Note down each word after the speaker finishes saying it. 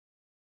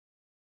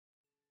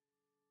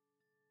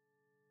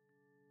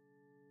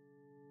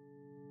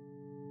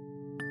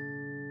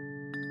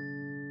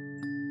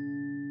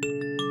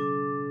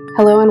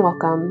Hello and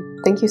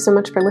welcome. Thank you so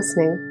much for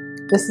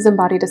listening. This is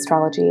Embodied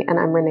Astrology, and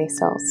I'm Renee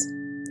Sills.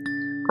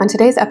 On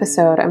today's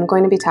episode, I'm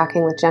going to be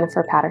talking with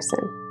Jennifer Patterson,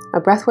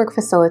 a breathwork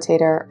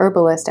facilitator,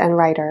 herbalist, and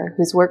writer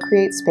whose work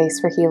creates space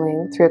for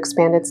healing through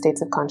expanded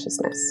states of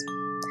consciousness.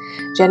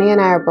 Jenny and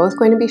I are both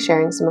going to be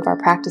sharing some of our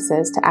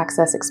practices to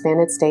access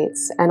expanded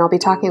states, and I'll be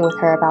talking with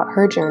her about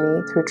her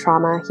journey through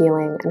trauma,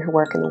 healing, and her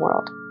work in the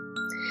world.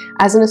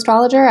 As an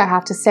astrologer, I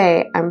have to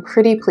say I'm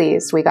pretty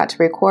pleased we got to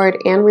record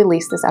and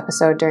release this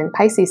episode during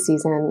Pisces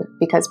season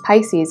because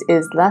Pisces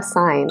is the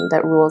sign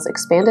that rules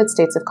expanded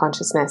states of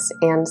consciousness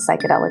and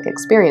psychedelic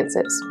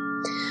experiences.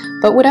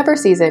 But whatever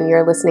season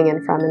you're listening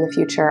in from in the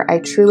future, I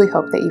truly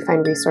hope that you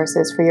find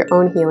resources for your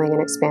own healing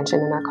and expansion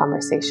in our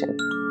conversation.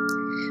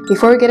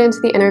 Before we get into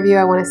the interview,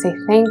 I want to say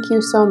thank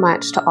you so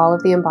much to all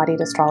of the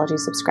Embodied Astrology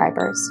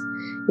subscribers.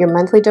 Your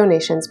monthly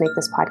donations make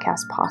this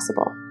podcast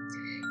possible.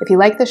 If you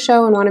like the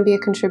show and want to be a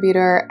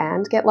contributor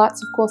and get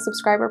lots of cool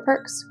subscriber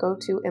perks, go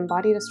to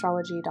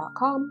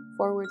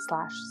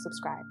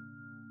embodiedastrology.com/subscribe.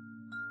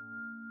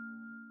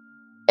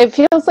 It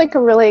feels like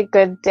a really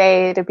good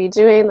day to be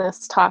doing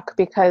this talk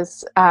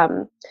because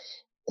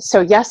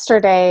so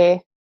yesterday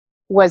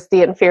was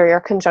the inferior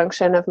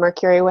conjunction of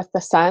Mercury with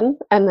the Sun,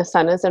 and the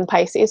Sun is in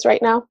Pisces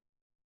right now.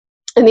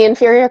 And the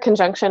inferior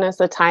conjunction is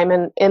the time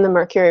in the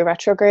Mercury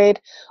retrograde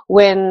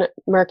when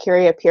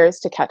Mercury appears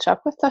to catch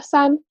up with the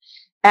Sun.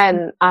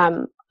 And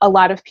a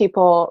lot of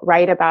people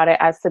write about it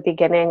as the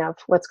beginning of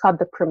what's called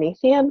the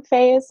Promethean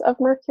phase of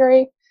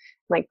Mercury.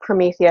 Like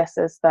Prometheus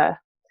is the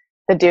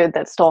dude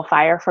that stole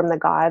fire from the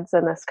gods,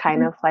 and this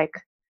kind of like,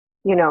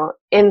 you know,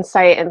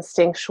 insight,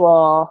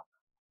 instinctual,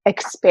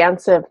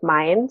 expansive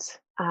mind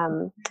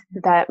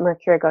that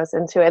Mercury goes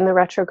into in the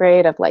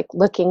retrograde of like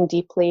looking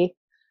deeply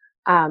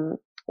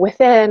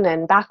within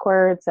and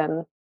backwards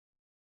and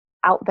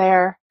out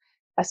there,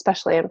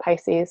 especially in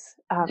Pisces.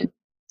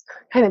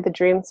 Kind of the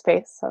dream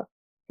space, so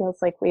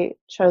feels like we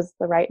chose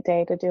the right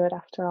day to do it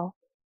after all.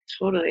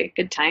 Totally.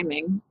 Good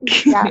timing.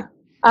 Yeah.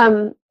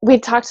 We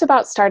talked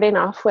about starting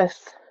off with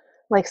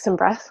like some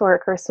breath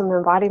work or some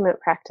embodiment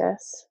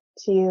practice.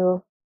 Do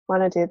you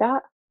want to do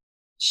that?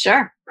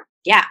 Sure.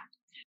 Yeah.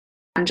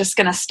 I'm just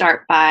going to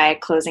start by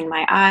closing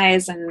my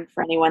eyes, and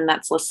for anyone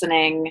that's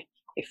listening,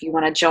 if you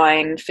want to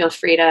join, feel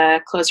free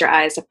to close your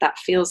eyes if that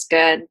feels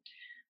good.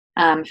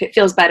 If it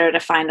feels better to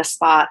find a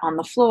spot on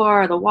the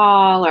floor or the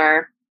wall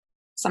or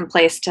some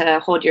place to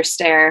hold your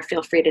stare,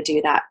 feel free to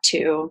do that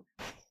too.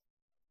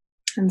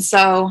 And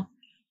so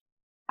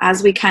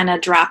as we kind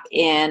of drop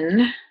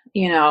in,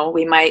 you know,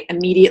 we might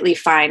immediately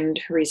find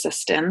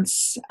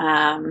resistance.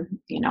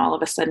 All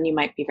of a sudden you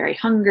might be very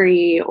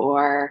hungry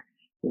or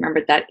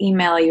remembered that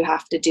email you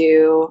have to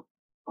do.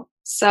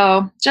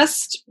 So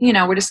just,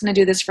 we're just going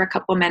to do this for a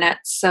couple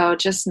minutes. So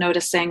just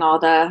noticing all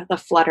the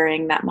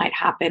fluttering that might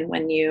happen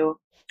when you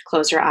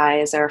close your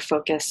eyes or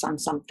focus on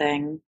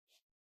something.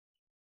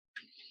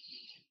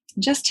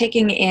 Just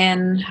taking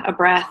in a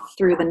breath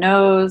through the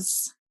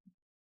nose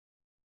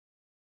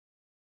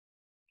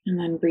and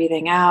then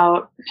breathing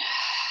out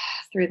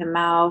through the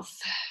mouth.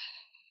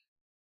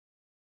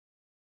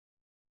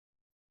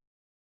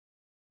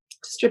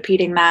 Just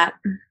repeating that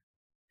a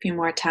few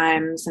more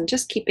times and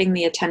just keeping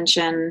the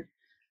attention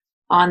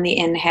on the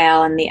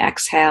inhale and the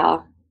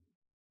exhale.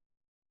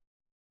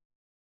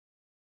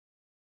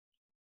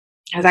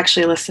 I was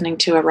actually listening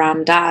to a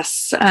Ram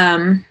Dass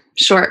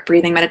short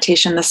breathing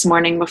meditation this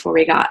morning before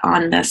we got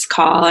on this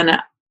call.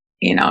 And,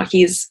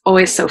 he's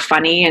always so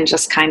funny and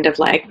just kind of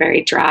like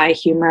very dry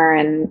humor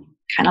and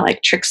kind of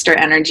like trickster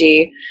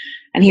energy.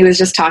 And he was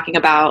just talking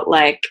about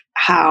like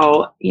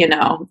how,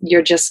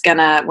 you're just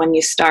gonna, when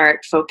you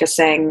start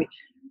focusing,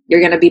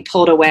 you're gonna be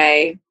pulled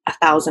away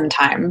 1,000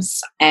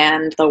 times.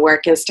 And the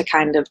work is to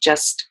kind of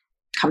just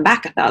come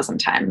back 1,000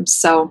 times.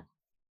 So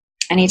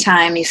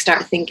anytime you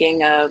start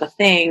thinking of a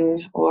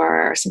thing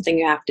or something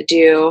you have to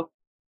do,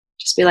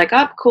 just be like,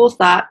 oh, cool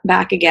thought,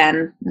 back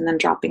again, and then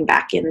dropping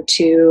back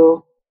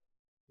into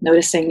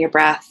noticing your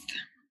breath.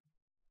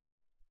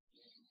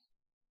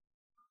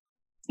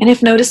 And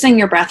if noticing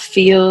your breath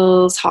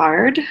feels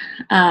hard,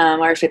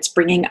 or if it's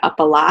bringing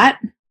up a lot,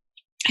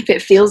 if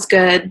it feels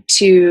good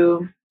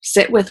to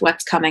sit with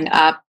what's coming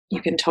up,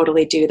 you can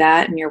totally do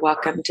that, and you're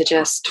welcome to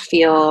just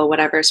feel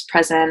whatever's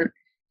present.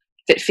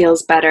 If it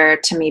feels better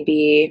to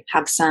maybe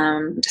have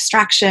some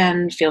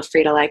distraction, feel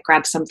free to like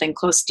grab something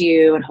close to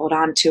you and hold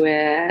on to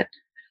it.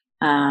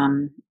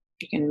 You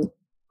can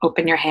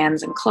open your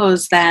hands and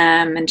close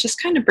them, and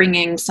just kind of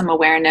bringing some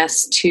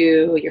awareness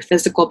to your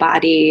physical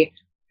body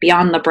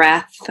beyond the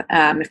breath,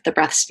 if the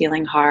breath's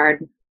feeling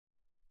hard.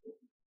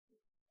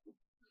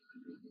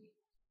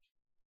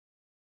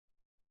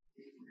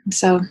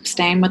 So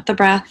staying with the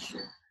breath,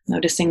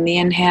 noticing the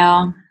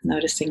inhale,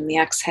 noticing the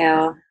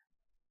exhale.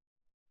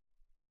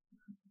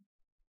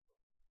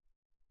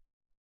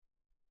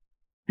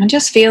 And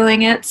just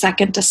feeling it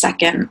second to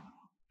second.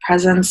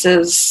 Presence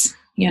is,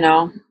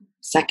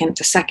 second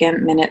to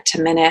second, minute to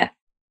minute.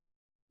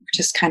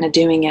 Just kind of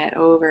doing it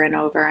over and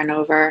over and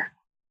over.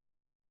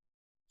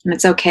 And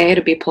it's okay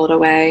to be pulled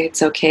away.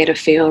 It's okay to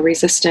feel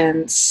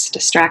resistance,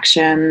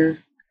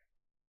 distraction.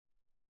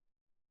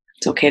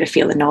 It's okay to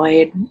feel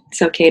annoyed.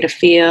 It's okay to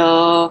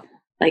feel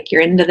like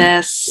you're into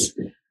this.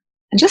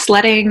 And just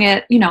letting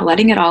it,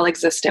 letting it all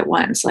exist at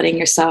once, letting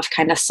yourself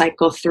kind of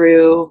cycle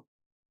through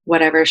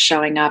whatever's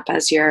showing up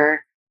as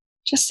you're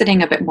just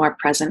sitting a bit more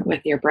present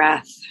with your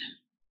breath.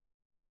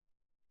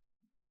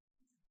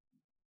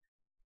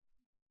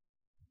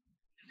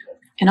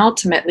 And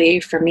ultimately,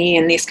 for me,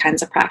 in these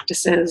kinds of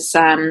practices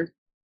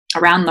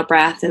around the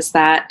breath, is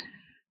that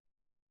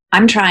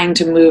I'm trying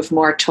to move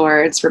more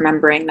towards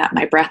remembering that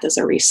my breath is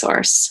a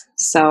resource.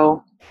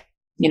 So,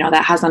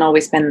 that hasn't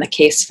always been the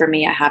case for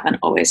me. I haven't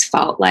always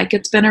felt like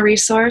it's been a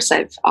resource.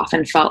 I've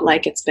often felt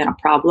like it's been a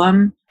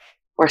problem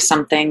or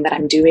something that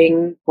I'm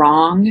doing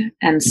wrong.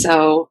 And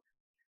so,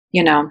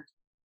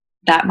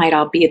 that might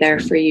all be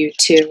there for you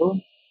too.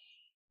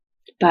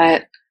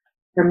 But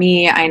for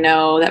me, I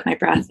know that my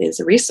breath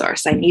is a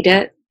resource. I need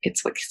it.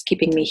 It's what's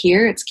keeping me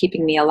here. It's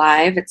keeping me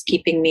alive. It's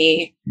keeping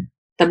me,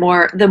 the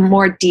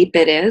more deep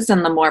it is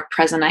and the more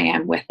present I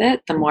am with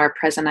it, the more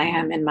present I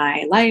am in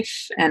my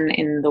life and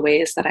in the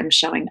ways that I'm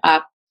showing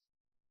up.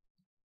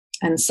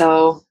 And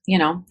so,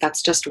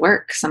 that's just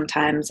work.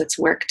 Sometimes it's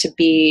work to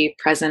be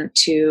present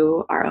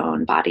to our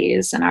own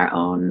bodies and our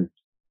own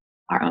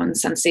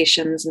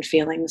sensations and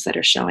feelings that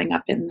are showing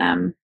up in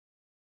them.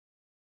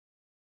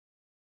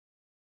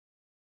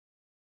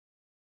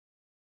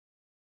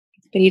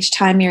 But each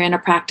time you're in a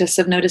practice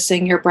of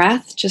noticing your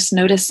breath, just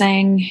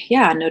noticing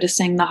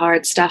the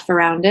hard stuff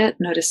around it,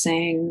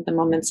 noticing the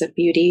moments of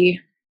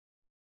beauty,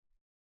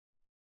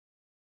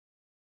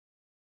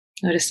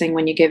 noticing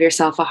when you give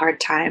yourself a hard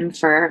time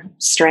for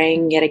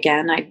straying yet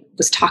again. I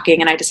was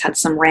talking and I just had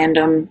some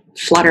random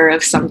flutter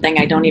of something.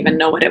 I don't even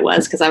know what it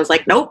was because I was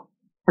like, nope,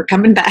 we're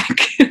coming back.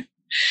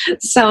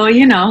 So,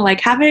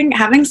 like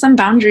having some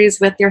boundaries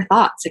with your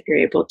thoughts if you're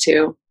able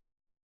to.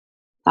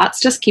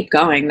 Thoughts just keep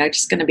going. They're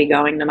just going to be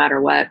going no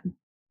matter what.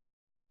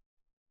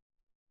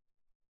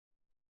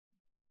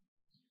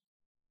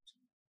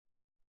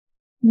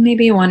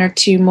 Maybe one or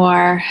two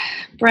more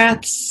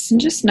breaths, and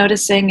just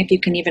noticing if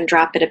you can even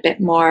drop it a bit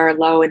more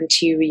low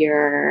into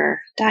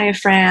your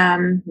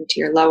diaphragm, into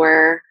your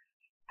lower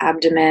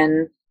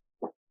abdomen.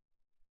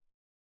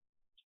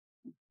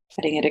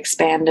 Letting it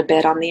expand a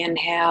bit on the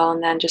inhale,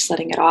 and then just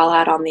letting it all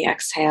out on the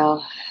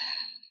exhale.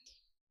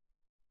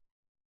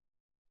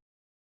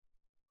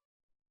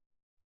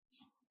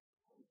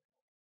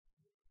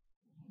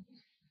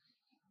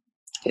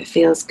 If it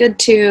feels good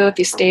to, if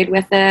you stayed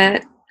with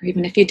it, or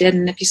even if you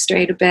didn't, if you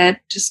strayed a bit,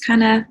 just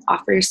kind of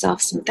offer yourself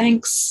some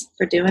thanks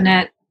for doing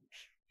it,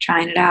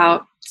 trying it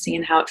out,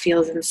 seeing how it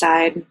feels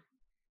inside.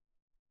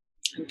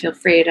 And feel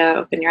free to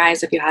open your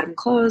eyes if you had them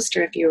closed,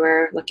 or if you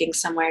were looking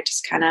somewhere,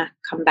 just kind of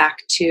come back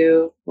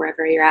to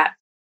wherever you're at.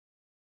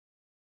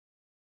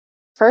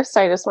 First,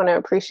 I just want to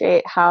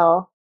appreciate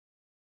how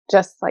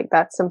just like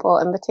that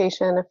simple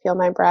invitation to feel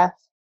my breath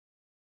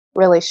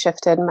really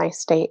shifted my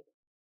state.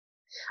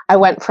 I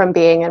went from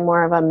being in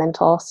more of a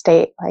mental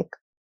state, like,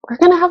 we're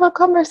going to have a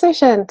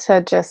conversation,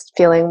 to just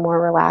feeling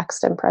more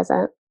relaxed and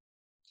present.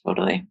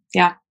 Totally.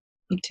 Yeah,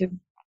 me too.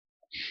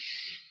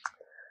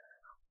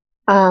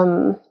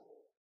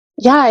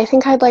 Yeah, I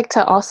think I'd like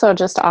to also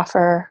just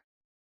offer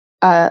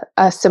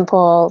a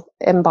simple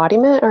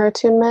embodiment or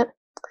attunement.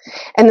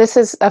 And this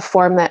is a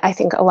form that I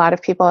think a lot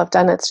of people have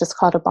done. It's just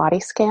called a body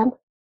scan.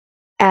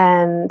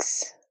 And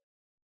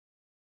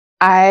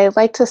I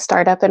like to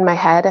start up in my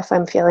head if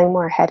I'm feeling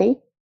more heady.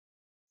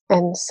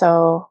 And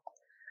so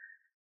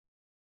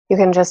you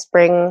can just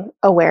bring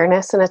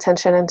awareness and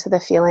attention into the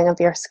feeling of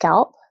your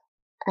scalp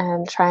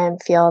and try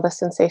and feel the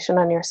sensation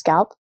on your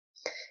scalp.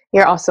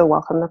 You're also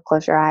welcome to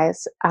close your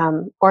eyes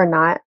or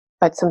not,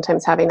 but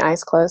sometimes having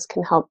eyes closed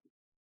can help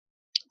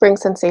bring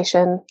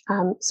sensation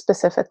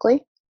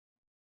specifically.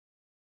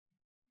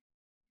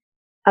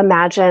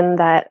 Imagine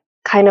that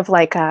kind of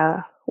like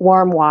a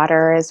warm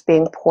water is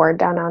being poured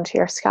down onto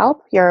your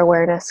scalp. Your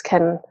awareness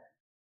can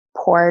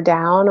pour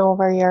down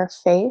over your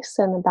face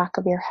and the back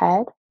of your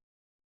head,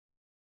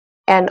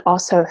 and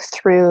also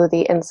through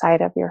the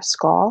inside of your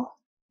skull.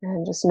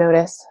 And just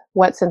notice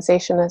what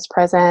sensation is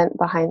present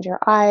behind your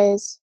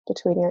eyes,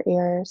 between your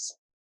ears,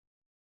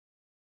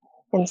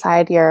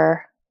 inside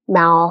your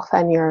mouth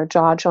and your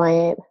jaw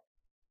joint,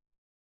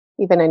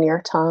 even in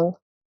your tongue.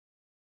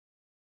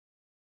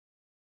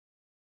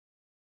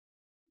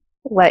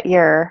 Let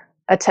your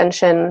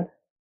attention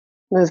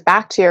move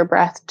back to your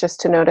breath, just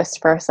to notice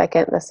for a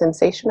second the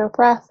sensation of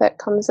breath that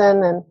comes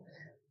in and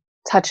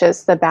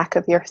touches the back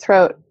of your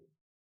throat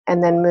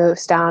and then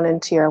moves down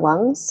into your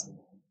lungs.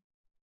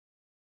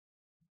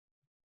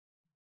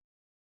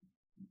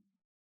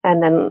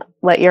 And then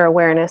let your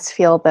awareness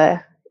feel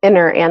the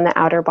inner and the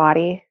outer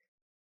body.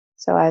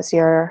 So as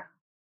you're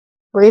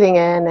breathing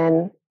in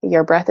and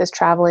your breath is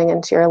traveling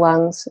into your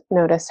lungs,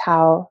 notice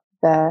how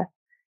the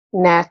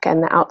neck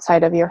and the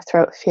outside of your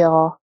throat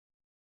feel,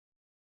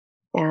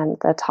 and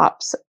the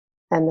tops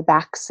and the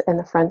backs and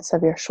the fronts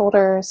of your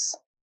shoulders.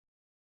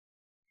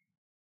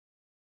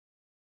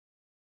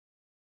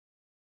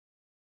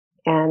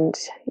 and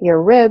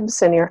your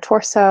ribs and your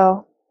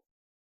torso.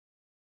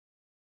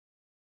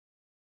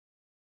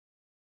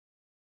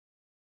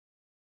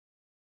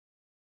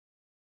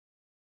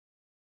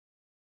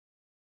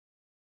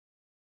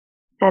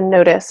 And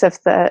notice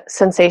if the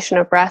sensation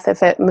of breath,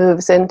 if it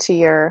moves into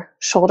your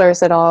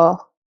shoulders at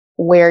all,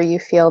 where you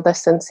feel the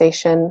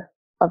sensation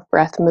of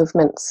breath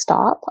movement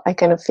stop. I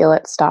kind of feel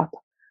it stop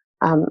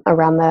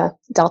around the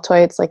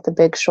deltoids, like the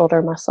big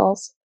shoulder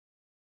muscles.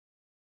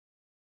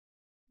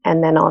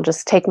 And then I'll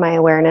just take my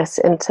awareness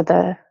into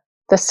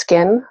the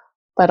skin,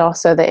 but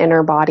also the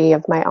inner body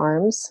of my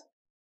arms.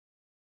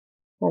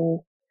 And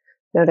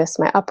notice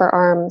my upper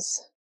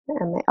arms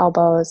and my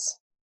elbows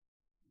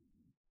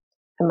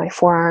and my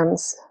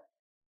forearms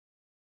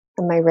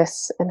and my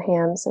wrists and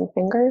hands and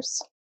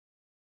fingers.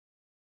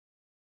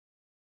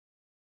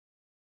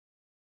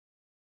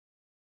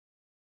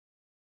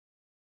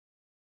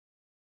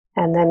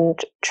 And then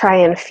try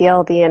and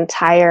feel the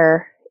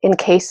entire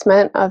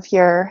encasement of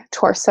your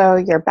torso,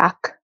 your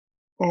back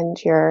and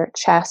your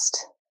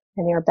chest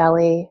and your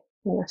belly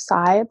and your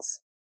sides.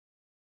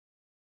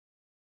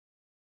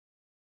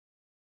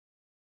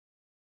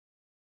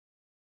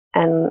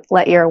 And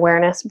let your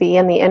awareness be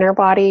in the inner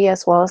body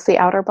as well as the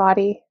outer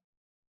body.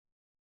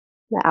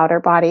 The outer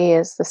body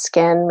is the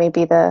skin,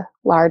 maybe the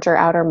larger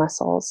outer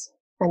muscles,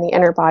 and the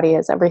inner body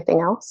is everything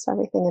else,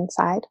 everything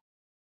inside.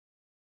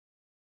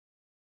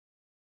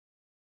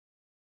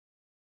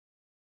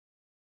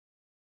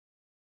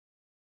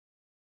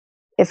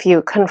 If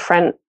you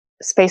confront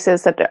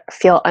spaces that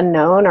feel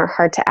unknown or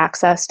hard to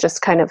access,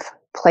 just kind of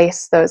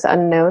place those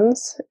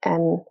unknowns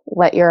and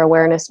let your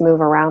awareness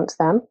move around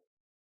them,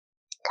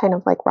 kind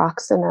of like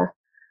rocks in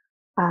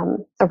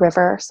a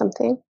river or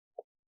something.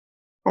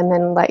 And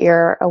then let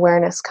your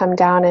awareness come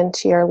down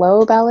into your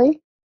low belly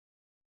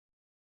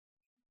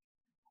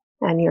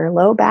and your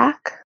low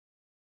back.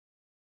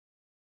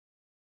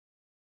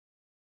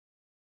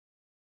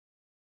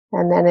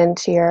 And then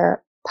into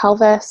your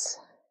pelvis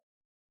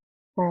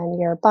and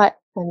your butt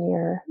and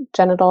your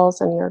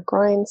genitals and your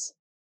groins.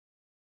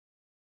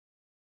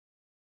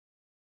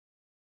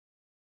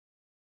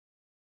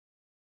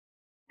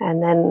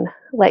 And then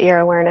let your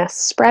awareness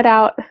spread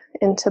out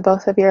into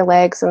both of your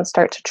legs and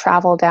start to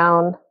travel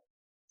down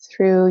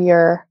through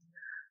your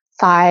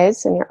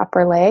thighs and your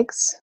upper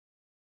legs.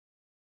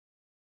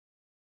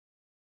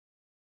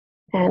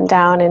 And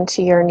down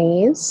into your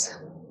knees.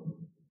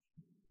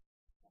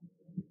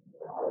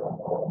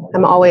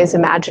 I'm always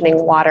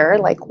imagining water,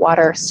 like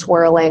water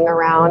swirling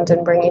around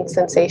and bringing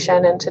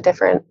sensation into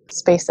different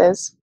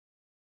spaces.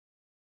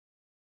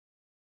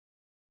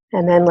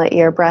 And then let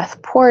your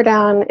breath pour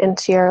down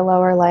into your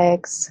lower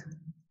legs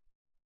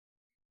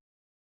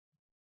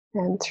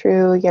and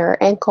through your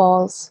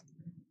ankles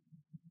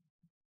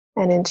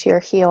and into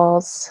your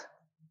heels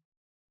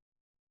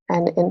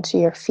and into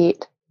your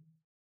feet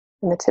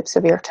and the tips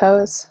of your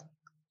toes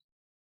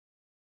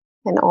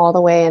and all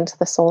the way into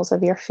the soles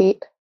of your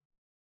feet.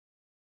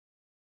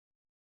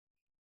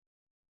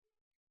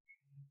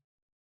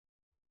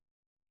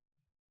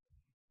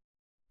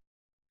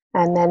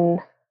 And then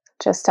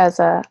just as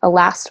a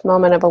last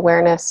moment of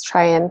awareness,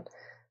 try and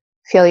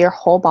feel your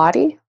whole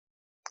body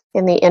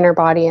in the inner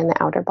body and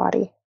the outer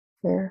body.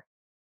 Your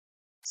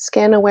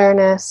skin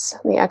awareness,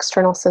 the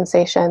external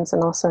sensations,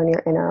 and also in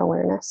your inner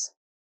awareness.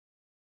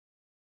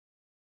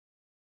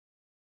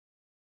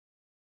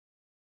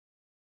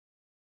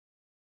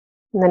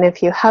 And then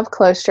if you have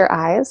closed your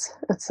eyes,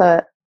 it's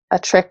a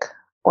trick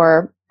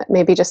or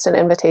maybe just an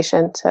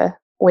invitation to,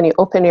 when you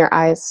open your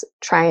eyes,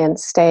 try and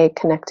stay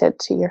connected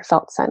to your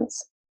felt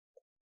sense.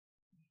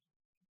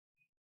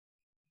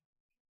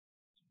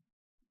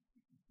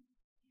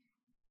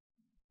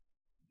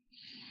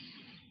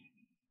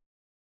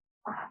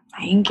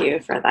 Thank you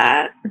for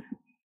that. I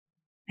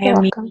You're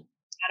am welcome.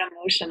 not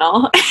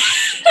emotional.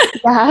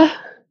 Yeah.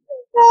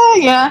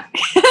 Yeah.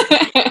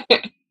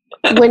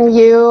 When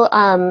you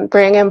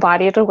bring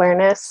embodied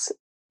awareness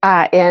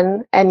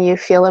in and you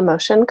feel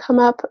emotion come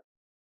up,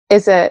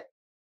 is it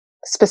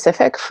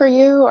specific for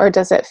you, or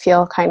does it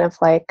feel kind of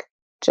like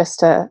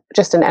just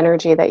an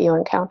energy that you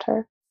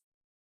encounter?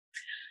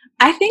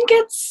 I think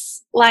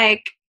it's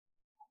like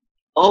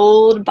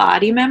old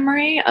body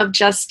memory of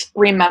just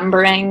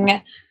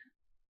remembering,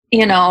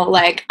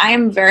 like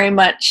I'm very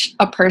much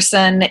a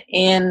person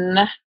in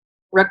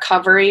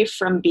recovery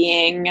from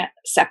being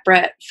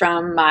separate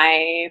from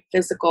my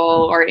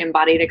physical or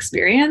embodied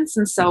experience.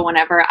 And so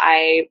whenever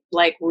I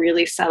like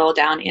really settle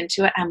down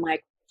into it, I'm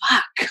like,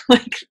 fuck,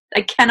 like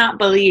I cannot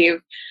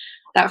believe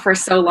that for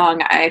so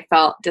long I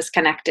felt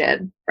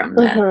disconnected from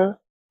this. Mm-hmm.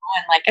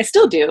 And like I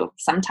still do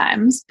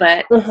sometimes,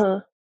 but Mm-hmm.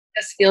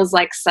 this feels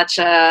like such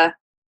a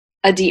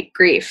deep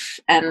grief.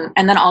 And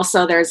then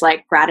also there's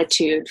like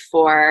gratitude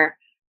for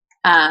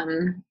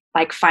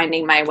like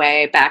finding my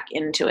way back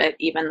into it,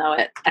 even though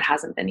it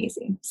hasn't been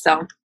easy.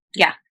 So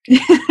yeah.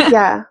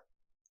 Yeah.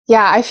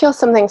 I feel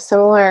something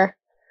similar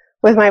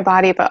with my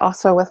body, but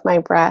also with my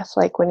breath.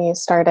 Like when you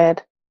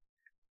started,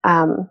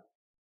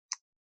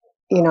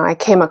 I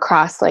came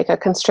across like a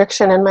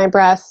constriction in my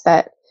breath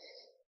that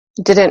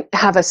didn't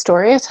have a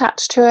story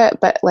attached to it,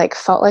 but like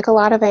felt like a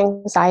lot of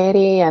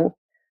anxiety. And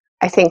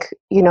I think,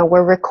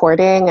 we're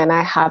recording and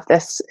I have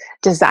this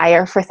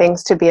desire for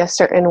things to be a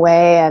certain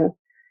way and,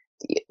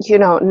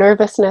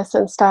 nervousness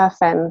and stuff.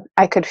 And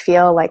I could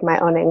feel like my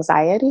own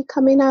anxiety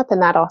coming up. And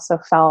that also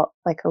felt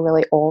like a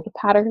really old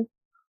pattern.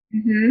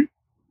 Mm-hmm.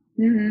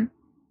 Mm-hmm.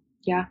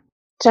 Yeah.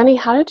 Jenny,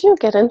 how did you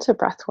get into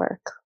breath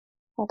work?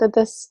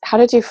 How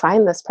did you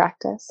find this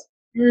practice?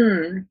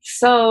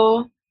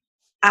 So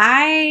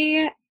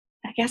I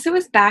guess it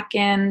was back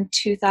in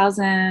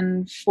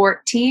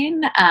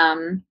 2014.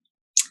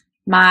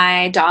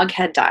 My dog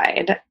had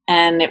died,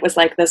 and it was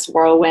like this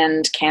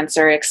whirlwind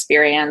cancer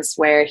experience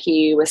where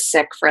he was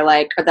sick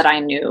or that I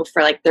knew,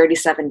 for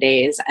 37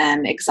 days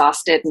and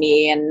exhausted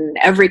me in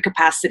every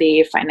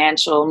capacity,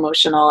 financial,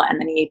 emotional, and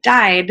then he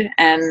died.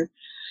 And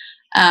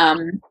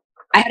I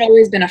had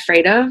always been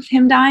afraid of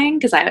him dying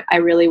because I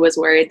really was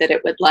worried that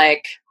it would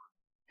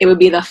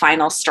be the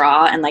final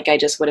straw and I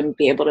just wouldn't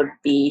be able to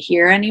be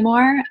here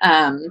anymore.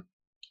 And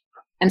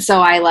so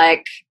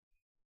I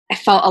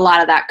felt a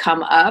lot of that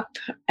come up,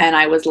 and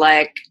I was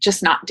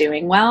just not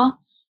doing well.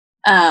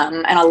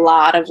 And a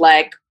lot of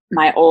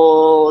my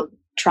old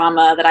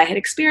trauma that I had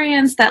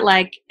experienced that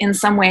in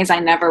some ways I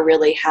never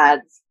really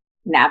had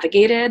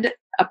navigated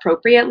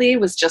appropriately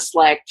was just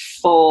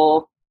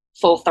full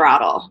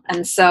throttle.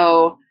 And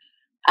so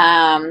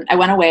I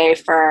went away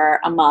for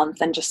a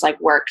month and just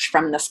worked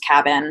from this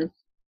cabin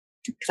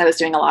because I was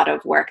doing a lot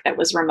of work that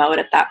was remote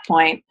at that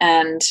point.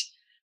 And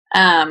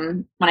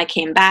when I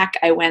came back,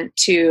 I went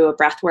to a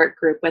breathwork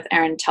group with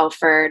Erin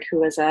Telford, who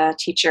was a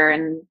teacher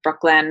in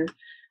Brooklyn.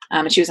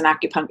 And she was an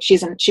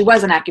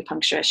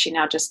acupuncturist. She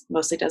now just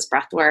mostly does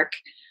breathwork.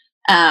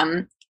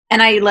 And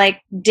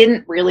I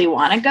didn't really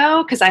want to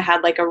go because I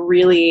had a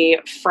really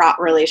fraught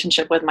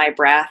relationship with my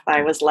breath.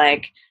 I was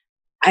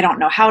I don't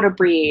know how to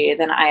breathe,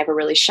 and I have a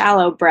really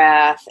shallow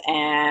breath.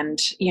 And,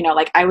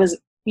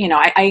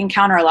 I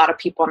encounter a lot of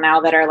people now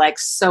that are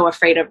so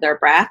afraid of their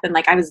breath. And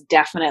I was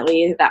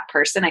definitely that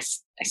person. I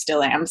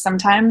still am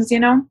sometimes,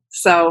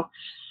 So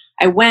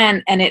I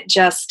went, and it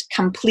just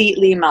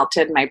completely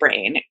melted my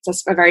brain.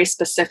 It's a very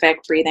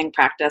specific breathing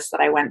practice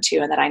that I went to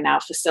and that I now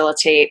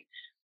facilitate.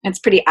 It's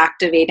pretty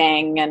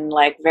activating and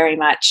very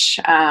much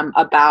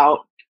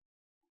about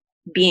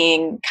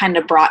being kind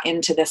of brought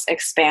into this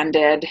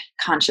expanded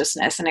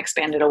consciousness and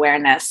expanded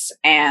awareness.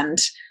 And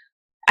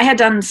I had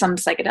done some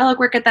psychedelic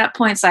work at that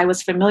point, so I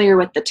was familiar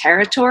with the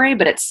territory,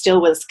 but it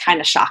still was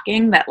kind of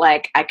shocking that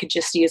I could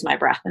just use my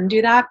breath and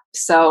do that.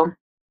 So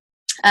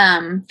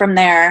from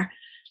there,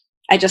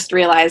 I just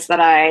realized that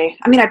I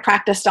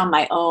practiced on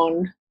my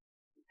own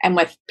and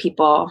with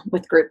people,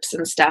 with groups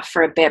and stuff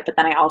for a bit, but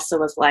then I also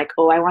was I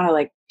want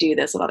to do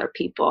this with other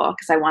people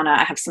because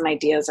I have some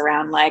ideas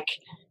around how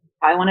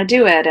I want to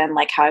do it and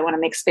how I want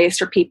to make space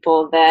for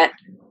people that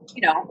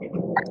are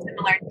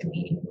similar to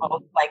me,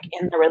 both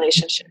in the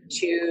relationship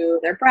to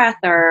their breath,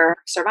 or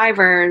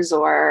survivors,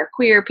 or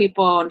queer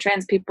people and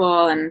trans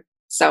people. And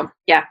so,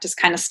 yeah, just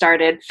kind of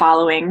started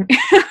following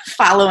the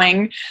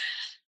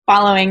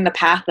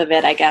path of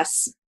it, I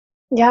guess.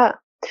 Yeah.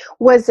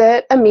 Was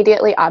it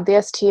immediately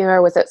obvious to you,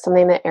 or was it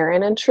something that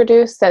Erin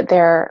introduced, that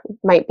there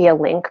might be a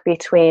link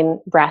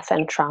between breath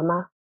and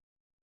trauma?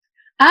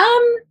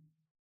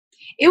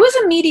 It was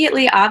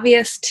immediately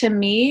obvious to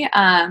me.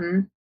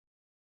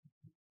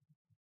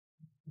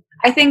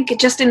 I think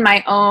just in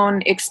my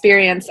own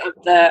experience of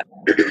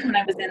when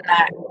I was in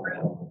that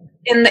group,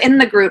 in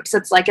the groups,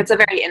 it's it's a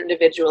very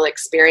individual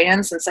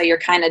experience. And so you're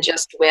kind of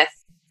just with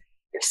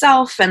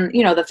yourself, and,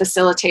 the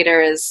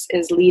facilitator is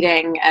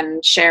leading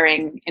and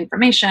sharing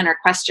information or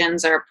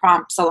questions or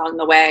prompts along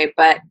the way.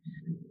 But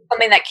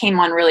something that came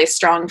on really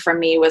strong for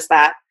me was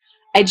that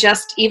I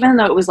just, even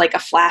though it was a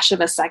flash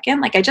of a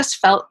second, I just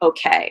felt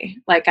okay.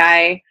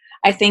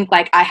 I think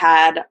I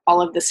had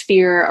all of this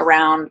fear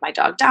around my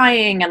dog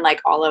dying and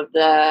all of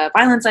the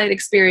violence I'd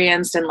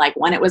experienced and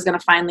when it was going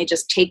to finally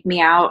just take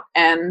me out.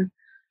 And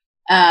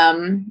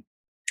I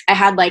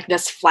had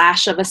this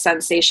flash of a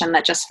sensation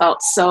that just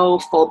felt so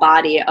full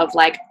body of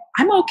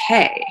I'm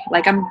okay.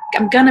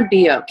 I'm going to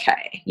be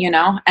okay,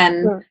 and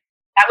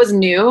that was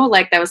new.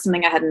 That was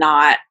something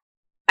I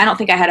don't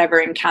think I had ever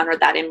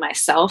encountered that in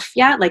myself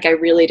yet. I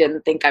really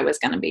didn't think I was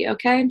going to be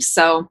okay.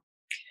 So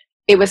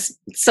it was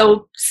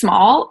so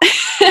small,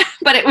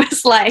 but it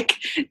was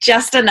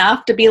just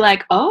enough to be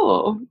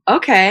oh,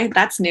 okay,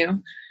 that's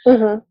new.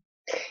 Mm-hmm.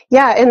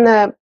 Yeah. In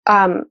the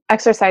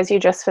exercise you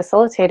just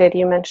facilitated,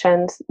 you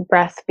mentioned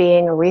breath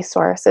being a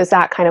resource. Is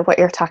that kind of what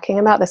you're talking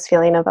about, this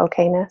feeling of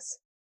okayness?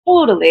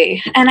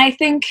 Totally. And I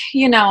think,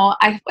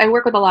 I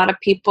work with a lot of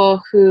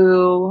people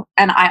who,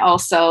 and I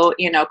also,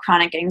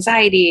 chronic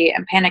anxiety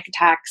and panic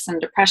attacks and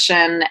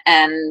depression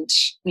and,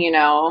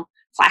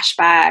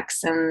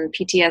 flashbacks and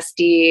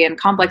PTSD and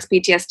complex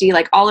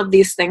PTSD, all of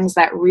these things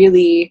that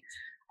really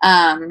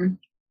can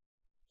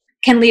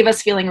leave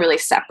us feeling really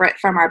separate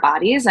from our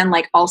bodies, and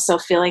also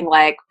feeling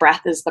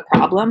breath is the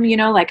problem,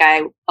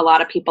 a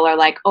lot of people are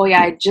oh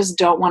yeah, I just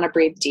don't want to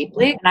breathe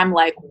deeply. And I'm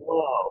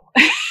whoa,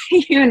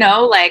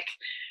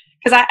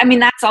 because I mean,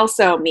 that's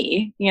also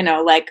me, you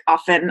know, like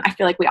often, I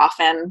feel like we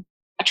often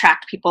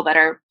attract people that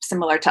are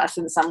similar to us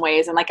in some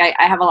ways. And like, I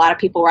have a lot of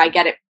people where I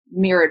get it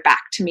mirrored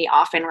back to me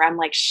often where I'm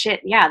like,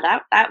 shit, yeah,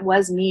 that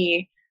was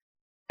me.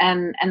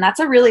 And that's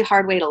a really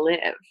hard way to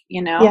live,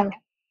 you know, Yeah.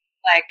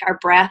 like our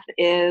breath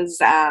is,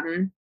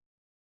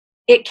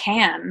 it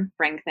can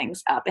bring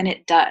things up, and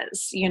it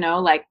does, you know,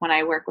 like when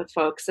I work with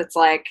folks, it's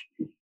like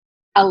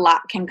a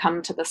lot can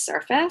come to the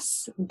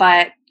surface,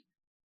 but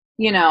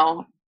you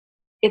know,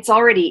 it's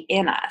already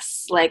in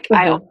us. Like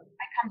I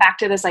come back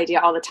to this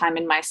idea all the time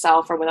in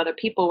myself or with other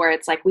people where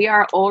it's like we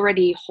are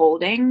already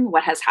holding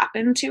what has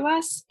happened to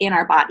us in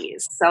our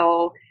bodies.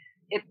 So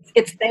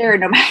it's there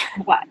no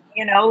matter what,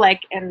 you know,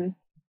 like, and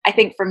I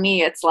think for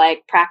me, it's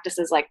like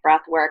practices like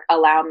breath work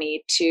allow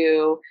me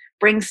to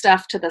bring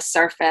stuff to the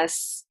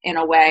surface in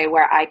a way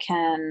where I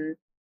can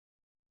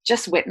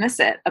just witness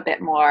it a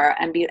bit more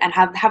and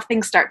have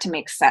things start to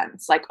make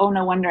sense. Like, oh,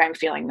 no wonder I'm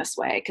feeling this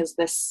way because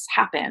this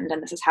happened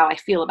and this is how I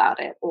feel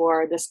about it,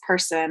 or this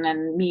person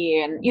and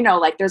me. And, you know,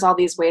 like there's all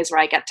these ways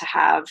where I get to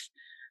have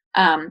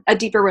a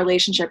deeper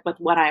relationship with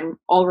what I'm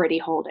already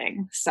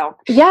holding. So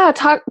yeah,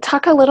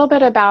 talk a little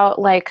bit about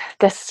like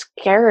the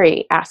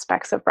scary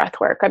aspects of breath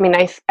work. I mean,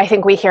 I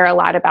think we hear a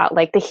lot about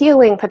like the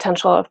healing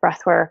potential of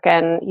breath work,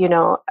 and you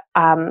know,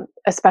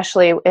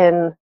 especially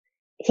in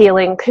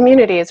healing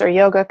communities or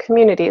yoga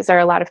communities, there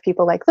are a lot of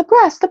people like the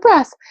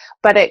breath,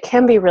 but it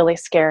can be really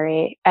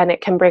scary and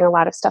it can bring a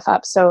lot of stuff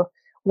up. So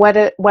what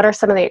are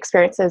some of the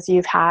experiences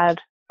you've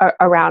had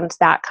around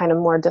that kind of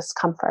more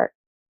discomfort?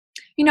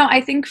 you know,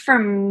 I think for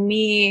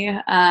me,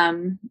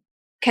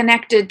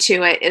 connected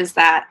to it is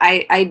that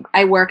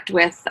I worked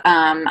with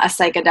a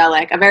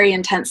psychedelic, a very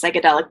intense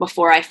psychedelic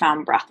before I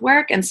found breath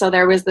work. And so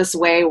there was this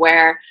way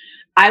where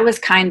I was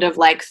kind of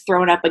like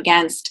thrown up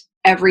against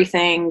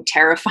everything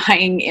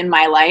terrifying in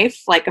my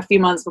life, like a few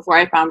months before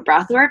I found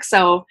breath work.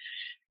 So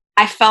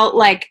I felt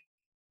like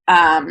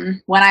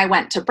when I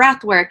went to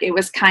breath work, it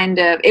was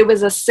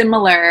a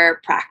similar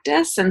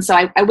practice. And so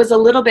I was a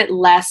little bit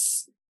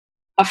less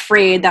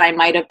afraid than I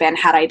might have been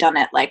had I done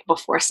it like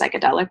before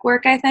psychedelic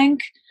work, I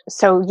think.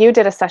 So you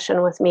did a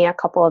session with me a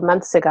couple of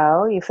months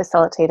ago. You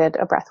facilitated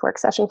a breathwork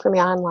session for me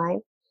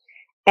online.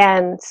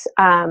 And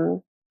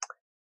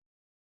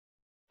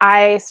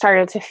I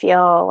started to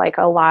feel like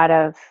a lot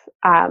of,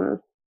 I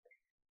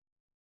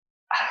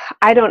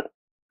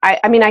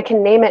mean, I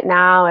can name it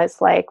now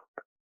as like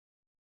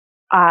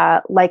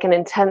an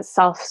intense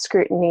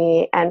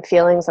self-scrutiny and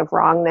feelings of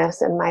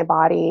wrongness in my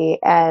body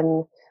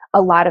and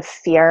a lot of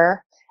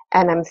fear.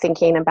 And I'm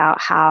thinking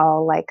about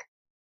how like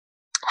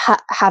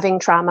having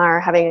trauma or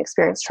having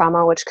experienced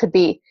trauma, which could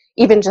be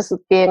even just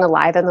being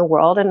alive in the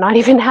world and not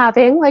even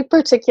having like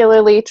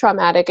particularly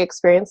traumatic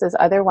experiences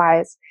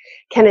otherwise,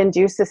 can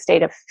induce a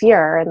state of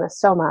fear in the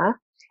soma.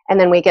 And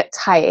then we get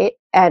tight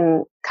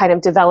and kind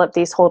of develop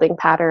these holding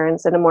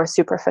patterns in a more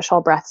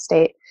superficial breath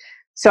state.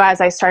 So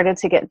as I started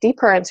to get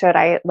deeper into it,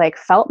 I like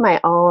felt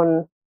my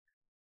own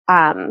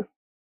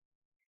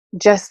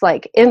just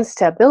like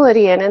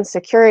instability and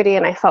insecurity,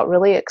 and I felt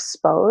really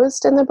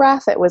exposed in the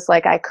breath. It was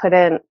like I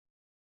couldn't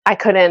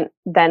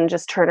then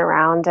just turn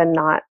around and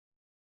not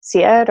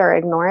see it or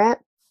ignore it.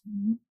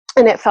 Mm-hmm.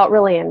 And it felt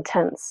really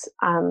intense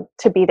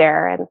to be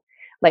there, and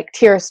like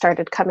tears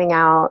started coming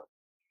out.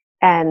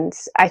 And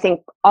I think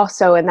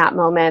also in that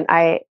moment,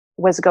 I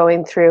was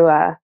going through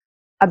a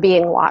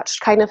being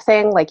watched kind of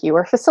thing, like you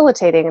were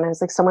facilitating, and I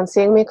was like, someone's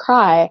seeing me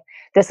cry.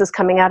 This is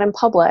coming out in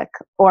public,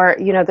 or,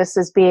 you know, this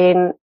is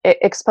being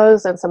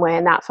exposed in some way.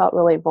 And that felt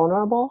really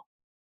vulnerable.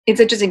 It's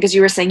interesting because you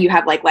were saying you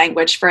have like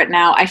language for it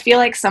now. I feel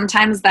like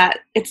sometimes that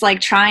it's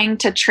like trying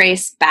to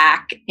trace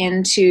back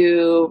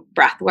into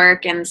breath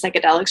work and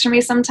psychedelics for me.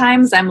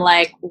 Sometimes I'm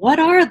like, what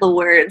are the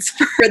words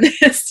for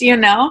this, you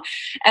know?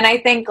 And I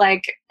think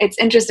like it's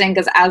interesting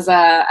because as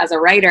a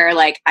writer,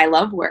 like I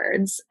love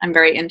words. I'm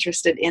very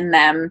interested in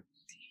them.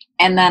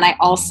 And then I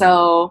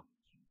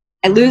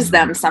lose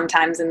them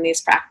sometimes in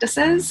these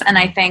practices. And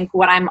I think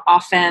what I'm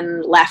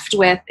often left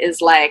with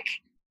is like,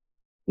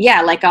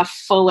 yeah, like a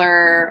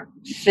fuller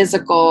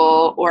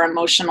physical or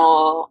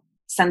emotional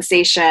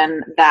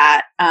sensation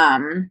that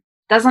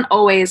doesn't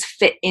always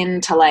fit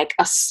into like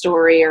a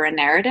story or a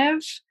narrative.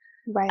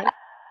 Right.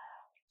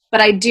 But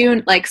I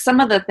do like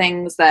some of the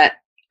things that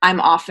I'm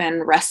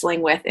often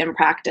wrestling with in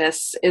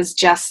practice is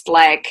just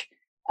like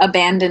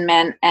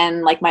abandonment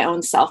and like my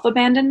own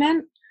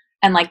self-abandonment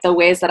and like the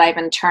ways that I've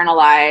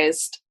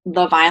internalized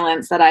the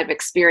violence that I've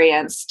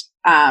experienced.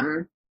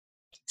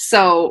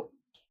 So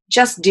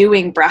just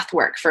doing breath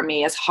work for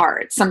me is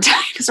hard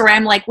sometimes, where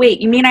I'm like, wait,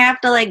 you mean I have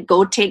to like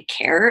go take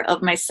care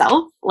of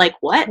myself? Like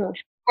what? Mm-hmm.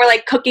 Or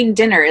like cooking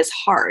dinner is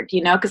hard,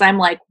 you know, because I'm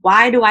like,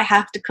 why do I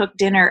have to cook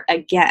dinner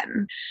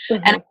again?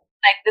 Mm-hmm. And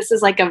like, this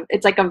is like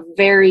it's like a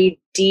very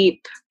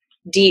deep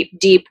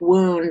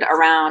wound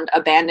around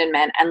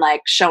abandonment and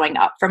like showing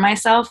up for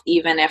myself,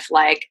 even if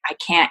like I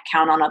can't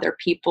count on other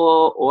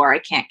people or I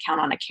can't count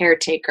on a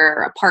caretaker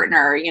or a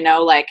partner, you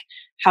know, like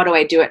how do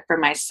I do it for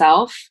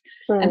myself?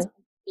 Mm. And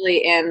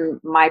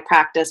in my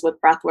practice with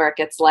breath work,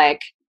 it's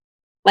like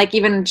like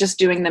even just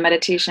doing the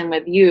meditation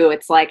with you,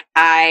 it's like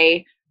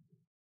I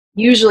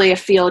usually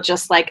feel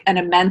just like an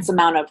immense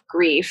amount of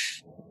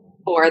grief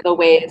for the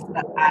ways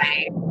that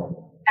I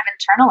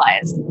have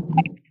internalized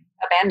like,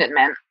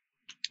 abandonment,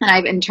 and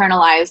I've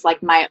internalized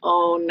like my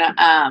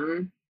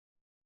own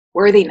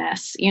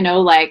worthiness, you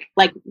know, like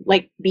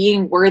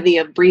being worthy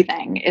of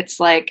breathing. It's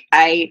like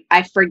I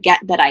forget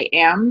that I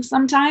am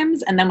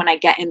sometimes, and then when I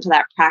get into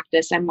that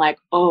practice, I'm like,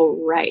 oh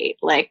right,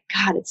 like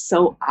God, it's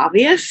so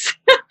obvious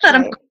that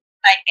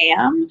I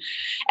am.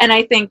 And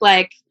I think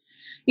like,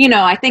 you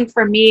know, I think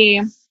for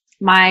me,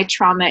 my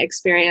trauma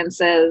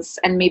experiences,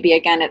 and maybe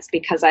again it's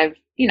because I've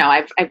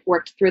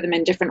worked through them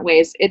in different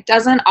ways, it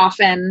doesn't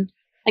often,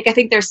 like I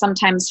think there's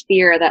sometimes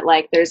fear that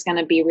like there's going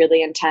to be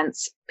really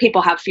intense,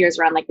 people have fears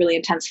around like really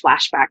intense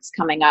flashbacks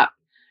coming up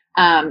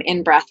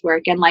in breath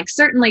work, and like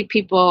certainly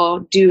people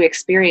do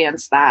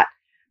experience that,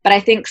 but I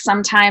think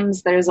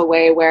sometimes there's a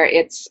way where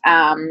it's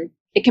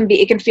it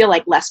can feel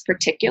like less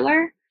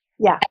particular,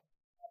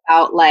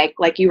 about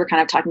like you were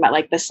kind of talking about,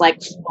 like this like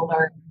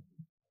fuller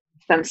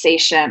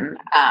sensation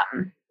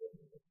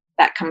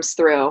that comes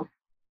through.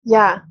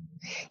 Yeah,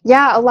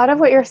 a lot of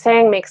what you're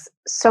saying makes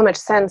so much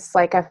sense.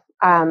 Like if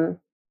I'm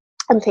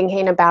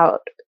thinking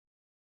about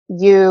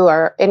you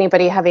or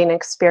anybody having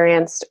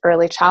experienced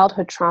early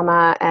childhood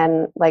trauma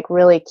and like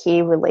really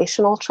key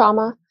relational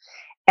trauma,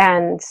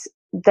 and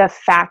the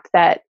fact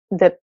that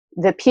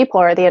the people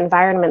or the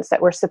environments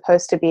that were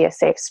supposed to be a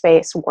safe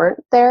space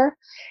weren't there,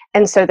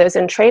 and so those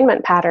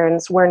entrainment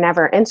patterns were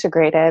never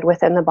integrated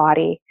within the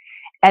body,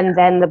 and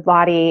then the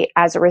body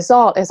as a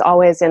result is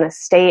always in a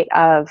state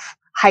of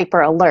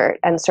hyper alert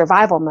and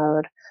survival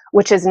mode,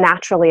 which is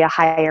naturally a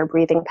higher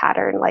breathing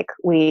pattern. Like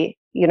we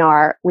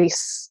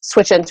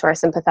switch into our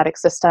sympathetic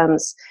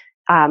systems,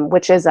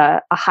 which is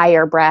a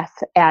higher breath,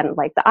 and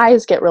like the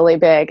eyes get really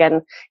big,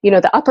 and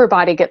the upper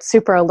body gets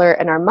super alert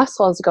and our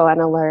muscles go on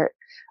alert.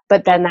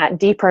 But then that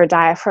deeper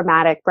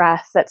diaphragmatic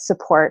breath that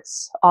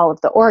supports all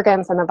of the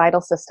organs and the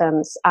vital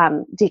systems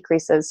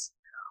decreases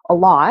a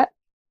lot.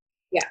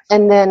 Yeah.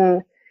 And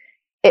then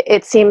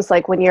it seems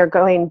like when you're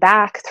going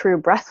back through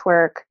breath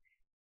work,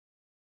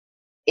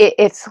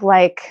 it's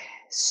like,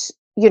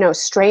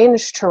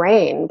 strange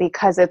terrain,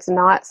 because it's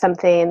not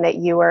something that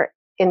you were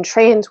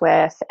entrained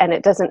with, and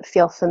it doesn't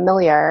feel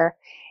familiar.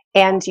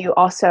 And you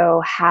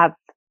also have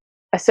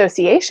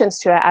associations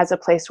to it as a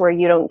place where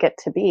you don't get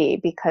to be,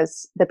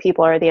 because the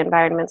people or the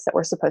environments that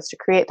were supposed to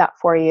create that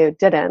for you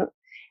didn't.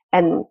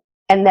 And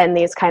then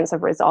these kinds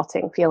of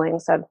resulting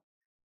feelings of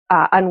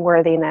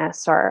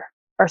unworthiness or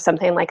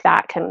something like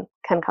that can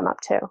come up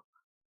too.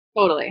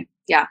 Totally.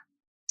 Yeah.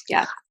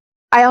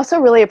 I also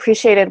really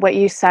appreciated what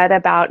you said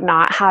about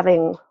not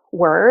having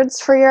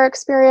words for your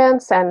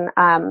experience. And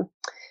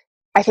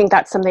I think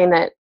that's something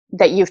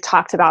that you've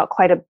talked about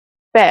quite a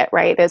bit,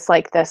 right? Is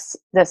like this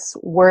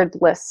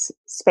wordless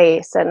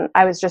space. And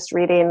I was just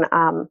reading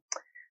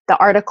the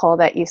article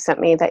that you sent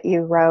me that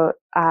you wrote,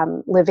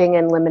 Living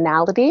in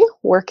Liminality,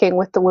 Working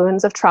with the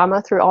Wounds of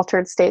Trauma Through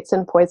Altered States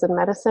in Poison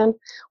Medicine,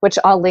 which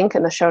I'll link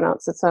in the show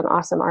notes. It's an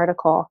awesome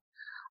article.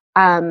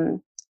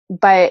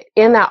 But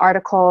in that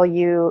article,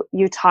 you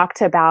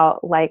talked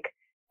about like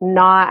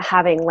not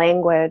having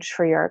language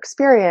for your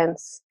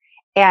experience,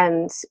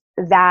 and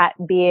that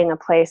being a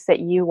place that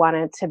you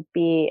wanted to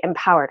be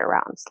empowered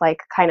around,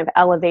 like kind of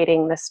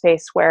elevating the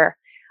space where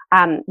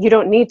you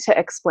don't need to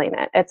explain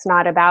it. It's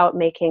not about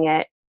making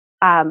it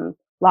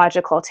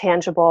logical,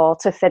 tangible,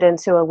 to fit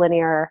into a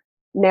linear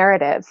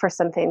narrative for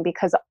something,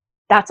 because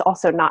that's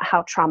also not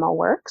how trauma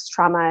works.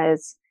 Trauma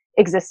is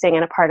existing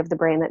in a part of the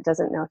brain that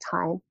doesn't know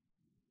time.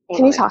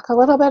 Can you talk a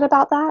little bit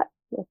about that?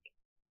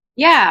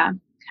 Yeah.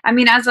 I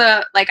mean,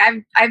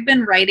 I've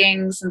been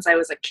writing since I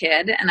was a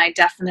kid, and I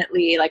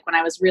definitely, like when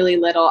I was really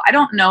little, I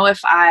don't know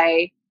if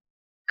I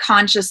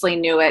consciously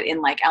knew it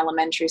in like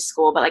elementary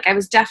school, but like I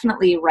was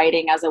definitely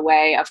writing as a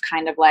way of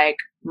kind of like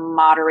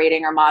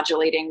moderating or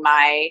modulating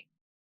my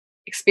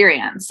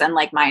experience and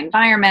like my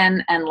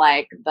environment and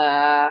like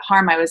the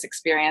harm I was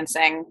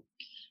experiencing.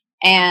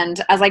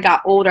 And as I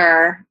got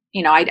older,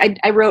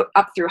 I wrote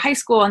up through high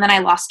school, and then I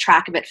lost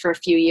track of it for a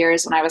few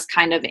years when I was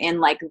kind of in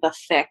like the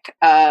thick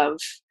of,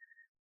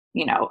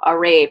 a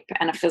rape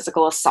and a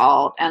physical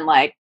assault and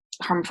like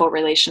harmful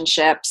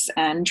relationships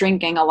and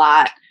drinking a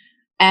lot.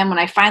 And when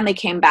I finally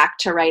came back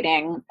to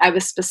writing, I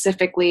was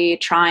specifically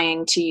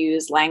trying to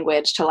use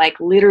language to like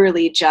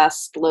literally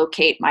just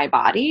locate my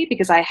body,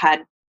 because I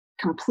had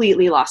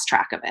completely lost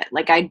track of it.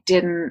 Like I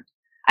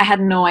had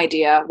no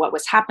idea what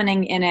was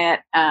happening in it.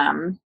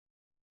 And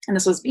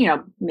this was,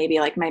 maybe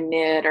like my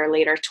mid or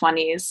later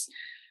 20s.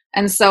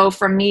 And so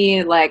for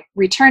me, like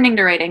returning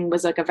to writing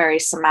was like a very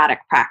somatic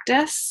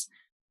practice.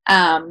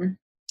 And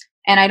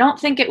I don't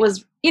think it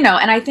was, and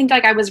I think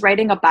like I was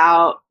writing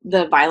about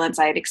the violence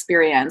I had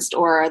experienced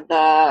or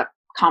the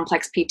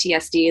complex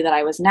PTSD that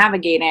I was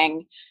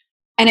navigating.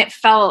 And it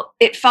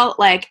felt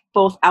like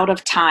both out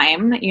of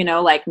time,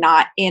 like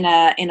not in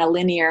a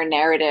linear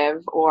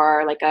narrative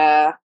or like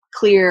a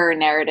clear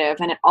narrative,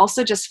 and it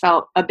also just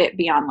felt a bit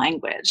beyond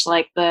language.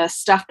 Like the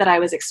stuff that I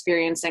was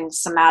experiencing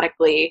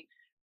somatically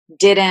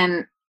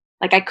didn't,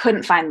 like, I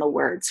couldn't find the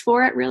words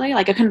for it really.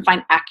 Like I couldn't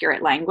find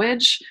accurate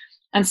language.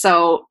 And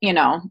so,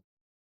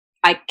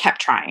 I kept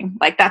trying.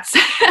 Like that's,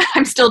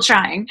 I'm still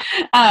trying.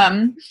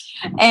 And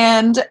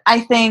I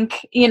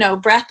think,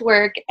 breath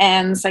work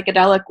and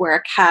psychedelic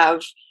work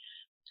have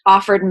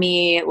offered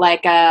me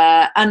like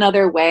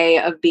another way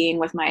of being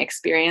with my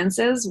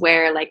experiences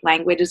where like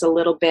language is a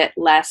little bit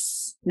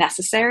less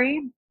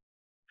necessary.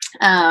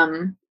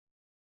 And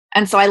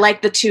so I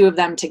like the two of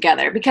them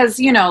together because,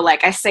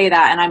 like I say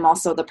that, and I'm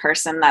also the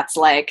person that's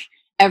like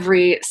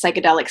every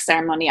psychedelic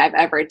ceremony I've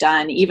ever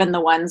done, even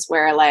the ones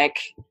where like,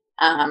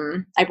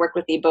 I've worked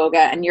with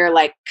Iboga and you're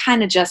like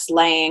kind of just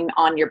laying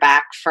on your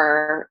back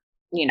for,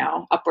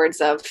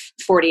 upwards of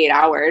 48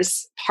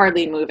 hours,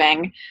 hardly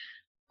moving.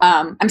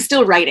 I'm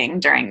still writing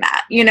during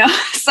that,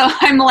 so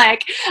I'm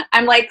like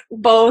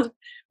both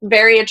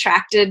very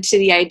attracted to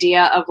the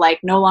idea of like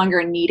no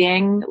longer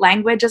needing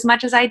language as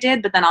much as I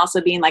did, but then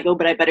also being like, oh,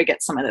 but I better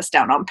get some of this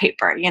down on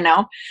paper,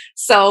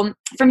 So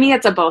for me,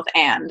 it's a both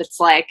and. It's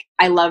like,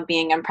 I love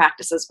being in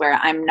practices where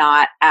I'm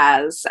not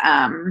as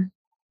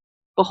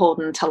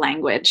beholden to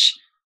language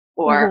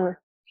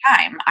or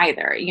time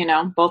either,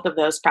 both of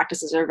those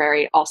practices are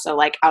very also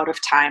like out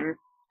of time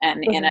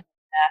and in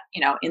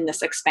in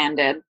this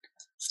expanded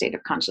state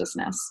of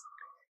consciousness.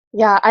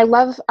 Yeah, I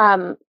love,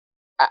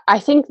 I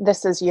think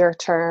this is your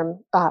term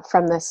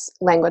from this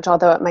language,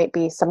 although it might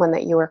be someone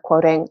that you were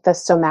quoting, the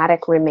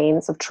somatic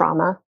remains of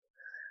trauma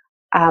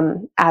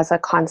as a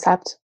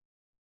concept.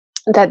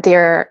 That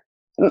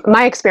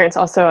my experience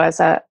also as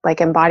a like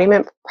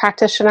embodiment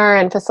practitioner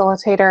and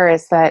facilitator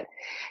is that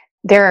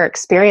there are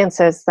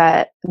experiences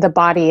that the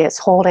body is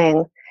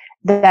holding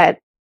that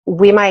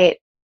we might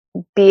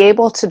be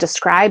able to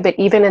describe, but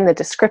even in the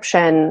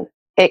description,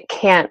 it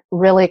can't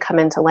really come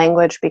into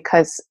language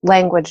because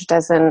language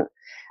doesn't,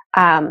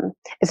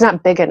 it's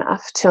not big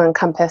enough to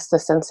encompass the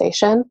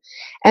sensation.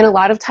 And a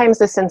lot of times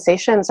the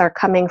sensations are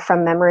coming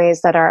from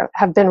memories that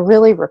have been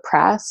really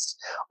repressed,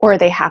 or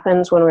they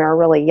happened when we were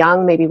really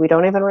young. Maybe we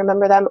don't even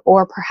remember them,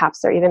 or perhaps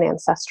they're even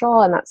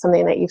ancestral. And that's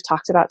something that you've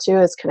talked about too,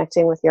 is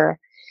connecting with your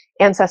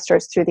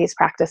ancestors through these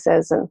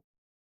practices. And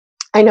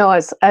I know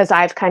as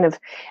I've kind of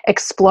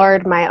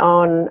explored my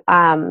own,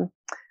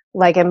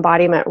 like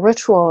embodiment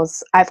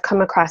rituals, I've come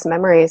across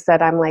memories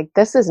that I'm like,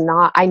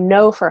 I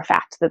know for a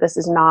fact that this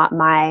is not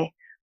my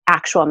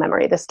actual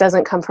memory. This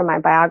doesn't come from my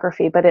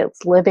biography, but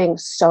it's living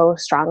so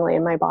strongly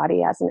in my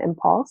body as an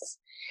impulse.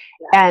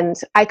 Yeah. And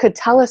I could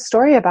tell a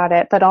story about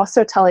it, but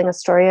also telling a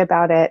story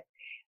about it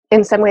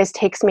in some ways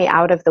takes me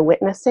out of the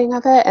witnessing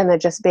of it and the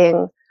just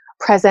being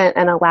present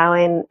and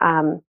allowing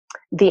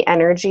the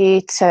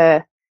energy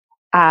to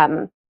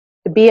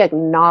be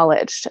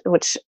acknowledged,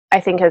 which I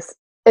think is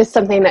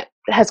something that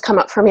has come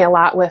up for me a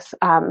lot with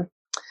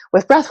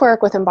breath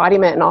work, with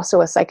embodiment, and also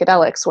with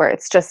psychedelics, where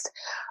it's just,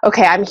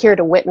 okay, I'm here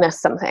to witness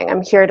something.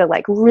 I'm here to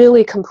like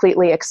really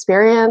completely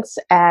experience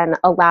and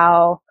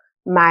allow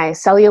my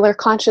cellular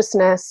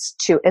consciousness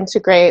to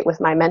integrate with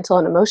my mental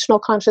and emotional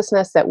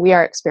consciousness that we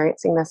are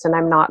experiencing this, and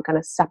I'm not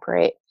going to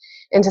separate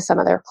into some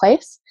other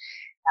place.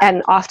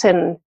 And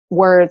often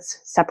words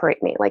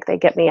separate me, like they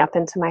get me up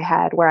into my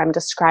head where I'm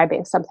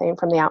describing something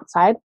from the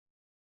outside.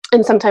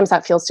 And sometimes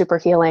that feels super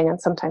healing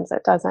and sometimes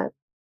it doesn't.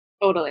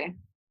 Totally.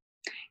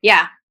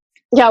 Yeah.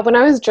 Yeah. When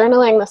I was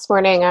journaling this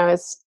morning, I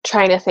was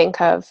trying to think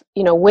of,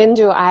 when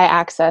do I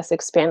access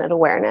expanded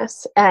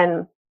awareness?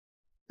 And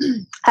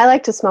I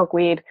like to smoke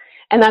weed.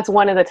 And that's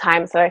one of the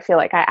times that I feel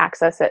like I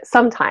access it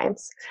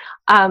sometimes.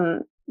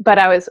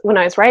 But when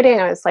I was writing,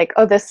 I was like,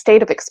 oh, this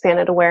state of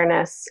expanded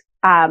awareness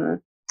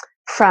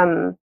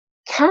from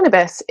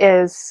cannabis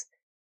is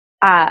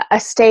a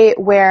state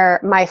where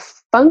my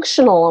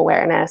functional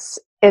awareness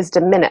is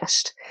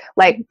diminished.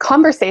 Like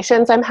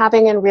conversations I'm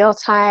having in real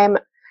time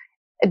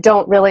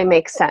don't really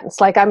make sense.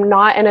 Like I'm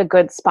not in a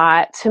good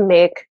spot to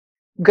make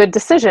good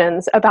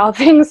decisions about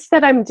things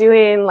that I'm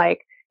doing.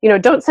 Like,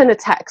 don't send a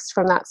text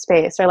from that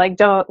space, or like,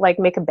 don't like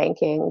make a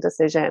banking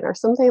decision or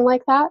something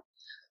like that.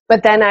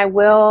 But then I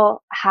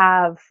will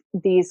have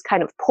these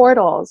kind of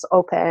portals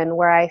open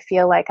where I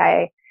feel like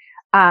I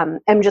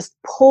am just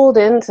pulled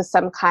into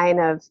some kind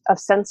of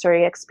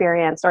sensory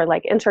experience or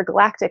like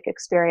intergalactic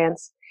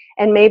experience.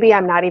 And maybe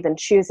I'm not even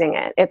choosing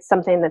it. It's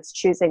something that's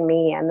choosing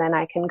me. And then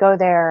I can go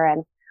there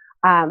and,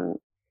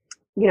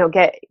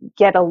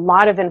 get a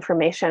lot of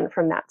information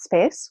from that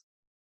space.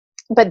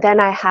 But then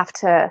I have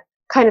to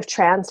kind of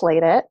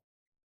translate it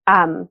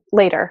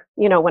later,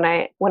 when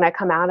I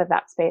come out of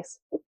that space.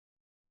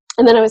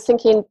 And then I was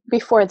thinking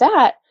before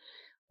that,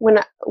 when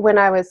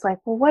I was like,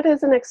 well, what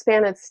is an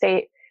expanded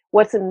state?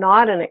 What's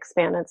not an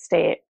expanded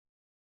state?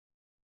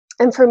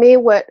 And for me,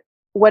 what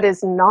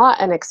is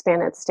not an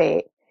expanded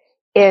state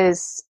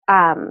is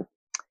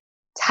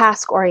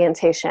task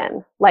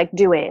orientation, like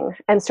doing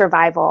and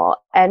survival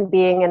and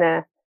being in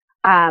a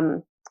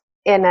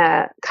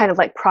kind of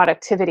like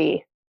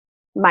productivity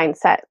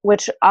mindset,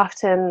 which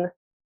often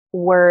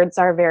words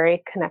are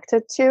very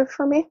connected to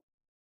for me.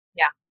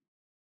 Yeah.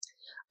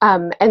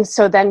 And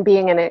so then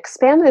being in an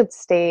expanded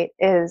state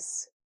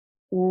is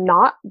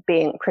not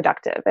being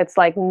productive. It's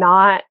like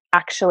not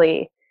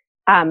actually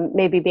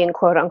maybe being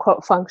quote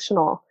unquote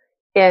functional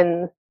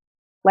in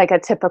like a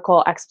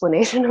typical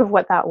explanation of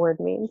what that word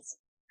means.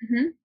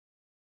 Mm-hmm.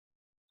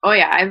 Oh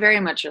yeah, I very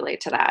much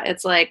relate to that.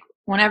 It's like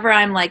whenever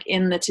I'm like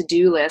in the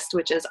to-do list,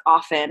 which is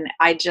often,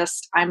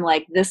 I'm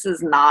like, this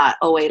is not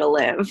a way to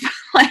live.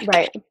 Like,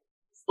 right.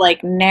 It's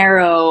like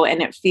narrow,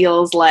 and it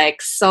feels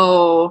like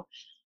so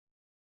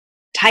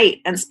tight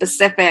and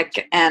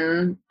specific.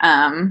 And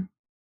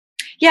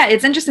yeah,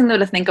 it's interesting though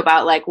to think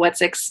about like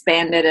what's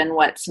expanded and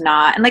what's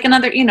not. And like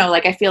another,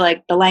 like I feel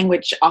like the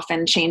language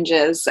often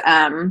changes,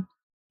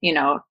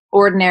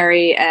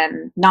 ordinary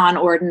and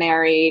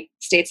non-ordinary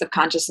states of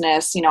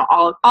consciousness,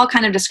 all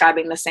kind of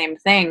describing the same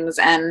things.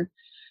 And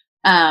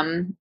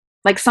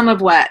like some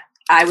of what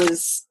I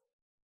was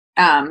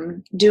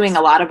doing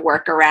a lot of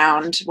work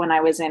around when I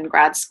was in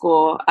grad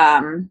school,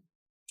 and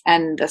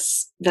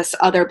this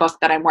other book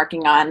that I'm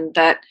working on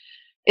that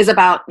is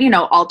about,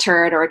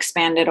 altered or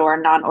expanded or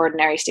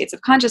non-ordinary states of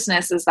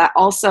consciousness, is that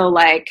also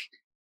like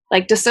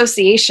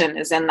dissociation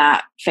is in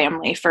that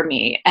family for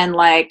me, and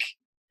like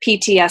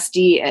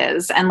PTSD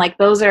is, and like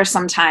those are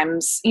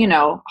sometimes,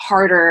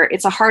 harder,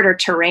 it's a harder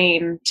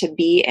terrain to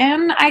be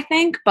in, I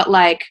think, but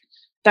like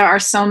there are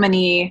so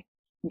many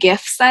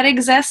gifts that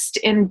exist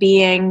in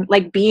being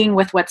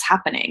with what's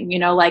happening,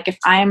 like if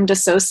I'm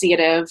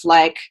dissociative,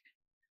 like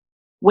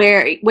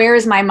where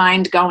is my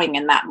mind going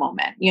in that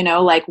moment,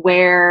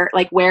 where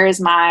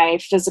is my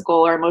physical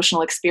or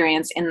emotional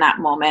experience in that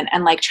moment,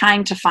 and like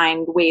trying to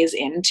find ways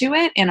into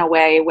it in a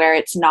way where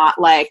it's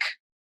not like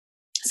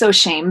so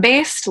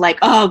shame-based, like,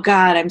 oh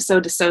God, I'm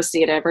so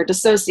dissociative, or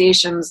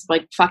dissociation's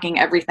like fucking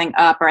everything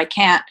up, or I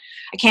can't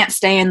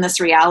stay in this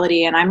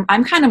reality. And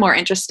I'm kind of more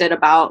interested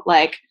about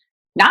like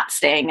not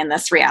staying in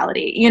this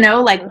reality,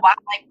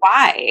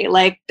 why?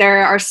 Like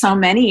there are so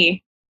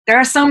many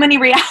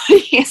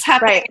realities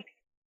happening.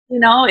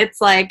 Right.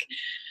 It's like,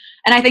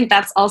 and I think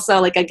that's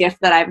also like a gift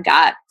that I've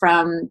got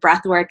from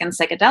breath work and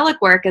psychedelic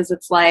work, is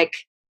it's like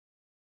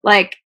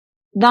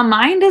the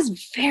mind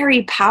is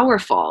very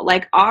powerful.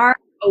 Like our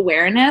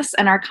awareness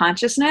and our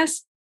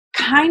consciousness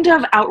kind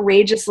of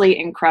outrageously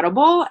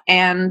incredible.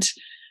 And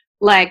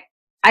like,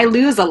 I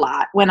lose a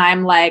lot when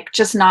I'm like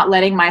just not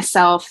letting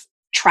myself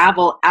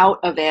travel out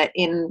of it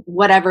in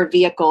whatever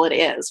vehicle it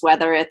is,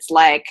 whether it's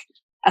like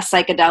a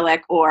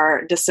psychedelic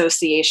or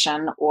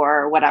dissociation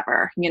or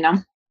whatever,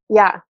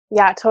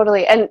 Yeah,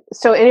 totally. And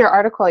so in your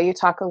article, you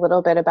talk a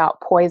little bit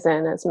about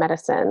poison as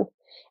medicine.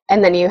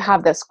 And then you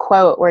have this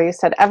quote where you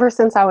said, ever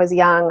since I was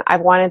young,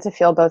 I've wanted to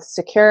feel both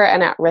secure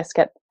and at risk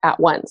at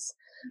once.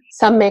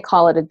 Some may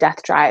call it a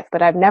death drive,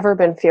 but I've never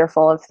been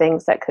fearful of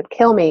things that could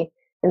kill me.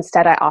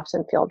 Instead, I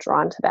often feel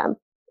drawn to them.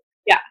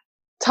 Yeah.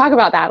 Talk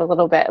about that a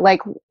little bit.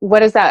 Like,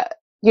 what is that,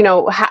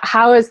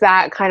 how is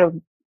that kind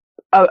of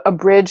a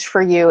bridge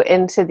for you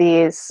into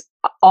these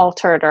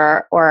altered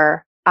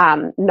or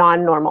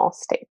non-normal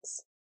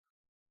states?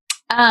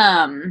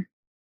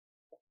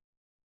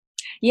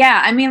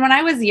 Yeah, I mean, when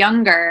I was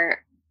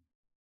younger,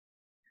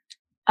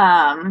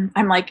 I'm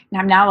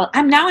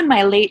now in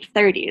my late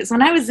 30s.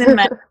 When I was in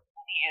my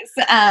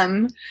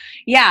 20s,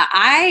 yeah,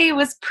 I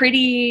was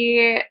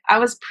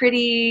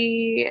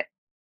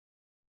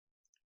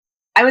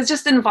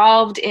just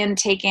involved in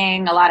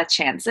taking a lot of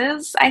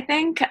chances, I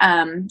think.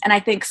 And I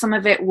think some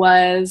of it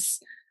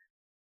was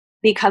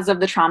because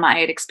of the trauma I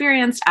had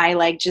experienced. I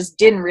like just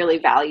didn't really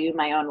value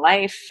my own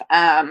life.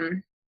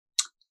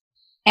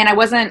 And I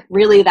wasn't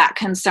really that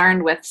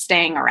concerned with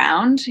staying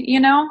around,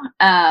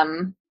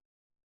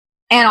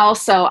 and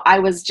also I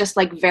was just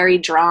like very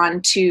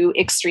drawn to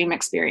extreme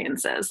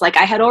experiences. Like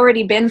I had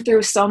already been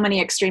through so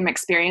many extreme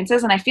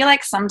experiences, and I feel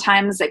like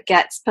sometimes it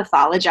gets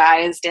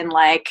pathologized in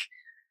like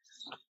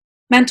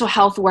mental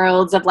health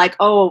worlds of like,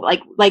 oh,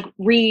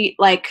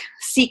 like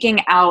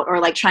seeking out or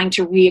like trying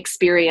to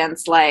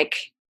re-experience like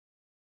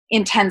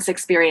intense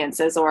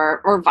experiences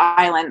or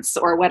violence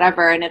or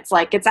whatever. And it's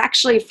like, it's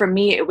actually, for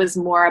me, it was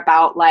more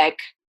about like,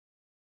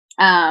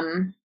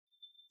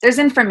 there's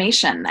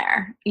information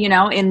there,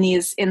 in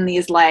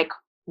these like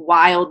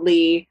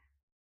wildly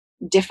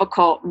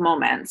difficult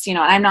moments, and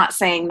I'm not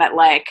saying that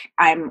like,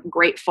 I'm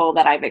grateful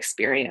that I've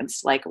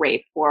experienced like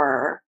rape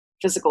or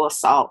physical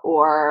assault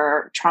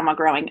or trauma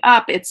growing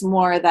up. It's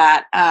more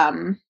that,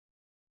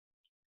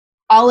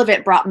 all of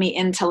it brought me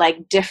into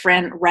like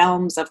different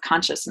realms of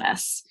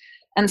consciousness.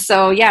 And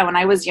so, yeah, when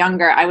I was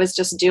younger, I was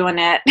just doing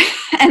it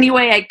any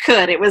way I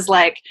could. It was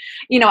like,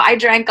 I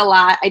drank a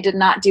lot. I did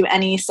not do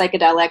any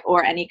psychedelic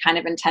or any kind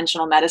of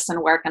intentional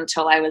medicine work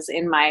until I was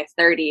in my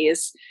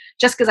 30s,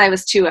 just because I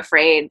was too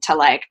afraid to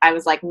like, I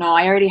was like, no,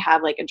 I already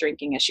have like a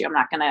drinking issue. I'm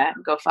not going to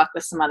go fuck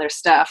with some other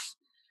stuff.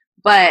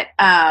 But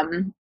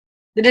that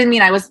didn't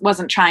mean I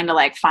wasn't trying to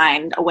like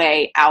find a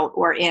way out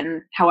or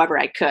in however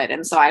I could.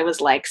 And so I was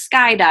like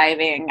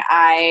skydiving.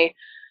 I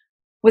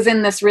was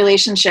in this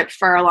relationship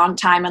for a long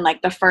time, and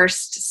like the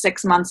first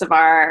 6 months of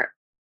our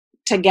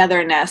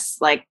togetherness.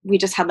 Like we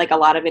just had like a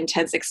lot of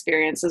intense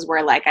experiences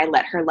where like I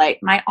let her light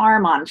my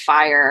arm on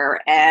fire,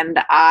 and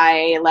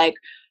I like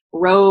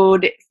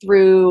rode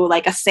through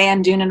like a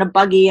sand dune in a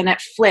buggy and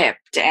it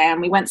flipped,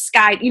 and we went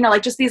sky, you know,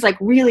 like just these like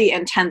really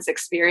intense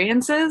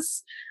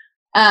experiences.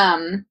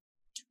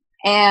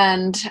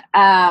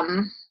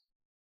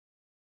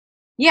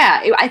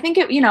 I think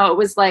it, you know, it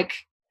was like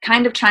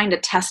kind of trying to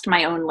test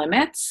my own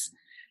limits.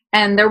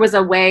 And there was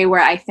a way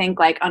where I think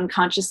like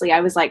unconsciously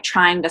I was like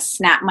trying to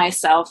snap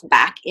myself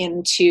back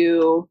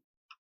into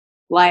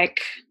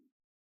like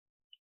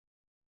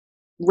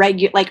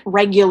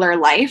regular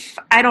life.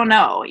 I don't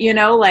know, you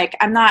know, like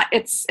I'm not,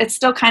 it's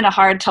still kind of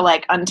hard to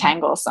like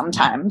untangle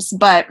sometimes,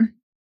 but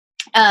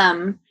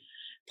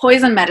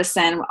poison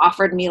medicine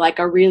offered me like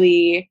a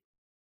really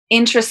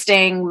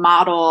interesting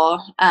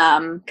model,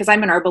 because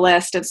I'm an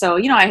herbalist, and so,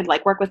 you know, I had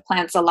like worked with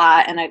plants a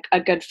lot, and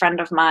a good friend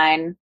of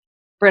mine,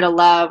 Britta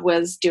Love,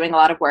 was doing a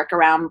lot of work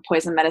around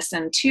poison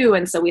medicine too,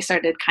 and so we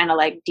started kind of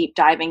like deep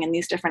diving in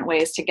these different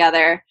ways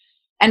together.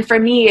 And for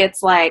me,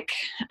 it's like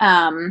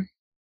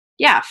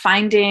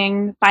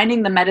finding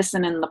the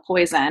medicine in the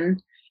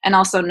poison, and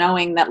also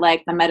knowing that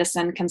like the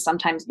medicine can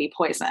sometimes be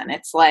poison.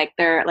 It's like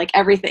they're like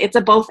everything, it's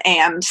a both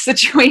and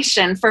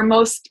situation for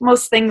most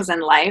things in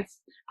life,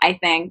 I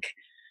think.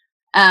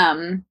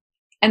 And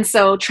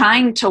so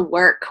trying to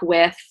work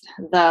with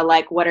the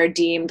like what are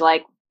deemed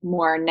like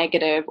more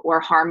negative or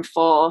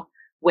harmful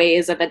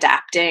ways of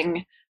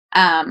adapting,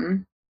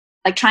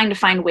 like trying to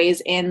find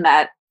ways in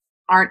that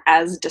aren't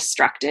as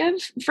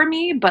destructive for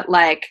me, but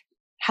like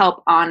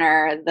help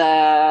honor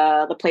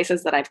the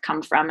places that I've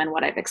come from and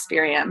what I've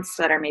experienced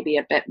that are maybe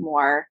a bit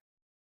more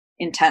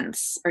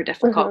intense or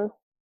difficult. Mm-hmm.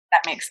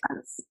 That makes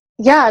sense.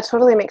 Yeah, it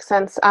totally makes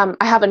sense. I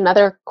have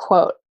another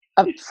quote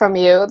from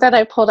you that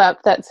I pulled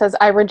up that says,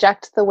 "I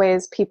reject the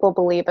ways people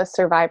believe a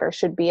survivor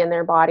should be in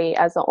their body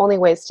as the only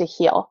ways to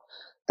heal,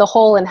 the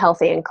whole and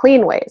healthy and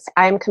clean ways.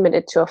 I am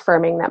committed to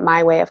affirming that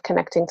my way of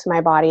connecting to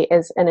my body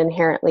is an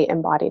inherently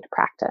embodied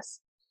practice."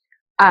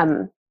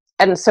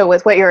 And so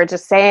with what you were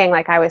just saying,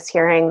 like I was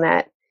hearing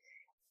that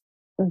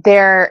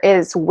there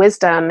is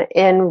wisdom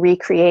in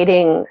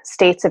recreating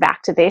states of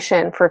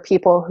activation for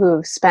people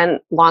who've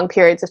spent long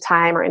periods of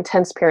time or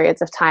intense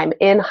periods of time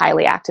in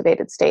highly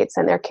activated states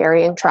and they're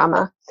carrying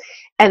trauma,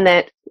 and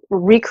that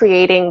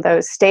recreating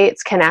those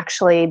states can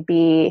actually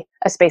be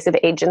a space of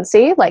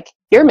agency, like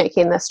you're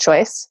making this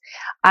choice.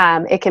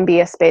 It can be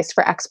a space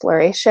for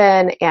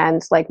exploration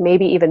and like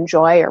maybe even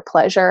joy or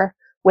pleasure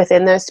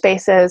within those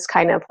spaces,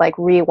 kind of like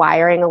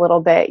rewiring a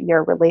little bit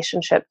your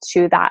relationship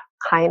to that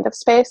kind of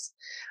space.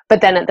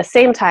 But then at the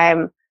same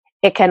time,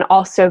 it can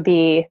also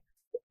be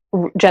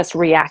just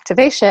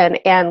reactivation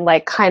and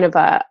like kind of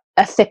a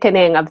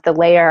thickening of the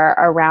layer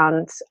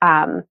around,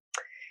 I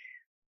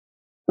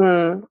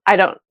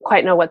don't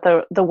quite know what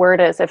the word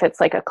is, if it's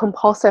like a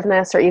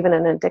compulsiveness or even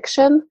an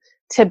addiction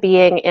to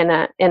being in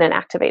an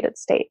activated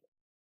state.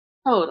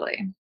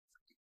 Totally.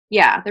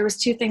 Yeah, there was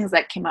two things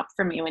that came up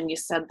for me when you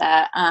said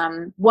that.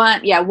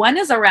 One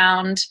is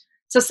around,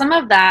 so some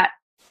of that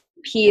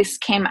piece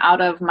came out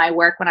of my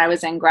work when I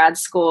was in grad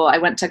school. I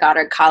went to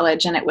Goddard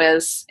College, and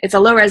it's a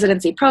low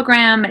residency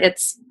program.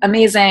 It's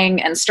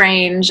amazing and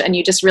strange, and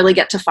you just really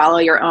get to follow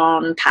your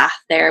own path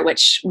there,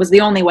 which was the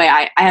only way.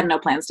 I had no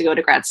plans to go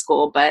to grad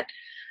school, but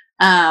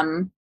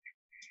I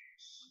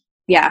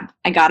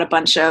got a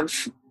bunch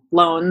of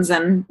loans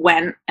and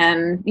went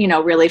and, you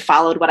know, really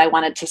followed what I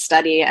wanted to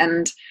study.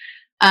 And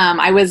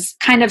I was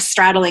kind of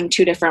straddling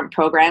two different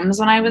programs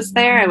when I was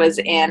there. I was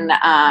in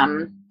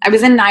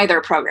neither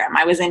program.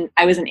 I was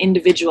an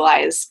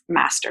individualized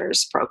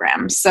master's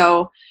program.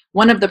 So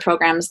one of the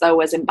programs though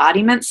was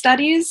embodiment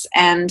studies,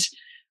 and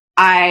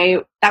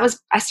I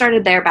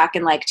started there back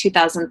in like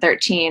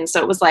 2013. So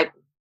it was like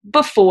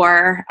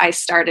before I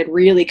started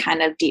really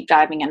kind of deep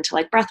diving into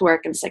like breath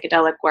work and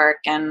psychedelic work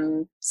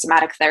and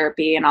somatic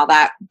therapy and all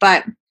that.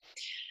 But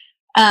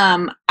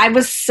I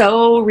was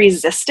so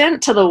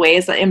resistant to the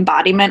ways that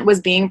embodiment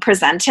was being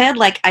presented.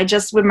 Like, I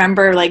just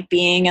remember like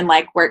being in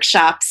like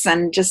workshops,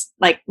 and just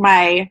like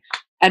my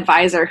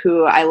advisor,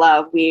 who I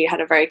love, we had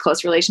a very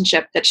close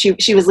relationship, that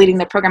she was leading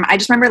the program. I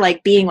just remember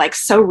like being like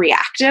so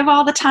reactive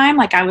all the time.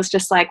 Like I was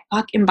just like,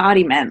 fuck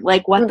embodiment.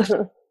 Like what the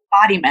fuck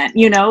embodiment,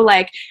 you know,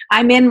 like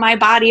I'm in my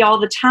body all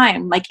the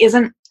time. Like,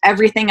 isn't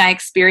everything I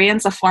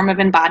experience a form of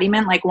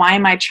embodiment? Like, why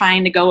am I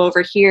trying to go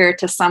over here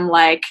to some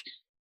like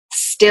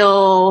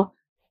still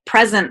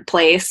present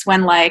place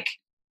when like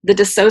the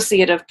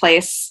dissociative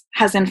place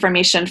has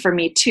information for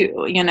me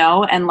too, you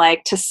know? And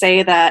like to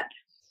say that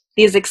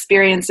these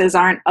experiences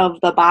aren't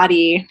of the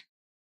body,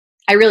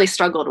 I really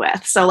struggled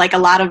with. So like a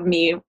lot of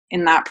me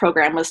in that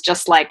program was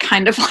just like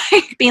kind of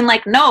like being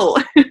like, no,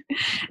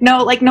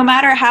 like no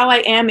matter how I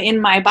am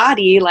in my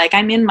body, like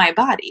I'm in my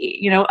body,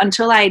 you know,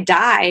 until I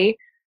die,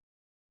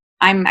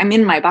 I'm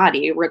in my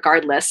body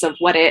regardless of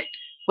what it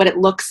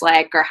looks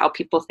like or how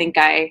people think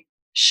I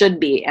should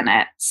be in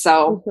it.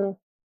 So,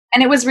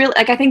 and it was really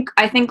like, I think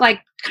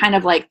like kind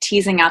of like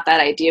teasing out that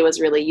idea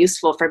was really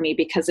useful for me,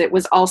 because it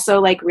was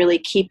also like really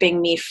keeping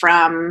me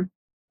from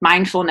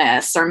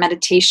mindfulness or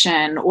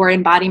meditation or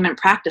embodiment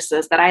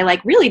practices that I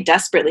like really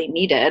desperately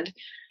needed.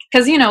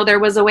 Because, there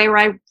was a way where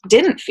I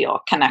didn't feel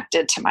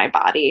connected to my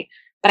body,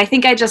 but I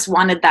think I just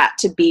wanted that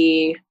to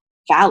be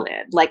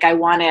valid. Like I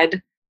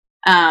wanted,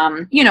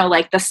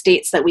 like the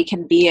states that we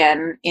can be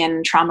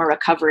in trauma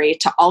recovery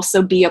to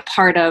also be a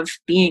part of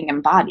being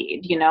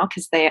embodied,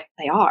 because they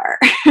are.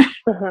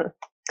 Mm-hmm.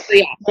 So,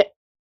 yeah.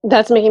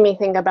 That's making me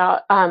think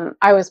about,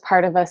 I was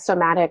part of a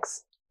somatics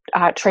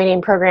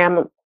training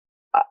program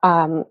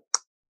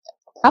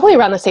probably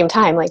around the same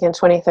time, like in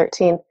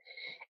 2013.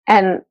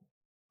 And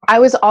I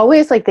was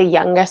always like the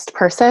youngest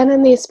person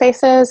in these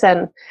spaces,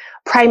 and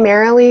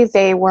primarily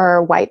they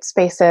were white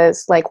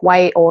spaces, like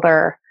white,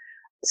 older,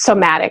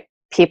 somatic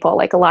people,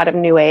 like a lot of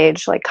new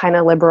age, like kind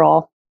of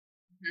liberal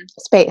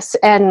space.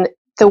 And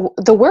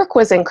the work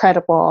was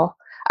incredible.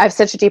 I have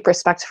such a deep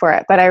respect for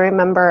it. But I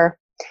remember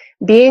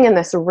being in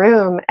this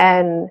room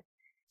and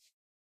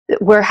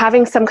we're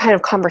having some kind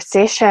of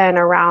conversation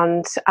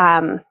around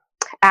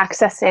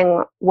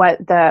accessing what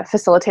the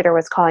facilitator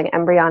was calling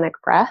embryonic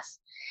breath.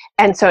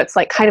 And so it's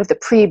like kind of the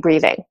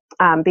pre-breathing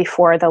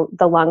before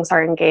the lungs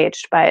are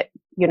engaged, but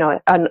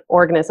an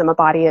organism, a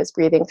body is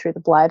breathing through the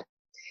blood.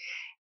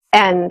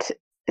 And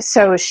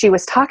so she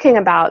was talking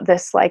about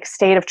this like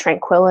state of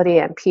tranquility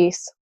and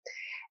peace.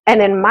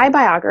 And in my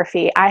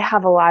biography, I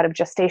have a lot of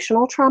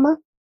gestational trauma,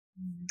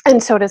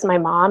 and so does my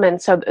mom. And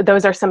so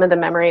those are some of the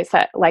memories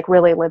that like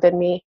really live in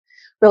me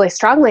really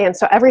strongly. And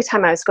so every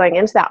time I was going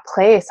into that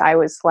place, I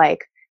was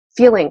like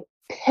feeling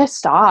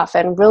pissed off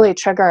and really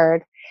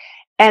triggered.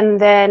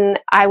 And then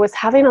I was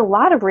having a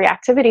lot of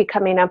reactivity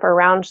coming up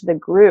around the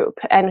group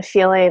and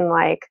feeling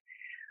like,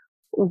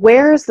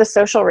 where's the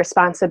social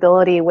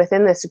responsibility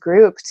within this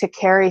group to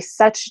carry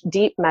such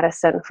deep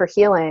medicine for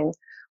healing,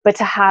 but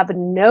to have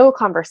no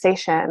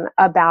conversation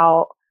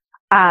about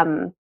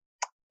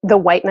the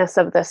whiteness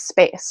of this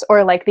space,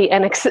 or like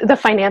the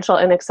financial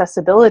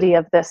inaccessibility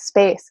of this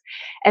space.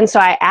 And so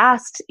I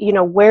asked,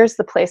 where's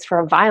the place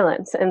for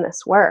violence in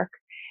this work?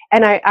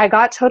 And I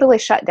got totally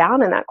shut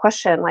down in that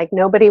question. Like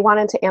nobody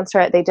wanted to answer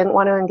it. They didn't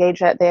want to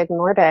engage it. They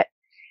ignored it.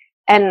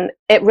 And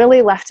it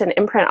really left an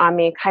imprint on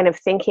me, kind of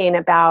thinking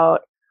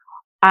about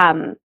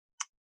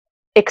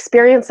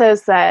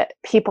experiences that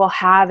people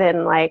have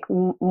in like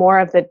more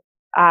of the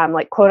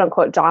like quote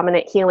unquote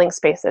dominant healing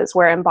spaces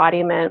where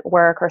embodiment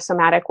work or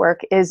somatic work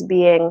is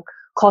being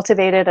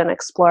cultivated and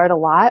explored a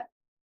lot,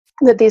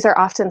 that these are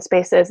often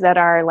spaces that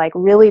are like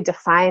really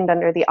defined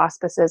under the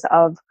auspices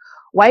of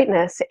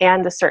whiteness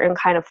and a certain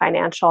kind of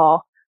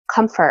financial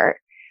comfort,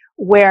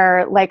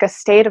 where like a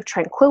state of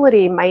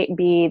tranquility might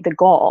be the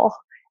goal,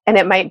 and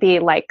it might be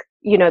like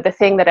the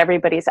thing that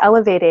everybody's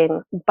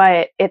elevating,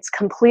 but it's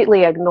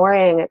completely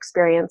ignoring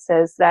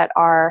experiences that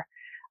are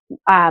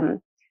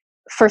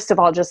first of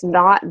all, just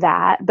not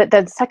that. But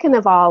then second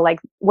of all, like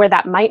where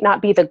that might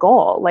not be the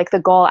goal, like the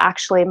goal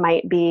actually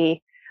might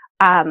be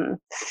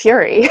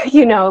fury,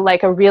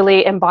 like a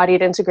really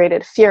embodied,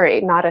 integrated fury,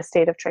 not a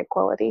state of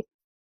tranquility.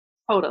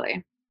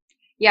 Totally.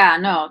 Yeah,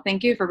 no,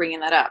 thank you for bringing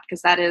that up,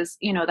 because that is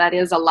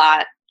a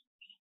lot.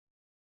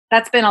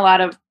 That's been a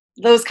lot of,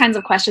 those kinds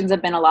of questions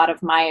have been a lot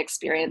of my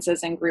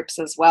experiences in groups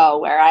as well,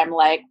 where I'm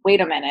like,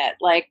 wait a minute,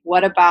 like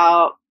what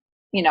about,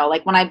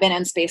 like when I've been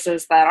in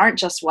spaces that aren't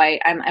just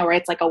white, or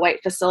it's like a white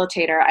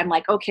facilitator, I'm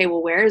like, okay,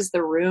 well, where's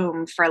the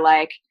room for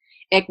like,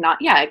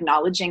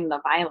 acknowledging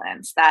the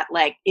violence that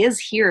like is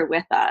here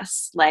with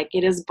us. Like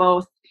it is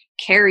both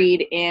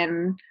carried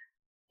in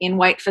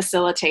white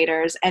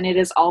facilitators, and it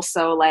is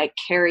also like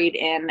carried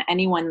in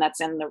anyone that's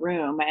in the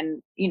room,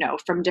 and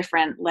from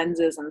different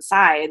lenses and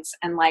sides.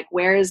 And like,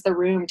 where is the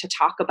room to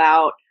talk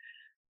about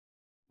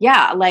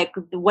like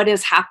what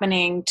is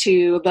happening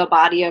to the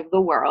body of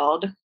the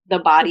world, the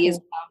bodies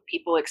of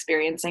people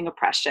experiencing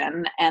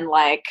oppression, and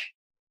like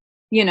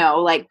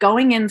like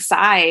going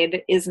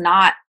inside is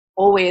not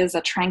always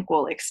a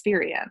tranquil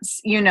experience,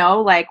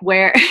 like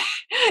where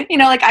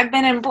like I've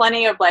been in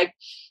plenty of like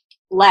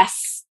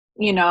less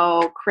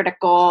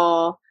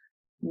critical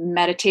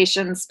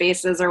meditation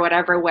spaces or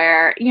whatever,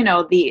 where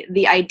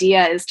the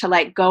idea is to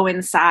like go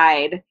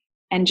inside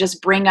and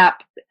just bring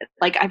up,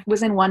 like I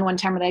was in one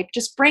time where like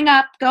just bring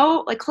up,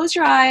 go like close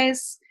your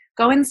eyes,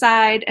 go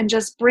inside and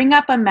just bring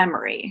up a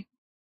memory.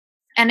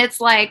 And it's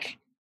like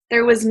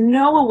there was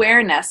no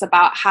awareness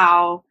about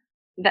how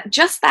that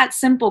just that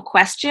simple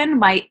question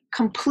might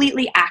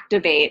completely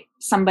activate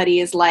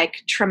somebody's like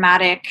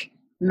traumatic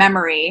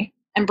memory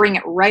and bring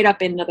it right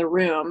up into the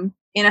room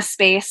in a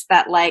space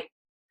that like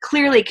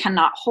clearly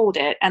cannot hold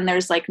it. And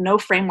there's like no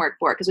framework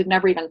for it because we've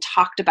never even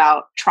talked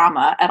about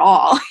trauma at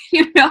all,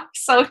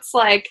 So it's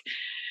like,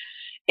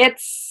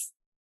 it's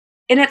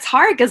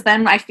hard because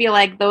then I feel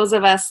like those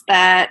of us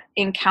that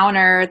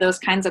encounter those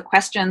kinds of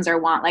questions or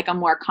want like a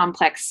more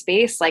complex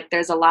space, like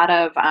there's a lot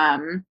of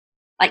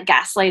like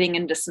gaslighting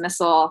and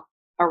dismissal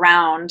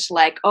around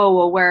like, oh,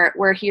 well,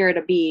 we're here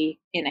to be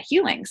in a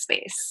healing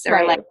space, or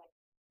right.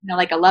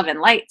 like a love and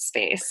light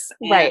space.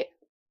 And, right.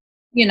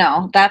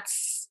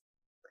 That's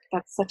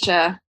such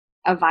a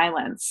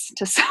violence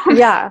to so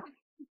yeah.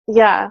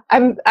 Yeah,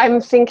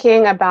 I'm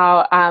thinking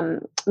about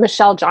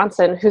Michelle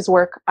Johnson, whose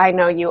work I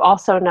know you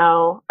also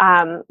know.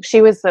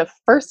 She was the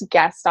first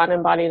guest on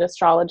Embodied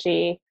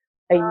Astrology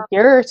a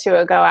year or two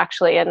ago,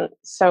 actually. And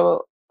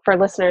so, for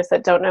listeners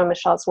that don't know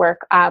Michelle's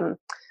work,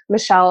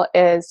 Michelle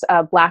is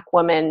a Black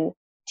woman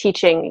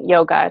teaching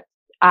yoga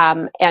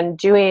and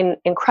doing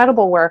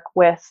incredible work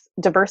with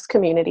diverse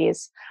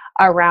communities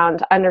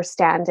around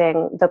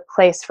understanding the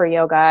place for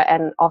yoga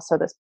and also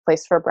this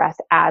place for breath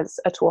as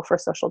a tool for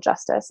social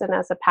justice and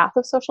as a path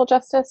of social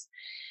justice.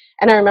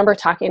 And I remember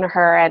talking to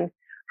her and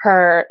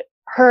her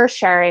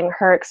sharing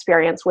her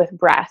experience with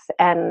breath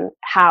and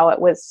how it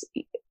was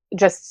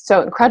just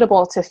so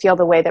incredible to feel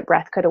the way that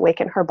breath could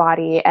awaken her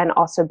body and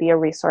also be a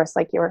resource,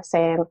 like you were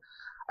saying,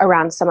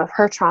 around some of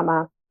her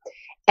trauma.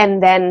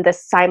 And then the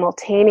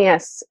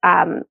simultaneous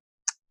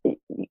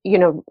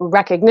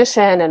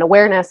recognition and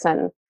awareness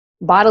and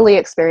bodily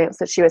experience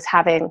that she was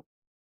having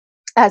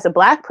as a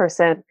Black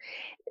person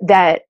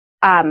that,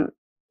 and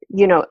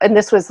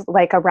this was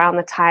like around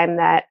the time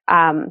that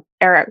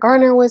Eric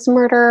Garner was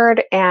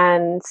murdered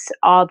and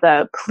all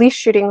the police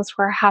shootings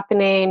were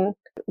happening.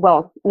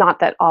 Well, not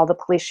that all the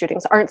police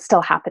shootings aren't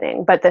still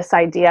happening, but this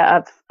idea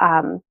of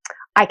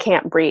I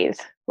can't breathe,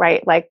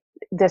 right? Like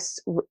this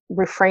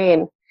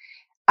refrain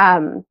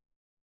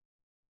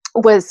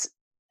was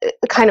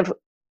kind of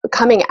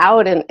coming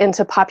out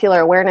into popular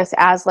awareness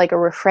as like a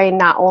refrain,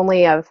 not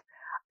only of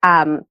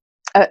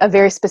a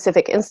very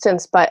specific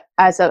instance, but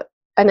as an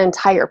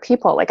entire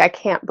people, like I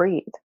can't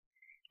breathe.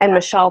 And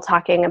Michelle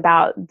talking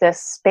about this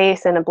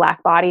space in a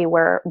Black body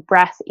where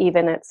breath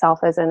even itself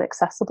is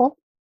inaccessible.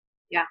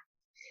 Yeah.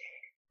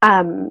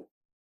 And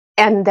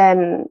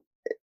then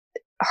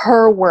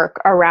her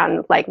work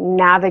around like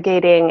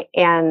navigating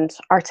and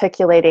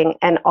articulating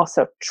and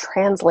also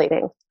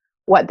translating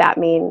what that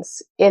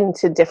means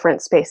into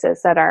different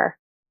spaces that are,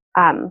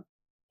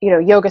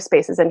 yoga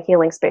spaces and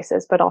healing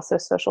spaces, but also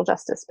social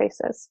justice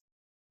spaces.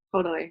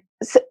 Totally.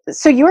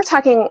 So you were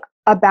talking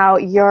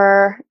about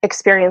your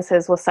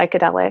experiences with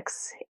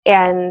psychedelics,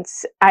 and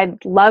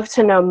I'd love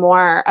to know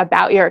more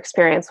about your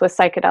experience with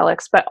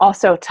psychedelics, but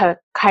also to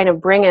kind of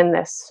bring in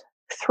this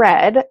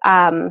thread,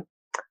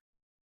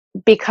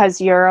 because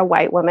you're a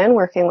white woman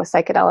working with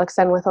psychedelics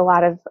and with a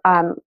lot of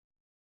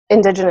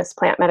indigenous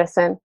plant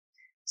medicine.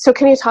 So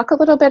can you talk a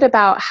little bit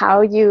about how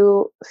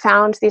you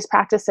found these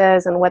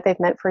practices and what they've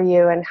meant for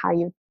you and how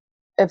you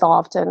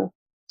evolved and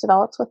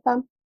developed with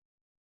them?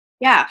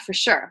 Yeah, for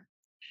sure.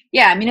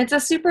 Yeah, I mean, it's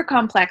a super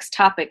complex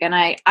topic, and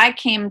I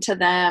came to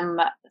them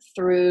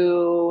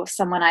through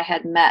someone I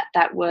had met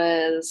that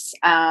was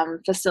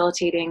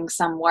facilitating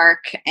some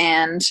work.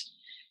 And,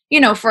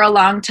 for a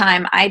long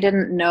time, I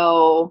didn't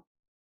know,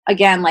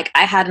 again, like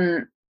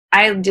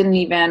I didn't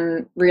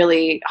even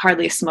really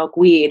hardly smoke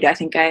weed. I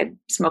think I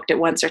smoked it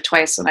once or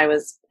twice when I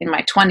was in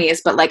my 20s,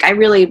 but like I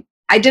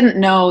didn't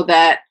know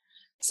that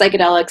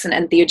psychedelics and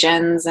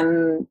entheogens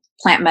and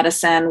plant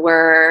medicine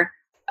were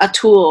a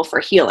tool for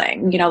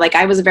healing. Like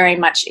I was very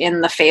much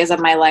in the phase of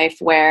my life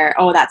where,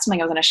 that's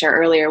something I was going to share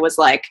earlier, was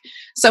like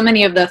so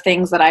many of the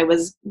things that I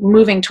was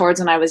moving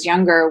towards when I was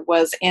younger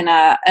was in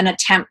an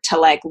attempt to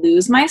like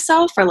lose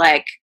myself or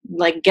like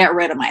get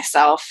rid of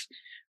myself.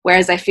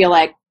 Whereas I feel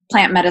like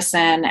plant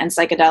medicine and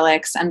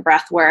psychedelics and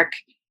breath work,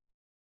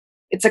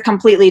 it's a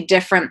completely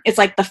different, it's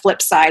like the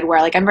flip side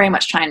where like I'm very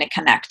much trying to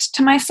connect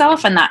to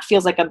myself. And that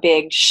feels like a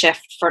big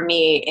shift for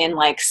me in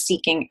like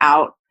seeking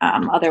out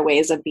other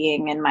ways of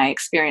being in my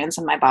experience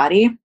in my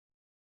body.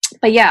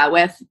 But yeah,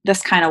 with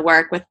this kind of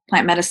work with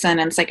plant medicine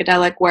and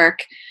psychedelic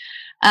work,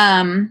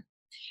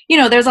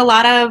 there's a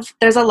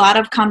lot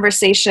of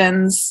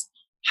conversations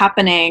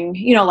happening,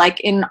 like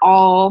in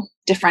all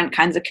different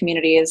kinds of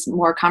communities,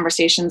 more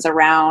conversations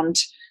around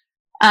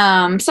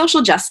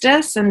social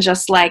justice and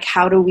just like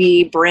how do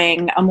we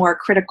bring a more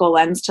critical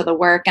lens to the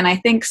work. And I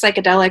think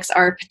psychedelics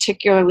are a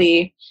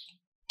particularly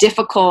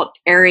difficult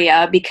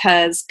area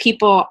because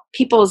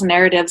people's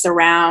narratives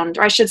around,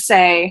 or I should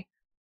say,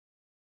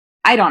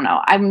 I don't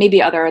know,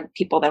 maybe other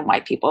people than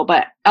white people,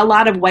 but a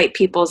lot of white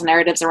people's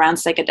narratives around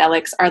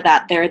psychedelics are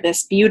that they're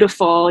this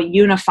beautiful,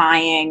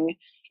 unifying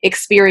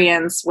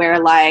experience where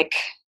like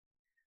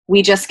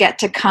we just get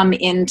to come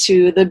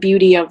into the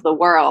beauty of the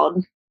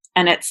world.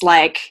 And it's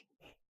like,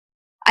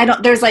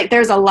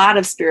 there's a lot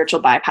of spiritual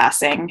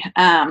bypassing.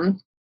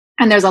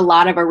 And there's a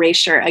lot of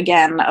erasure,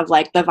 again, of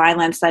like the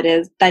violence that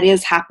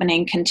is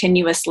happening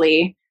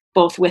continuously,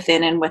 both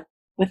within and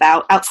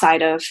without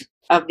outside of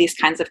these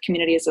kinds of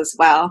communities as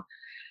well.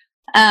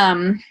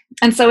 And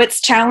so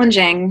it's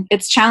challenging.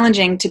 It's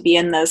challenging to be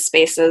in those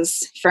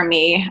spaces for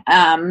me.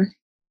 I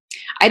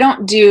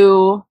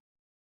do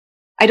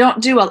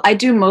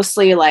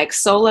mostly like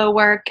solo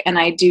work, and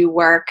I do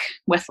work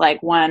with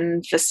like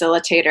one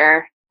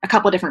facilitator, a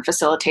couple different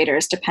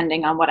facilitators,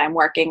 depending on what I'm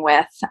working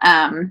with.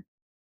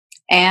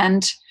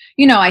 And,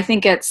 I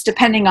think it's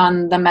depending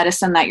on the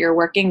medicine that you're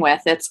working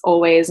with, it's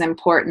always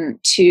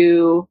important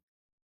to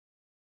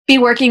be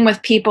working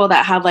with people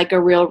that have like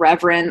a real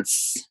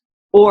reverence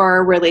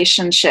or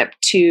relationship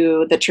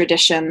to the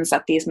traditions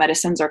that these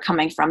medicines are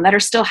coming from that are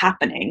still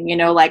happening. You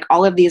know, like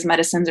all of these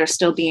medicines are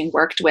still being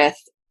worked with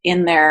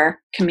in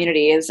their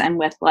communities and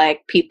with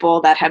like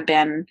people that have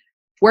been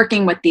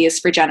working with these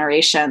for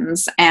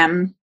generations.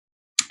 And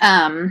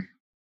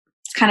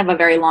it's kind of a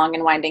very long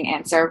and winding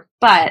answer,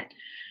 but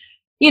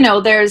you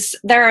know,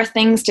 there are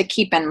things to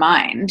keep in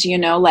mind, you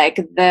know, like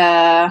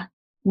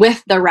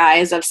with the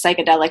rise of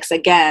psychedelics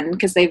again,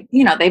 because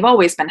they've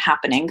always been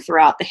happening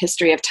throughout the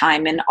history of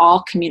time in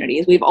all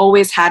communities. We've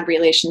always had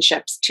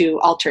relationships to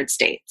altered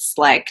states,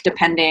 like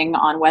depending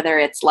on whether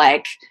it's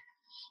like,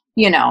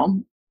 you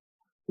know,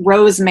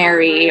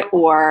 rosemary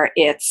or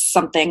it's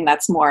something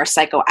that's more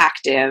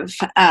psychoactive.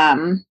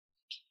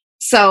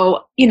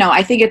 So, you know,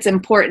 I think it's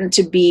important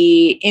to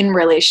be in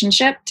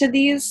relationship to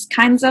these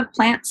kinds of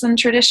plants and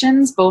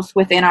traditions, both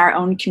within our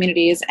own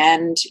communities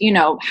and, you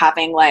know,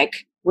 having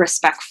like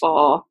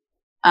respectful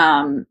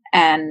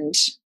and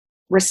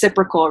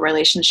reciprocal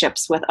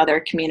relationships with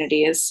other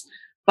communities.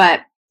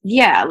 But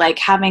yeah, like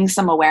having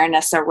some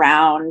awareness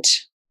around,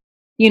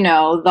 you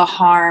know, the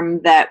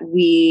harm that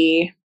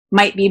we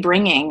might be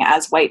bringing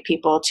as white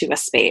people to a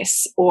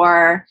space,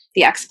 or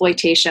the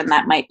exploitation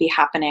that might be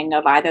happening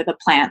of either the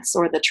plants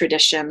or the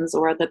traditions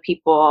or the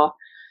people.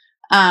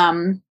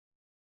 And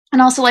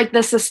also like the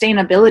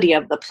sustainability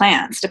of the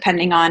plants,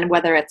 depending on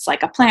whether it's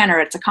like a plant or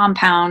it's a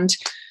compound.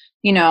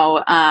 You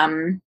know,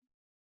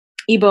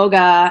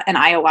 iboga and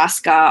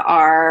ayahuasca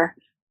are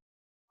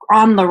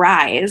on the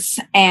rise,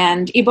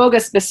 and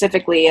iboga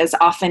specifically is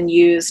often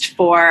used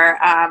for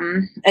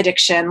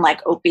addiction,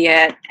 like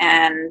opiate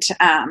and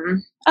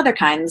other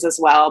kinds as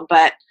well.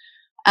 But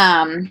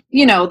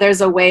you know,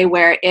 there's a way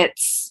where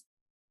it's,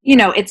 you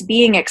know, it's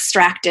being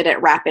extracted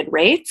at rapid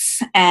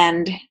rates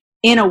and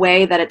in a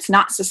way that it's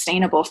not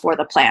sustainable for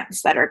the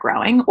plants that are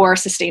growing or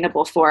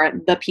sustainable for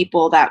the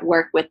people that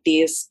work with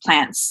these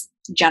plants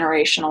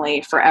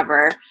generationally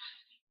forever.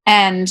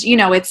 And you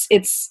know, it's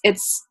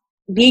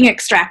being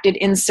extracted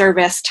in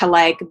service to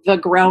like the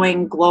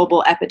growing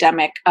global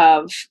epidemic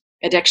of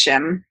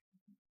addiction,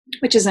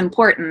 which is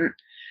important.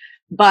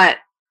 But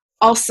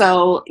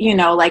also, you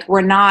know, like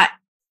we're not,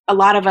 a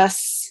lot of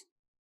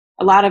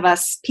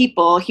us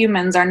people,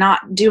 humans, are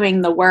not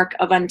doing the work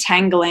of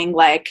untangling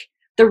like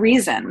the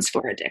reasons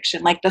for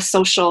addiction, like the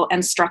social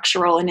and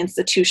structural and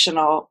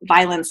institutional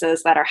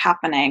violences that are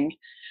happening.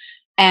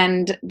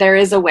 And there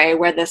is a way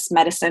where this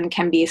medicine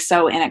can be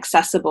so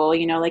inaccessible,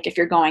 you know, like if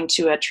you're going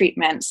to a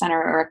treatment center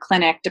or a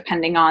clinic,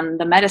 depending on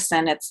the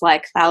medicine, it's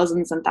like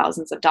thousands and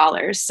thousands of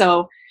dollars.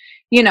 So,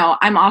 you know,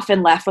 I'm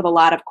often left with a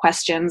lot of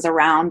questions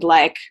around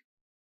like,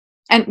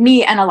 and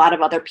me and a lot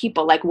of other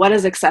people, like, what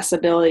does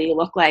accessibility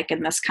look like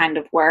in this kind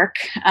of work?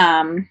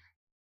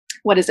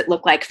 What does it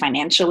look like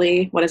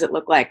financially? What does it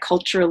look like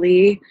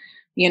culturally?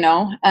 You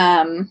know?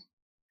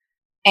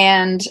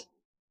 And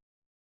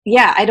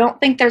yeah, I don't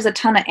think there's a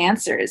ton of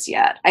answers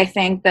yet. I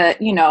think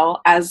that, you know,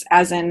 as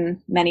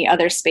in many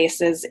other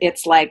spaces,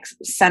 it's like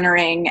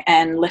centering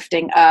and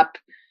lifting up,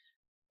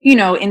 you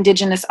know,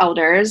 Indigenous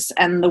elders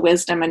and the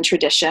wisdom and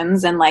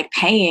traditions, and like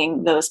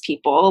paying those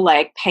people,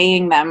 like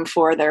paying them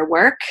for their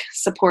work,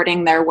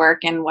 supporting their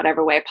work in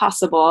whatever way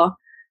possible,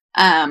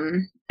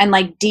 and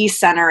like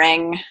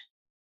decentering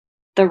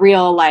the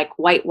real like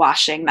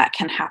whitewashing that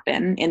can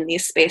happen in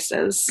these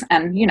spaces,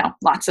 and, you know,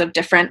 lots of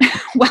different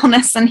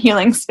wellness and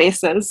healing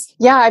spaces.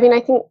 Yeah, I mean,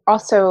 I think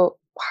also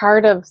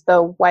part of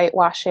the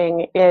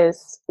whitewashing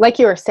is, like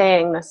you were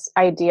saying, this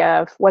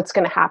idea of what's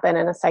going to happen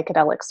in a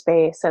psychedelic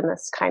space and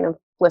this kind of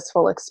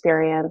blissful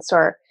experience,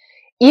 or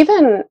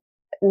even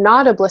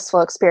not a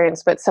blissful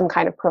experience, but some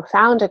kind of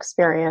profound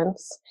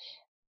experience.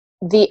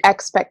 The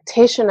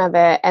expectation of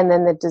it, and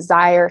then the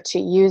desire to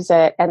use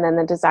it, and then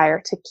the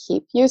desire to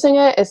keep using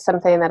it, is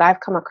something that I've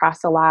come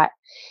across a lot.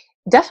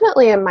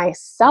 Definitely in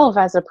myself,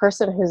 as a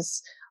person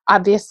who's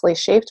obviously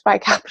shaped by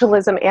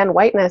capitalism and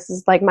whiteness,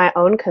 is like my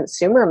own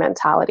consumer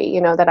mentality,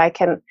 you know, that I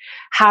can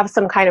have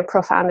some kind of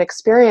profound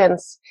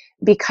experience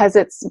because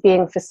it's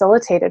being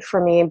facilitated for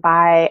me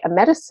by a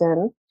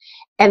medicine.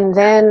 And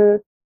then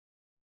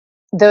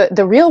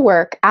the real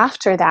work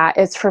after that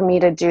is for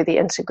me to do the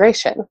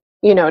integration,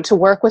 you know, to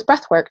work with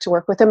breath work, to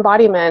work with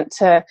embodiment,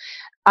 to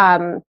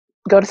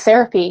go to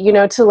therapy, you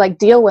know, to like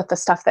deal with the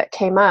stuff that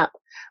came up.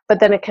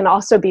 But then it can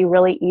also be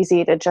really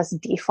easy to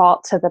just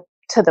default to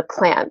the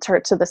plant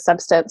or to the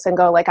substance and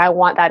go like, I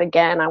want that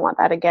again.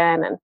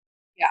 And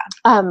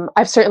yeah,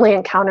 I've certainly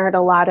encountered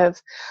a lot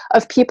of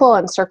people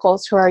in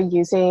circles who are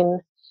using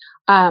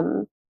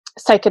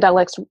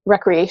psychedelics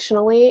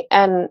recreationally.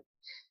 And,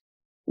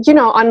 you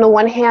know, on the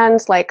one hand,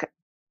 like,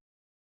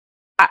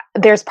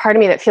 there's part of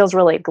me that feels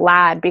really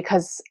glad,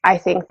 because I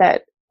think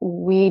that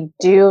we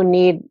do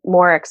need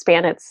more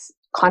expanded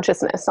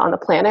consciousness on the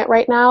planet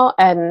right now,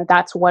 and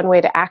that's one way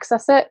to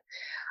access it.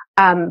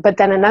 But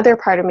then another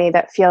part of me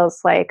that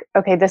feels like,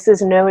 okay, this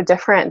is no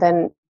different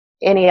than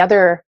any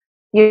other,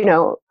 you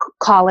know,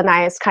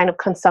 colonized kind of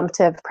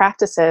consumptive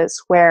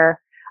practices,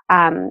 where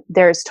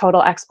there's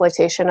total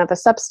exploitation of the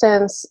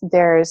substance,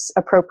 there's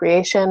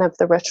appropriation of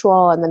the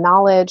ritual and the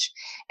knowledge,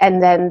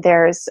 and then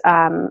there's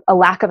a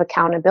lack of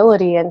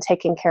accountability in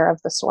taking care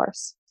of the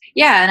source.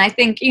 Yeah, and I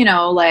think,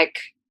 like,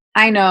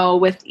 I know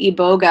with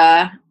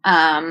Iboga,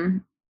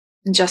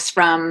 just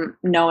from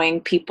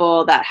knowing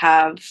people that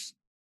have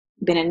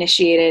been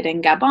initiated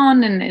in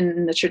Gabon and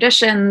in the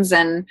traditions,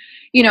 and,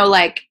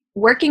 like,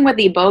 working with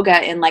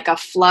Iboga in like a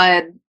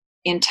flood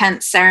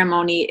intense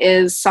ceremony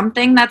is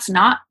something that's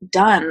not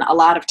done a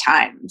lot of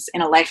times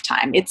in a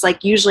lifetime. It's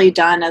like usually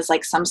done as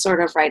like some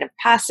sort of rite of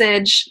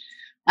passage.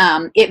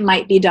 It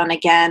might be done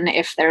again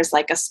if there's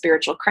like a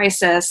spiritual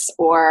crisis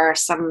or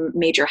some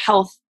major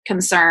health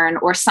concern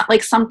or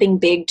like something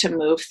big to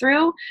move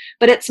through,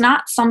 but it's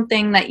not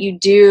something that you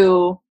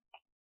do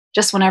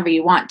just whenever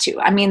you want to.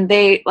 I mean,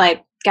 they,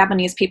 like,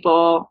 Gabonese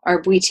people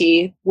or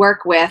Bwiti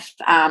work with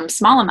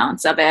small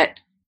amounts of it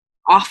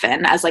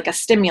often as like a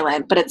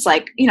stimulant, but it's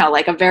like,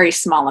 like a very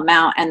small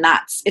amount, and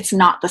it's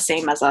not the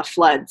same as a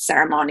flood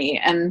ceremony.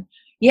 And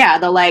yeah,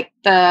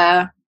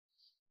 I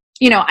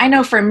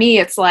know for me,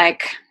 it's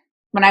like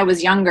when I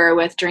was younger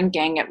with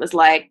drinking, it was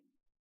like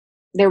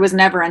there was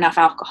never enough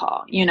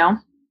alcohol,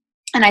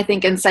 And I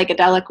think in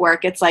psychedelic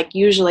work, it's like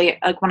usually,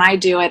 like when I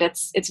do it,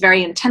 it's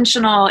very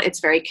intentional, it's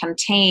very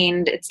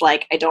contained. It's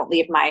like I don't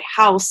leave my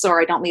house or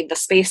I don't leave the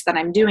space that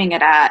I'm doing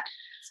it at.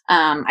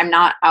 I'm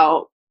not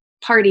out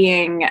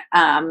partying.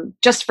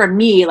 Just for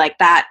me, like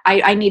that,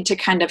 I need to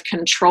kind of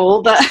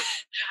control the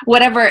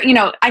whatever,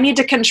 I need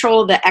to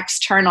control the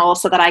external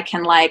so that I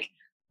can like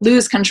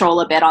lose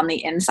control a bit on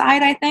the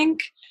inside, I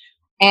think.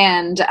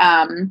 And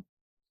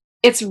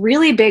it's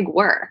really big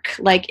work.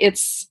 Like,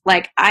 it's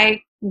like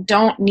I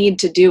don't need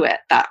to do it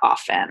that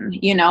often,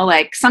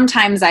 like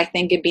sometimes I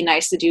think it'd be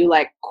nice to do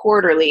like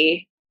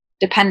quarterly,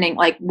 depending,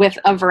 like with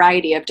a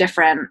variety of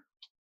different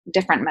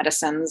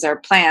medicines or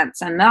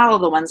plants. And not all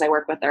the ones I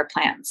work with are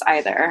plants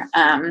either,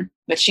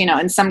 which,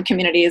 in some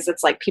communities,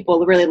 it's like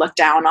people really look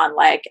down on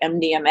like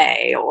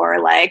MDMA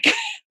or like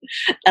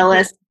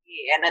LSD,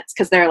 and it's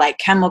because they're like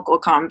chemical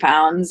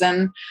compounds.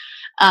 And,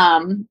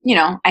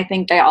 I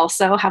think they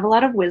also have a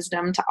lot of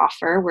wisdom to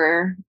offer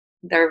where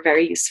they're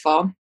very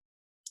useful.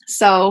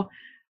 So,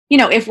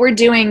 if we're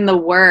doing the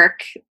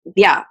work,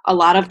 yeah, a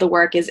lot of the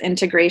work is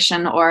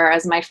integration, or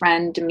as my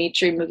friend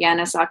Dimitri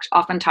Mougianis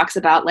often talks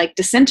about, like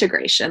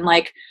disintegration.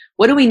 Like,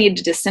 what do we need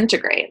to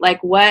disintegrate?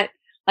 Like what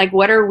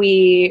are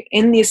we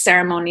in these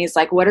ceremonies?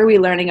 Like, what are we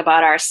learning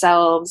about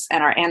ourselves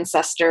and our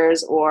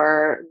ancestors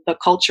or the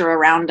culture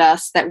around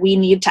us that we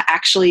need to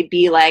actually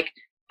be like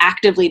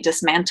actively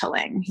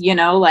dismantling,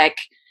 like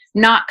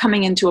not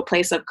coming into a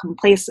place of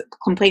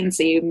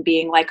complacency and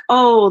being like,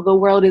 oh, the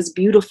world is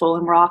beautiful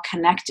and we're all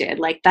connected.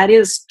 Like, that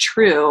is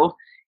true.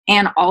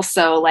 And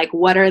also, like,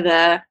 what are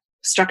the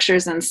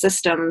structures and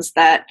systems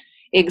that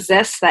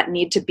exist that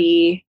need to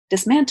be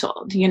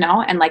dismantled,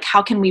 and like,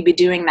 how can we be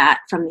doing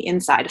that from the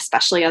inside,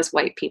 especially as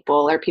white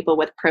people or people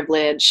with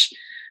privilege?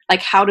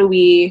 Like, how do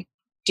we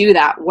do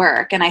that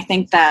work? And I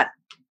think that's,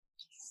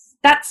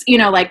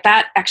 like,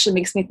 that actually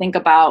makes me think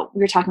about,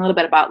 we were talking a little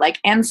bit about like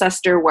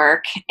ancestor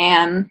work.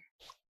 And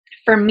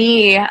for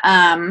me,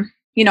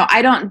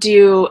 I don't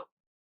do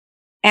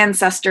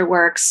ancestor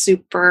work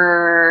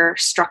super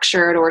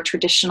structured or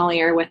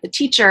traditionally or with a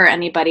teacher or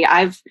anybody.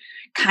 I've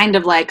kind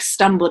of like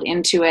stumbled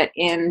into it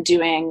in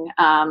doing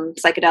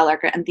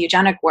psychedelic or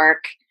entheogenic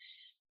work.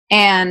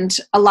 And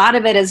a lot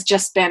of it has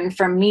just been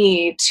for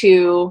me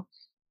to,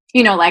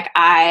 like,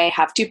 I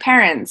have two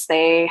parents,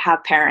 they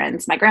have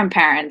parents, my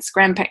grandparents,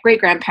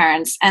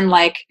 great-grandparents, and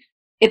like,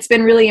 it's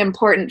been really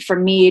important for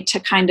me to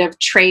kind of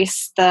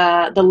trace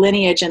the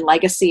lineage and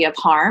legacy of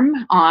harm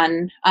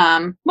on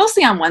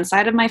mostly on one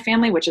side of my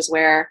family, which is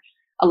where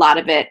a lot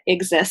of it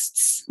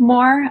exists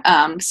more.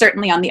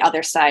 Certainly on the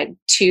other side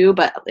too,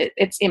 but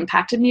it's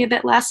impacted me a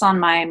bit less on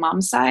my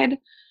mom's side.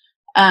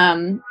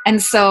 And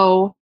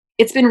so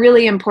it's been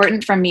really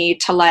important for me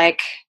to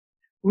like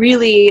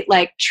really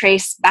like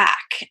trace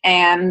back,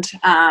 and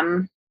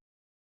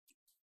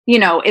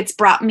it's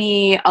brought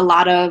me a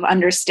lot of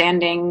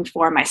understanding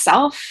for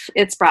myself.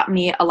 It's brought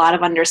me a lot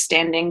of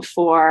understanding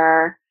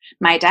for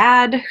my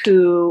dad,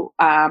 who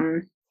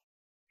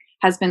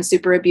has been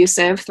super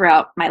abusive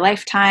throughout my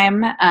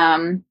lifetime.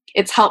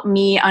 It's helped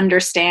me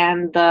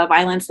understand the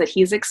violence that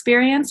he's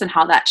experienced and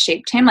how that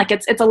shaped him. Like,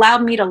 it's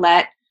allowed me to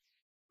let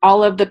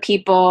all of the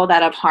people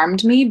that have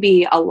harmed me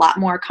be a lot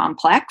more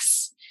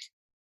complex.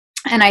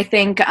 And I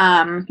think,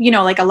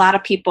 like a lot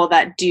of people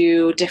that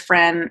do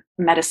different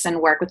medicine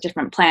work with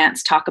different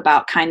plants talk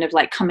about kind of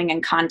like coming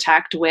in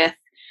contact with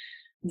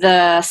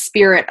the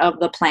spirit of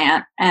the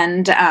plant.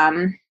 And,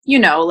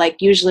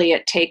 like usually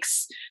it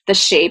takes the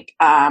shape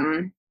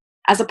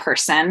as a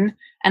person.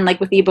 And like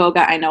with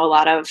Iboga, I know a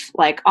lot of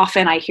like,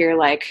 often I hear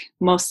like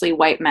mostly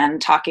white men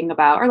talking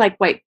about, or like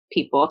white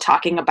people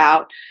talking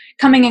about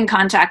coming in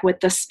contact with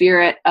the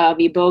spirit of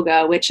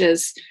Iboga, which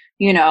is,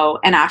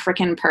 an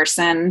African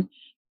person.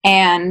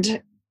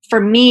 And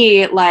for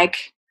me,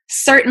 like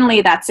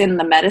certainly that's in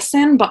the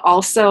medicine, but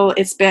also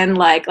it's been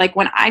like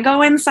when I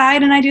go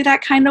inside and I do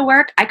that kind of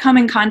work, I come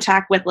in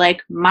contact with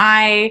like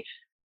my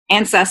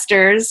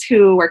ancestors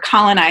who were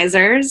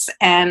colonizers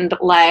and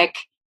like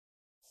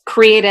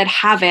created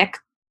havoc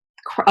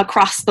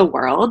across the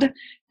world.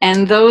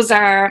 And those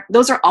are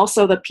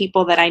also the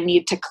people that I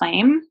need to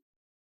claim,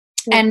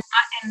 and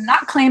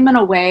not claim in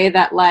a way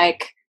that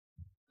like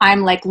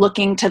I'm like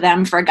looking to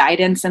them for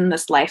guidance in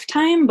this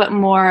lifetime, but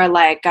more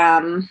like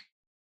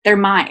they're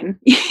mine.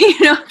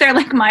 They're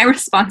like my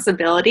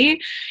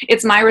responsibility.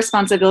 It's my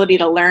responsibility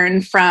to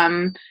learn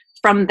from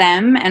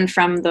them and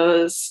from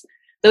those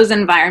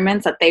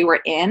environments that they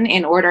were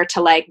in order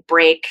to like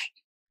break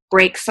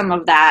some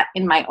of that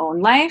in my own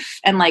life,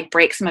 and like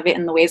break some of it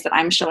in the ways that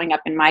I'm showing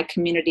up in my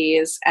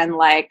communities and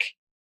like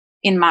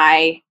in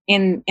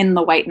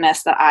the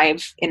whiteness that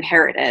I've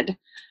inherited.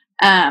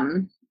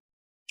 And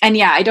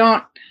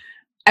yeah,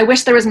 I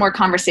wish there was more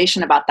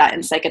conversation about that in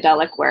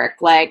psychedelic work.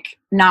 Like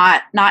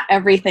not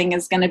everything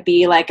is going to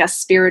be like a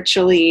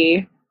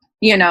spiritually,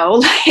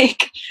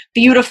 like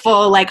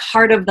beautiful, like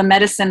heart of the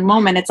medicine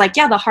moment. It's like,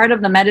 yeah, the heart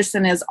of the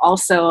medicine is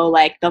also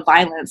like the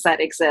violence that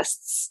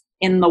exists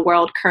in the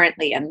world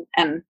currently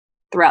and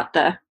throughout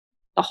the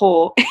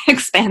whole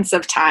expanse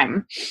of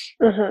time.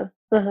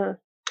 Mm-hmm, mm-hmm.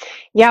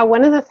 Yeah,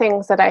 one of the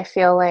things that I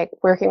feel like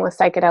working with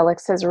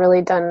psychedelics has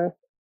really done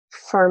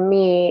for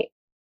me,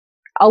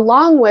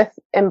 along with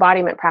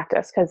embodiment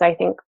practice, because I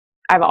think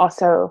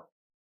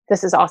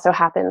this has also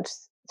happened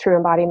through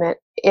embodiment,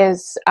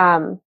 is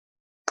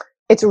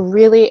it's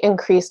really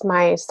increased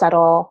my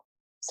subtle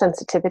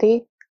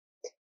sensitivity.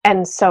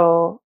 And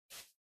so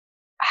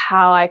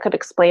how I could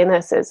explain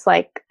this is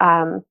like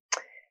at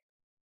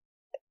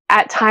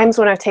times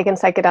when I've taken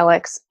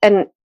psychedelics,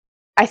 and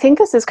I think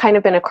this has kind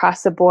of been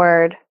across the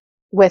board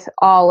with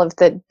all of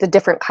the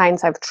different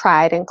kinds I've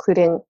tried,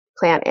 including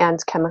plant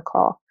and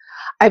chemical,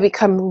 I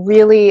become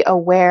really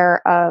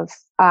aware of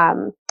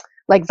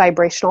like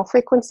vibrational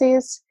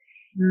frequencies,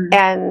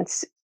 and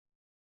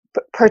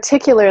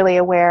particularly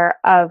aware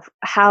of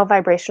how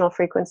vibrational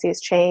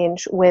frequencies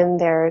change when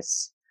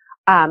there's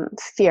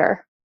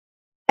fear.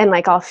 And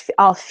like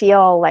I'll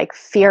feel like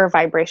fear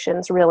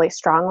vibrations really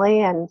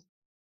strongly, and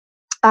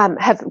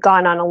have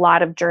gone on a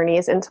lot of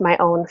journeys into my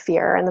own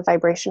fear and the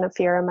vibration of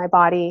fear in my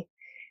body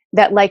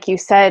that, like you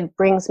said,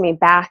 brings me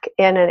back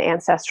in an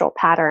ancestral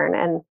pattern.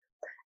 And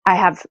I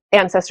have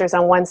ancestors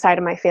on one side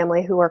of my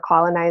family who were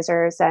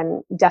colonizers,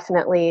 and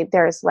definitely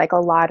there's like a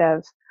lot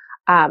of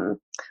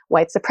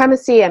white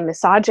supremacy and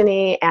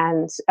misogyny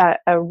and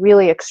a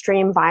really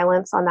extreme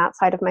violence on that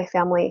side of my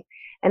family.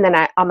 And then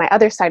on my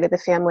other side of the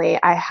family,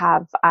 I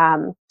have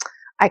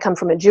I come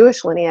from a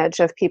Jewish lineage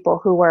of people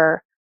who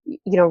were,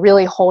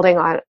 really holding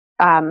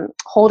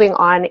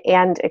on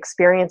and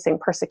experiencing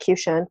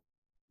persecution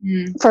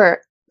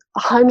for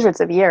hundreds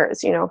of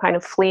years, kind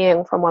of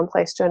fleeing from one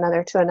place to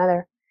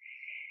another.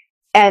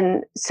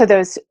 And so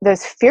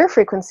those fear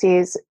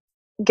frequencies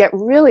get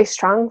really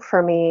strong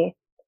for me.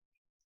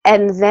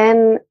 And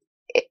then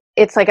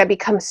it's like I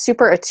become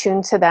super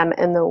attuned to them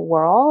in the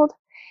world.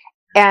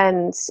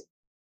 And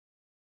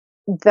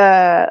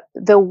the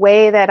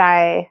way that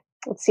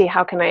let's see,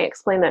 how can I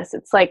explain this?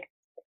 It's like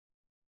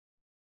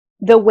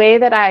the way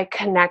that I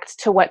connect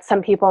to what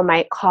some people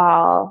might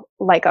call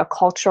like a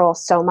cultural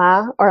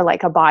soma, or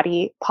like a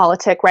body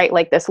politic, right?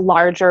 Like this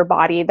larger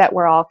body that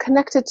we're all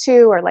connected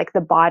to, or like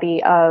the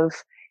body of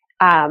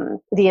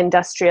the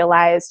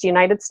industrialized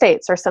United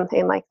States or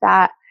something like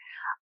that.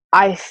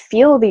 I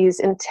feel these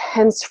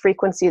intense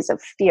frequencies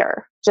of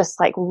fear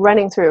just like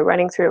running through,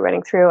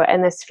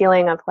 and this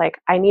feeling of like,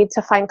 I need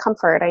to find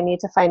comfort, I need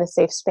to find a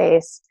safe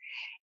space.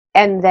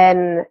 And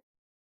then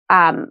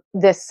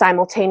this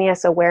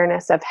simultaneous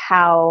awareness of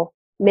how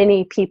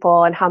many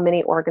people and how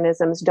many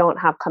organisms don't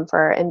have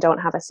comfort and don't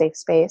have a safe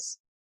space.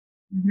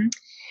 Mm-hmm.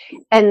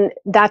 And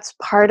that's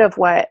part of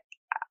what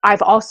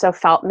I've also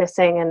felt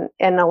missing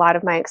in a lot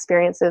of my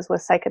experiences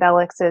with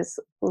psychedelics, is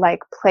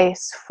like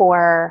place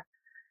for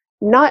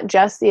not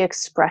just the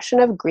expression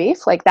of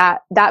grief, like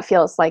that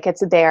feels like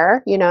it's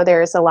there,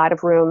 there's a lot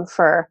of room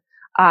for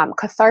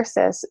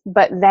catharsis,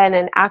 but then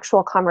an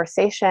actual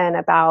conversation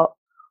about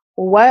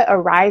what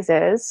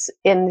arises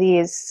in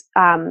these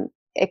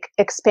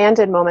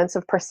expanded moments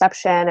of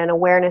perception and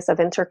awareness of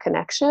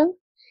interconnection.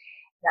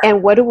 Yeah.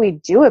 And what do we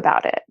do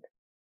about it?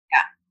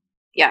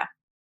 Yeah.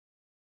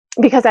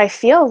 Because I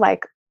feel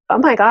like, oh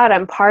my God,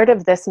 I'm part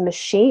of this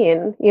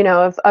machine,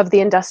 of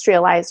the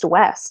industrialized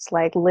West,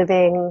 like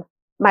living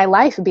my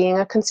life being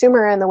a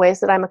consumer in the ways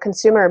that I'm a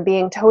consumer,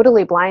 being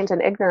totally blind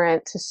and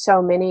ignorant to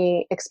so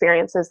many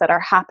experiences that are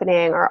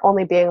happening, or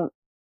only being,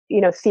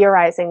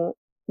 theorizing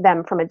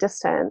them from a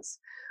distance.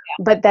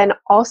 Yeah. But then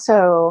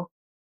also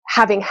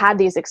having had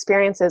these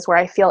experiences where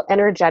I feel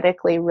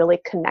energetically really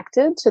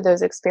connected to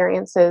those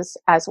experiences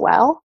as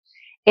well,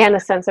 and a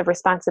sense of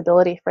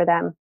responsibility for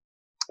them.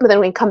 But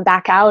then we come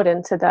back out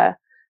into the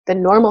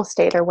normal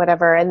state or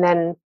whatever, and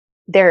then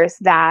there's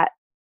that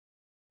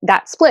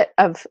split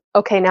of,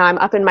 okay, now I'm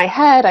up in my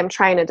head, I'm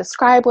trying to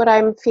describe what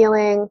I'm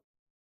feeling,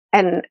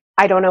 and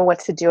I don't know what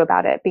to do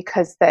about it,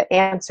 because the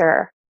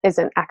answer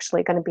isn't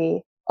actually going to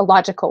be a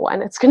logical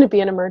one. It's going to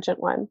be an emergent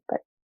one. But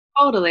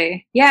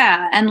totally.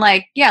 Yeah. And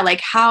like, yeah,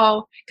 like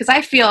how, because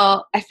I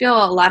feel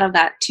a lot of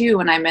that too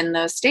when I'm in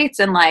those states.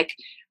 And like,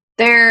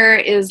 there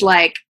is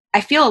like,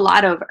 I feel a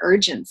lot of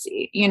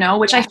urgency, you know,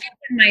 which I feel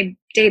in my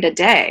day to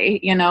day,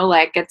 you know,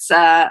 like it's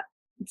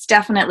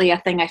definitely a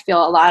thing I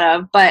feel a lot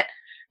of. But,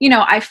 you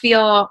know, I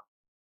feel,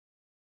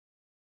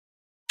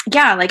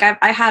 yeah, like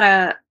I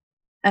had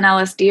an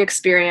LSD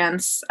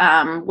experience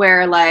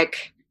where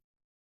like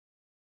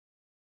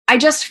I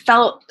just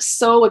felt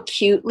so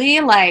acutely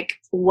like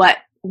what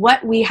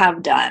we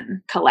have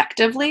done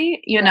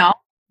collectively, you know,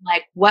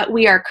 like what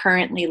we are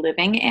currently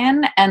living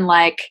in. And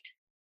like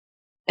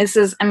this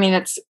is, I mean,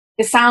 it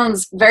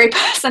sounds very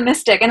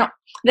pessimistic, and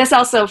this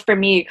also for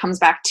me comes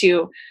back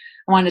to,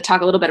 I wanted to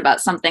talk a little bit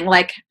about something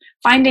like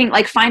finding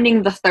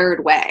the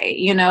third way,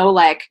 you know,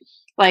 like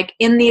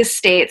in these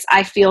states,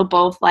 I feel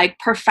both like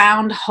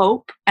profound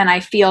hope, and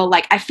I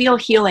feel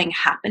healing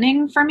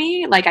happening for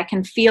me. Like I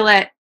can feel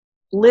it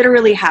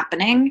literally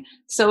happening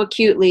so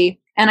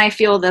acutely. And I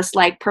feel this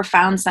like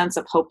profound sense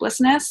of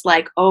hopelessness,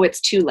 like, oh,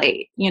 it's too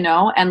late, you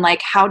know? And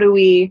like, how do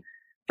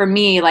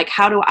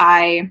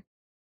I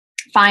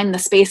find the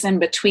space in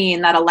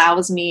between that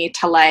allows me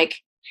to like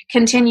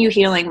continue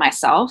healing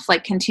myself,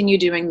 like continue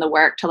doing the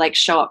work to like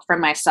show up for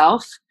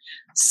myself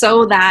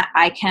so that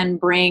I can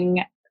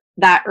bring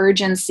that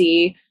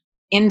urgency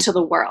into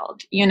the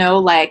world, you know,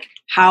 like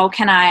how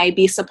can I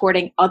be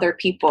supporting other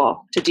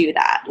people to do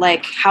that?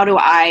 Like, how do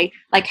I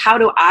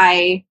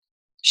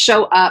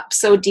show up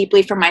so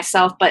deeply for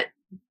myself, but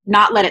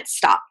not let it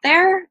stop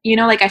there? You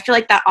know, like, I feel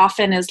like that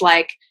often is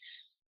like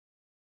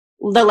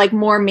the like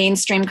more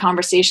mainstream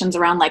conversations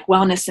around like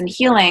wellness and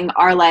healing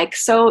are like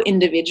so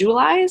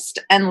individualized,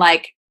 and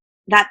like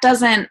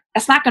that's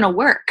not going to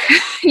work.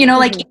 You know,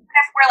 like even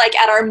if we're like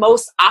at our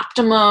most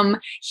optimum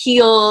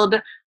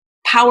healed,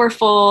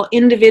 powerful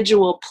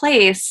individual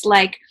place,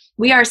 like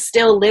we are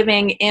still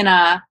living in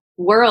a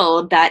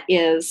world that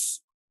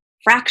is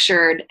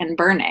fractured and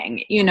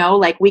burning, you know,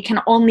 like we can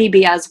only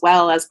be as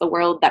well as the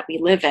world that we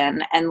live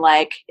in. And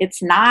like,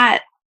 it's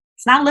not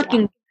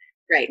looking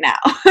right now.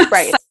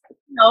 right. So,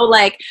 you know,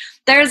 like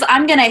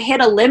I'm going to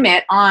hit a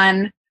limit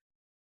on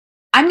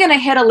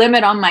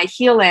my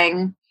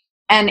healing.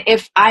 And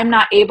if I'm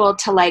not able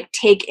to like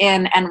take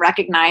in and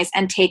recognize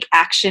and take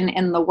action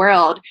in the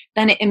world,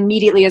 then it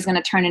immediately is going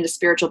to turn into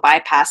spiritual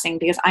bypassing,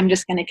 because I'm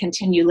just going to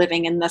continue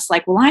living in this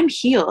like, well, I'm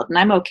healed and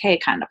I'm okay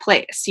kind of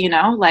place, you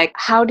know? Like,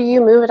 how do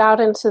you move it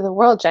out into the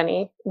world,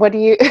 Jenny? What do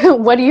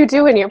you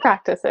do in your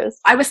practices?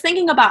 I was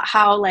thinking about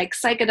how like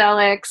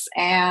psychedelics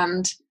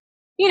and,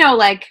 you know,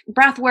 like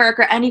breath work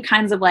or any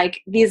kinds of like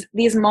these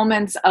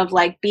moments of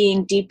like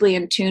being deeply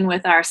in tune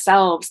with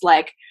ourselves,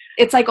 like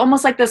it's like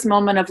almost like this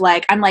moment of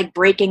like, I'm like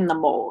breaking the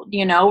mold,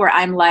 you know, where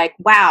I'm like,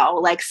 wow,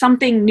 like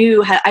something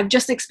new, I've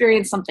just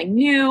experienced something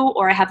new,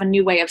 or I have a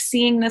new way of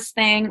seeing this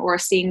thing or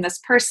seeing this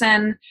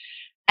person.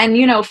 And,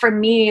 you know, for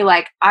me,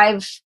 like I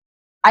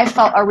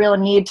felt a real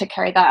need to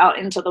carry that out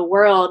into the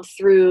world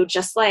through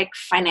just like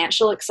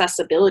financial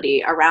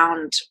accessibility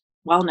around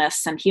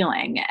wellness and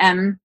healing.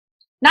 And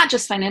not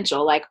just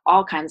financial, like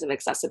all kinds of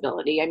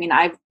accessibility. I mean,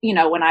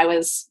 when I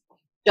was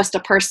just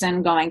a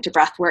person going to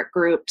breathwork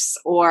groups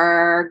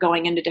or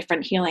going into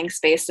different healing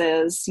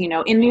spaces, you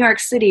know, in New York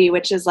City,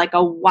 which is like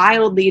a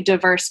wildly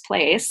diverse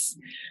place,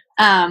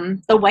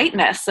 the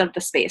whiteness of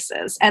the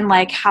spaces and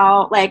like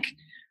how like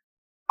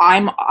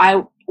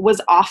I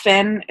was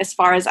often, as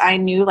far as I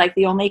knew, like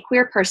the only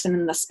queer person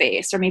in the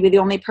space, or maybe the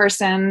only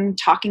person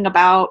talking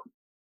about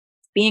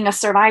being a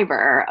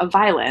survivor of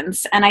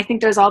violence. And I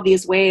think there's all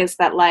these ways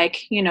that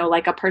like, you know,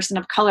 like a person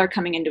of color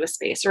coming into a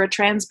space or a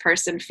trans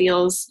person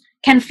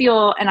can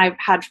feel, and I've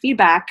had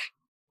feedback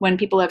when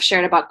people have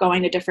shared about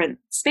going to different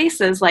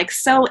spaces, like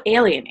so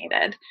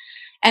alienated.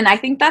 And I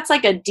think that's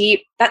like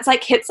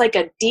hits like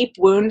a deep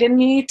wound in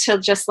me to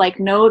just like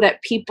know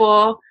that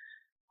people,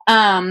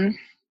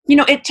 you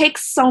know, it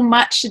takes so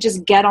much to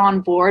just get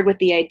on board with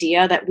the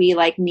idea that we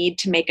like need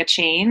to make a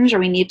change or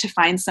we need to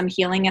find some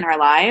healing in our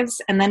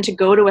lives. And then to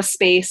go to a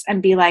space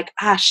and be like,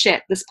 ah,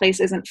 shit, this place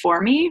isn't for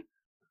me.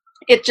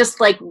 It just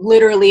like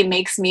literally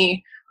makes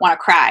me want to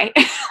cry.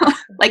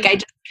 Like I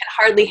just can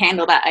hardly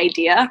handle that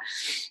idea.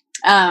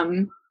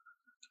 And,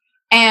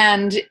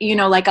 you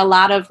know, like a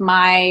lot of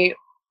my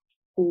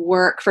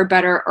work, for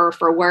better or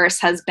for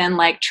worse, has been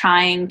like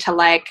trying to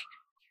like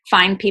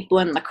find people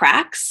in the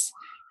cracks.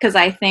 Because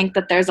I think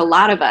that there's a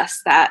lot of us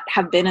that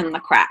have been in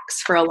the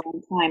cracks for a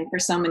long time for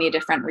so many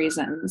different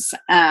reasons.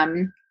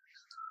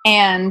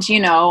 And, you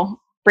know,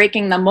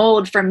 breaking the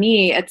mold for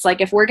me, it's like,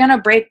 if we're going to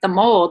break the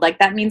mold, like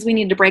that means we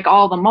need to break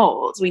all the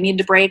molds. We need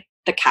to break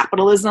the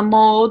capitalism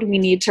mold. We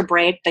need to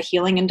break the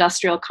healing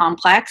industrial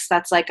complex.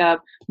 That's like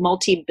a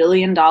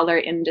multi-billion-dollar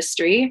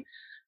industry.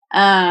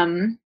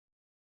 And,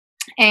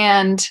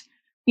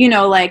 you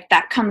know, like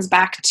that comes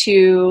back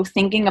to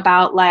thinking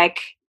about like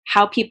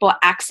how people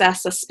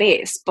access a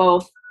space,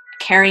 both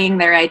carrying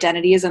their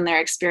identities and their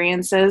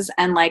experiences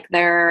and like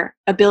their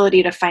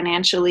ability to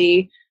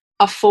financially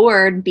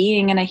afford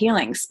being in a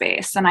healing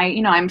space. And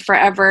I'm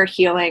forever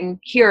hearing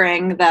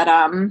that,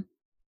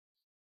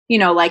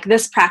 like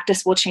this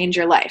practice will change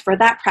your life, or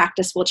that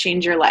practice will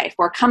change your life,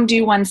 or come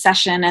do one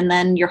session and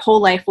then your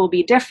whole life will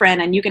be different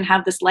and you can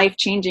have this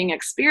life-changing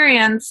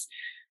experience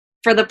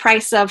for the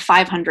price of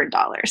 $500,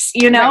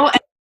 Right. And I'm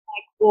like,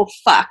 well,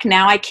 fuck,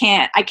 now I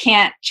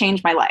can't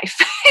change my life.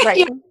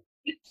 Right.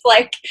 It's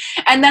like,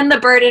 and then the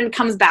burden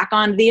comes back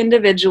on the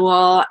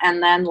individual,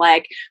 and then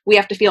like we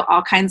have to feel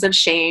all kinds of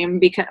shame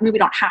because we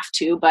don't have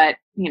to, but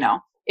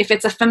if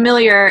it's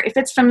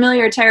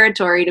familiar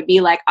territory to be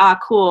like,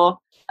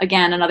 cool,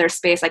 again, another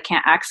space I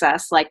can't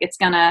access, like it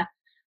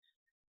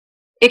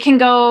can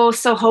go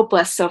so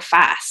hopeless so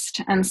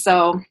fast. And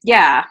so,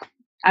 yeah,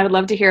 I would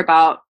love to hear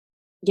about,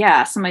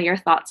 some of your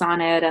thoughts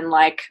on it and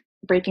like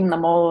breaking the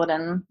mold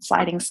and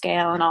sliding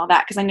scale and all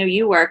that. Cause I know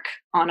you work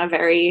on a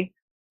very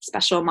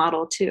special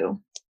model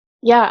too.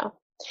 Yeah.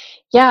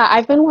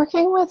 I've been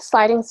working with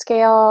sliding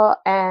scale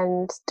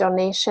and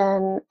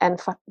donation and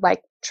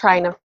like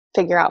trying to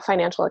figure out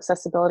financial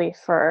accessibility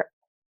for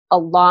a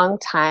long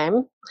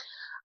time.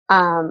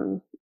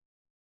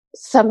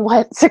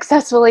 Somewhat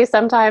successfully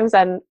sometimes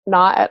and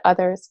not at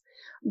others.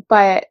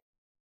 But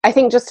I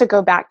think just to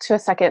go back to a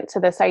second to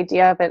this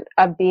idea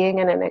of being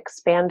in an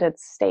expanded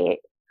state,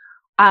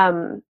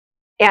 and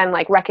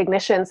like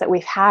recognitions that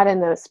we've had in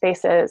those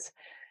spaces.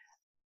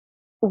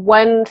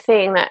 One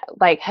thing that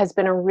like has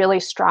been a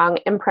really strong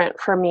imprint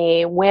for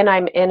me when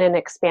I'm in an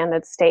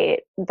expanded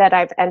state that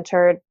I've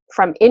entered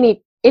from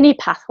any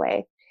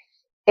pathway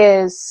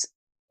is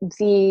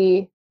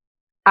the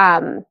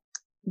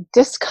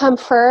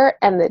discomfort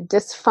and the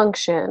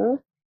dysfunction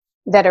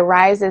that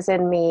arises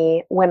in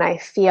me when I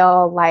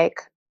feel like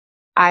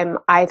I'm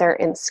either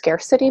in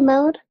scarcity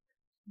mode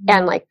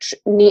and like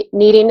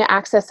needing to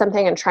access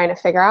something and trying to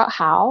figure out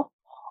how,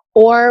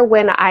 or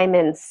when I'm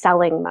in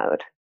selling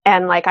mode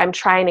and like I'm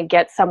trying to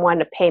get someone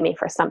to pay me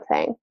for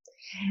something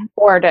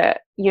or to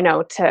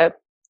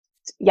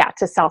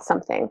sell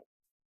something.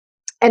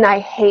 And I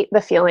hate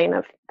the feeling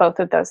of both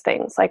of those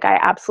things. Like I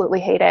absolutely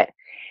hate it.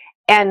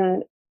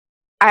 And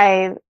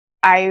I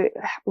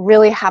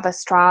really have a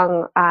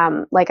strong,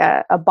 like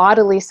a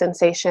bodily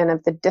sensation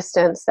of the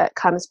distance that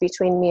comes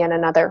between me and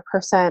another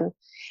person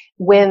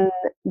when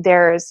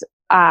there's,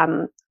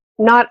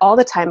 not all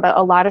the time, but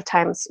a lot of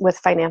times with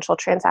financial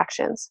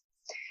transactions.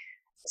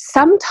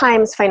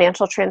 Sometimes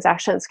financial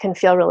transactions can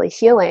feel really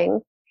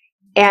healing.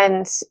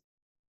 And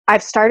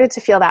I've started to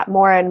feel that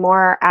more and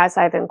more as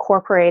I've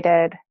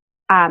incorporated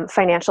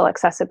financial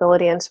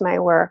accessibility into my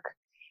work.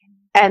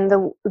 And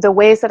the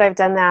ways that I've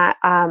done that,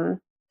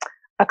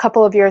 a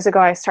couple of years ago,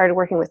 I started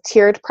working with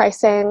tiered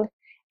pricing.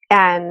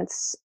 And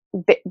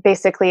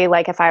basically,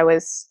 like if I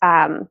was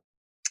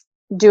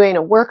doing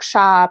a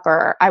workshop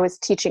or I was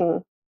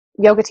teaching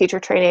yoga teacher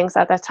trainings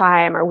at the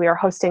time, or we were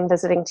hosting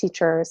visiting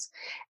teachers.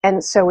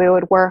 And so we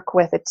would work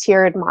with a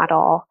tiered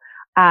model,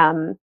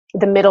 the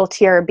middle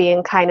tier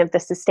being kind of the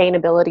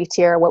sustainability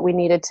tier, what we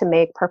needed to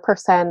make per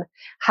person,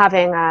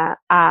 having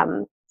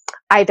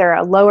either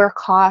a lower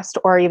cost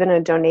or even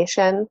a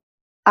donation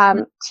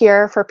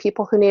tier for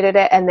people who needed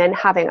it, and then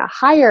having a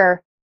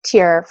higher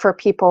tier for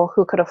people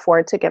who could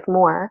afford to give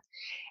more.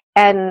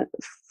 And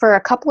for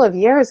a couple of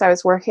years, I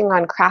was working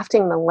on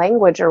crafting the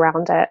language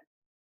around it,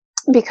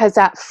 because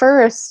at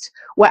first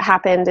what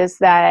happened is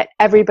that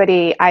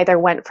everybody either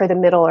went for the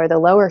middle or the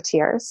lower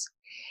tiers.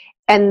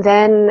 And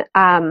then,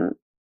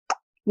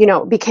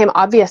 it became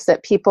obvious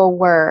that people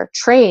were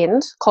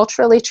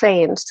culturally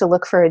trained to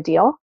look for a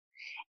deal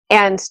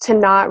and to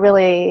not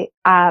really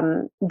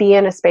be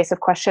in a space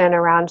of question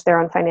around their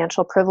own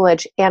financial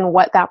privilege and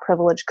what that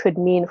privilege could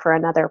mean for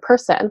another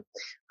person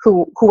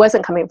who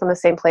wasn't coming from the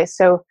same place.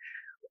 So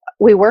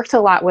we worked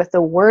a lot with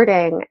the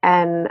wording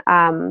and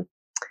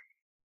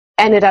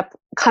ended up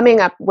coming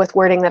up with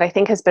wording that I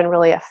think has been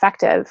really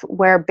effective,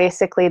 where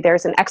basically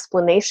there's an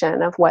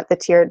explanation of what the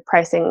tiered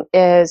pricing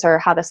is or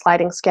how the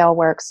sliding scale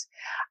works.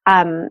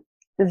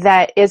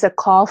 That is a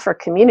call for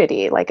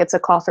community, like it's a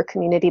call for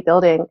community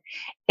building,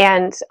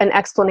 and an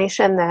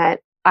explanation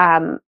that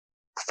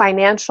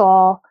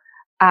financial,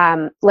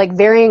 like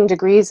varying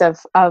degrees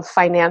of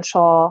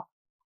financial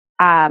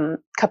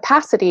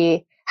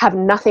capacity have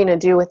nothing to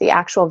do with the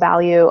actual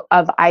value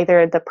of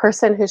either the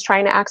person who's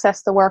trying to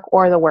access the work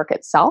or the work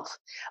itself.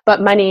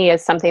 But money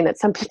is something that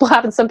some people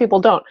have and some people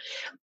don't.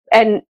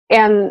 And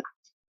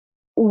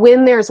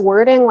when there's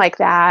wording like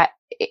that,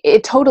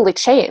 it totally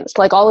changed.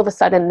 Like all of a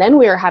sudden, then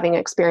we were having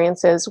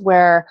experiences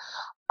where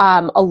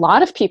a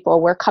lot of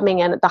people were coming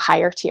in at the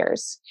higher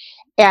tiers,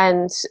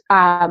 and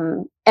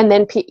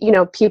then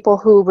people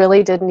who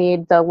really did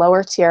need the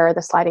lower tier,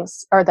 the sliding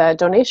or the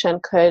donation,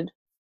 could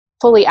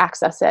fully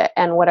access it,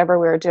 and whatever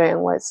we were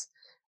doing was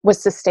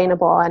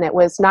sustainable, and it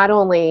was not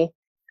only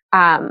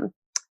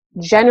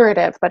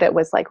generative, but it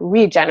was like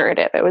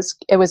regenerative. It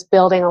was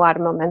building a lot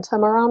of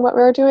momentum around what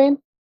we were doing.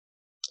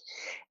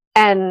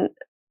 And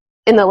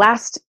in the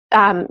last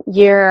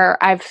year,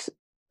 I've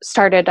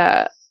started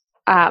a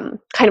kind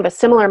of a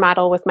similar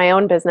model with my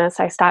own business.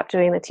 I stopped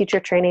doing the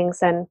teacher trainings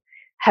and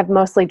have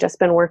mostly just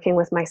been working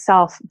with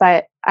myself,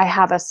 but I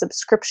have a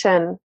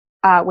subscription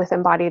with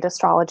Embodied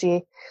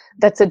Astrology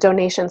that's a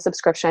donation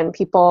subscription.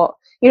 People,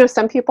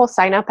 some people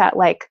sign up at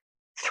like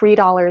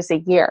 $3 a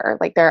year,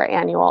 like their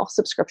annual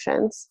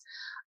subscriptions.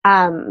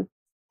 But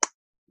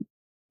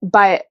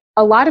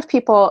a lot of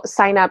people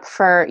sign up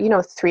for,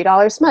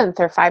 $3 a month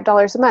or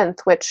 $5 a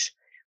month, which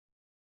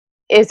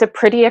is a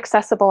pretty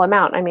accessible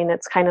amount. I mean,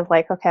 it's kind of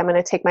like, okay, I'm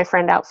going to take my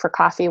friend out for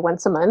coffee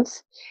once a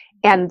month,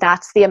 and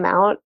that's the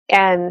amount.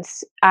 And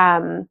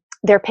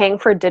they're paying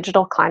for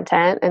digital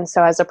content. And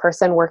so as a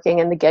person working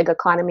in the gig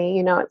economy,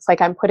 it's like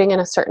I'm putting in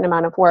a certain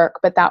amount of work,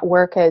 but that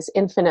work is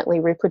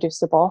infinitely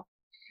reproducible.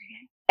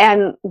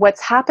 And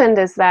what's happened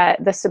is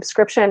that the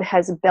subscription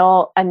has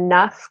built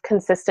enough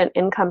consistent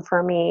income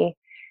for me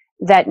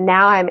that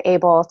now I'm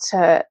able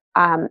to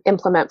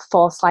implement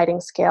full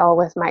sliding scale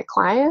with my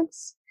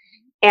clients.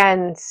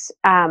 And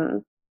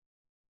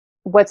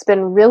what's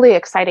been really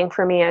exciting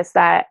for me is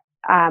that,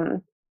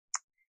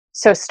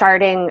 so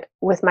starting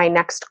with my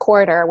next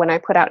quarter, when I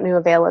put out new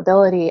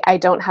availability, I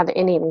don't have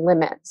any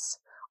limits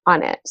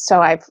on it. So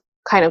I've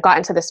kind of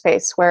gotten to the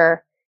space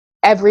where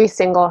every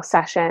single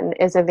session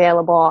is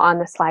available on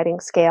the sliding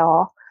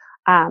scale.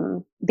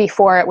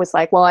 Before it was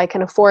like, well, I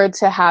can afford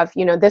to have,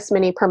 this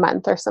many per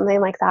month or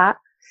something like that.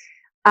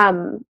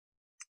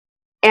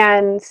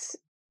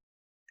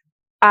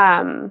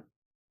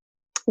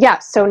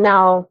 So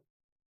now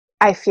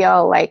I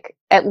feel like,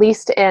 at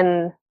least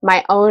in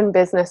my own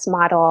business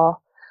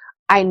model,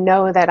 I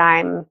know that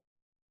I'm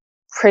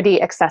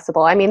pretty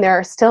accessible. I mean, there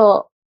are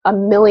still a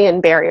million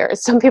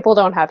barriers. Some people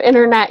don't have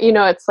internet,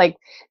 it's like,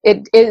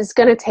 it is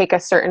going to take a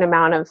certain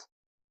amount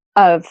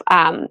of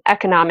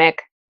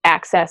economic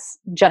access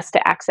just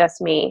to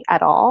access me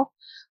at all.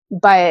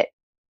 But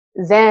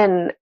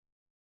then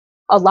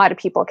a lot of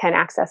people can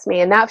access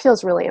me. And that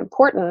feels really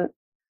important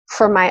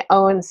for my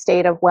own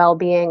state of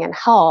well-being and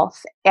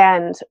health,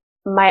 and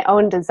my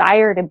own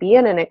desire to be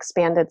in an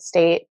expanded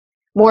state,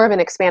 more of an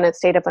expanded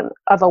state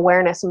of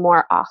awareness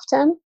more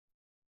often,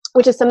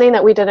 which is something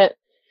that we didn't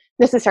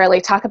necessarily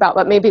talk about,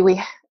 but maybe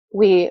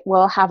we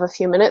will have a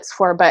few minutes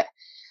for. But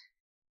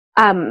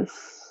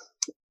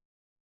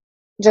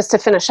just to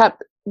finish up,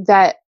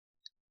 that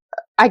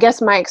I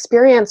guess my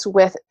experience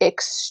with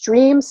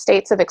extreme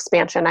states of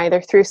expansion,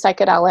 either through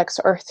psychedelics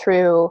or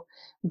through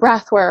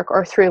breath work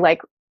or through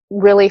like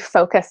really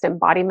focused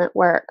embodiment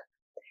work,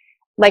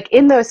 like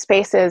in those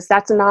spaces,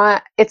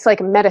 it's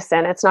like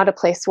medicine. It's not a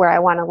place where I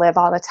want to live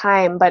all the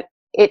time, but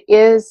it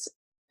is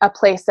a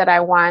place that I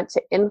want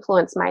to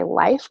influence my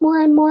life more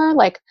and more.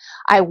 Like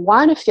I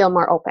want to feel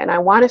more open. I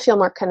want to feel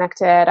more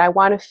connected. I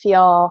want to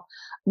feel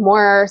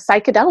more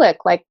psychedelic.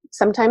 Like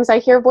sometimes I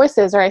hear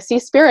voices or I see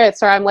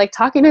spirits or I'm like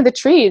talking to the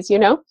trees,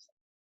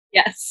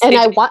 Yes. And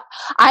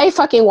I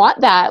fucking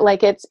want that.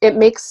 Like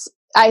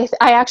I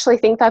actually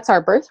think that's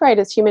our birthright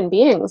as human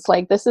beings.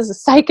 Like this is a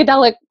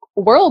psychedelic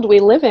world we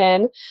live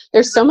in.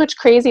 There's so much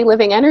crazy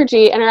living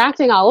energy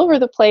interacting all over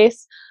the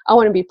place. I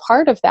want to be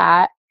part of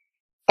that.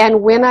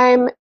 And when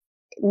I'm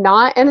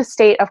not in a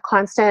state of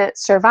constant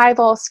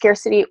survival,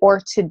 scarcity, or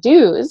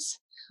to-dos,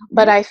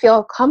 but I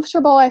feel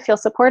comfortable, I feel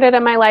supported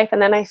in my life,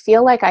 and then I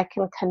feel like I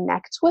can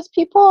connect with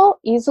people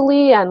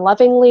easily and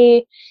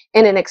lovingly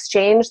in an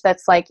exchange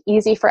that's like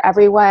easy for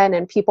everyone,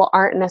 and people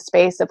aren't in a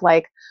space of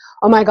like,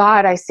 oh my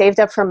God, I saved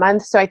up for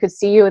months so I could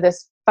see you.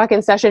 This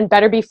fucking session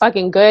better be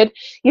fucking good.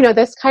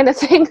 This kind of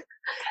thing.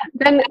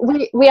 Then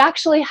we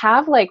actually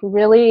have like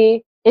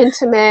really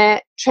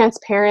intimate,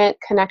 transparent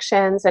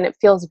connections, and it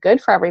feels good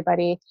for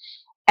everybody.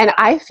 And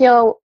I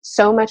feel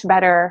so much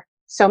better,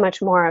 so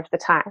much more of the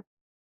time.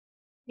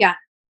 Yeah.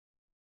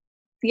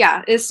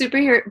 Yeah. It's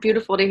super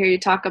beautiful to hear you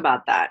talk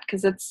about that.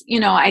 Cause it's,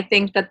 I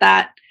think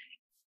that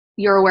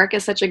your work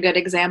is such a good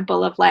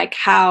example of like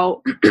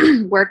how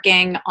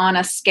working on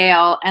a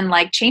scale and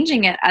like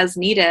changing it as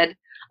needed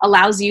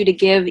allows you to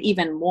give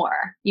even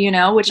more,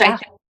 which I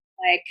think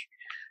like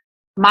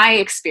my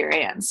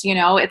experience,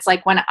 it's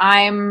like when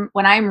I'm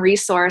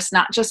resourced,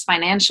 not just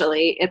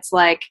financially, it's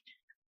like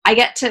I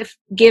get to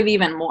give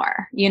even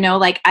more,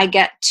 like I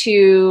get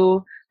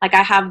to, like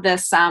I have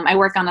this, I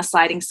work on a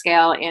sliding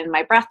scale in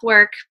my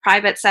breathwork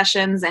private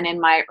sessions and in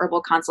my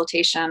herbal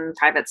consultation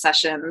private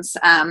sessions.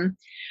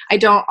 I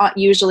don't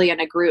usually in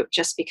a group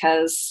just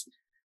because,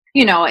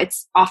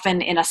 it's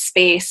often in a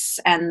space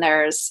and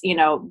there's,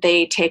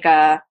 they take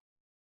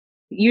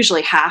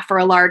usually half or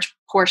a large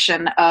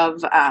portion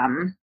of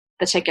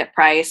the ticket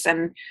price,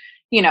 and,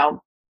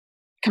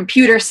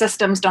 computer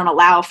systems don't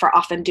allow for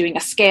often doing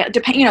a scale.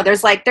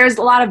 There's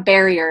a lot of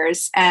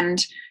barriers,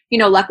 and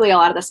luckily a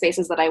lot of the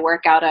spaces that I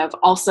work out of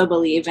also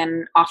believe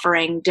in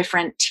offering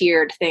different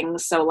tiered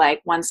things. So like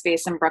one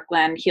space in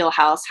Brooklyn, Heal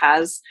House,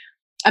 has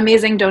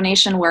amazing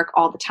donation work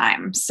all the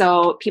time.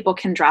 So people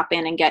can drop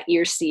in and get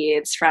ear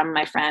seeds from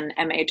my friend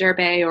M.A.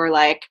 Derbe, or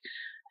like,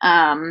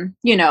 come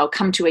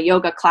to a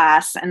yoga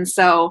class. And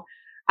so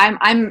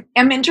I'm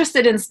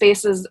interested in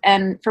spaces,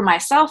 and for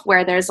myself,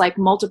 where there's like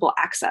multiple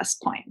access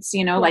points,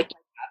 like you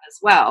have as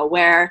well,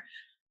 where,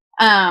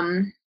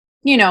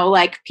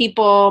 like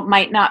people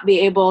might not be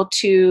able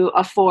to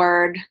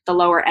afford the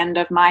lower end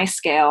of my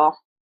scale,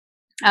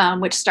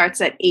 which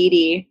starts at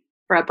 80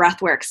 for a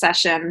breathwork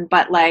session,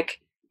 but like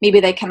maybe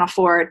they can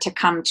afford to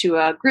come to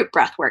a group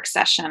breathwork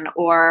session,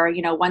 or,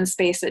 one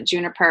space at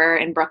Juniper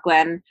in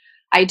Brooklyn,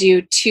 I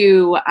do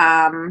two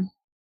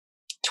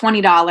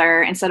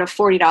 $20 instead of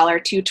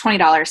 $40, two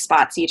 $20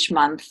 spots each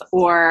month.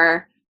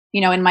 Or,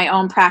 in my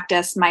own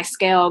practice, my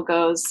scale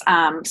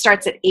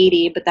starts at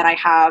 80, but then I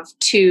have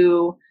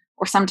two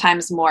or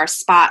sometimes more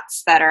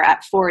spots that are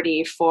at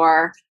 40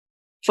 for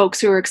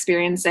folks who are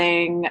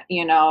experiencing,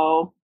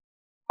 all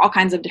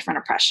kinds of different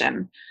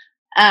oppression.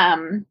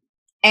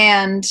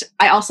 And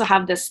I also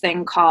have this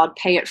thing called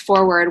Pay It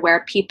Forward,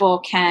 where people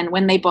can,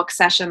 when they book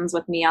sessions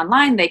with me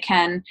online, they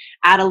can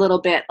add a little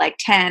bit, like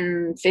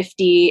 10,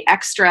 50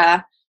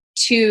 extra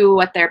to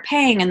what they're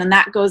paying. And then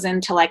that goes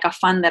into like a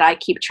fund that I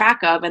keep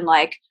track of. And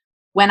like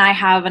when I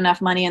have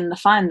enough money in the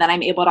fund, then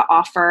I'm able to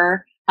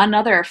offer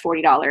another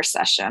 $40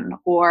 session,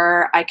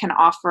 or I can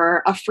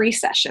offer a free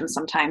session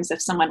sometimes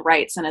if someone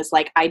writes and is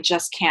like, I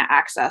just can't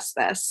access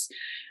this.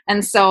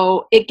 And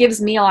so it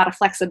gives me a lot of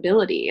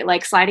flexibility.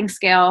 Like sliding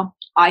scale,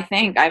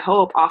 I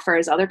hope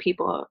offers other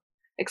people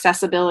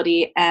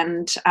accessibility,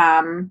 and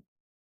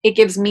it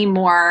gives me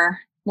more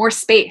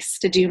space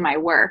to do my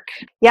work.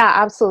 Yeah,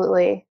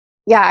 absolutely.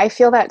 Yeah, I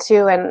feel that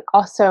too. And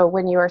also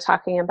when you were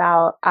talking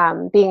about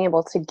being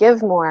able to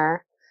give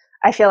more,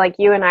 I feel like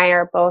you and I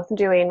are both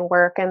doing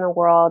work in the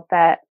world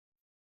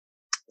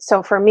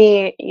so for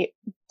me,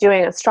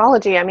 doing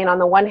astrology, I mean, on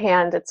the one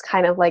hand, it's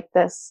kind of like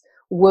this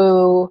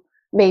woo,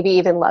 maybe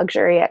even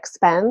luxury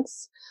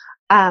expense.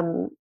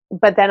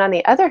 But then on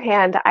the other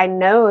hand, I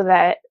know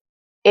that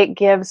it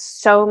gives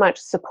so much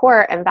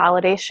support and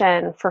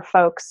validation for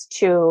folks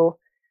to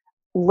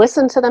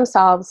listen to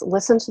themselves,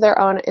 listen to their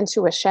own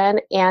intuition,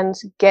 and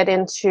get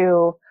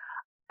into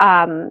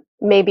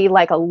maybe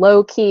like a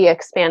low-key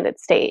expanded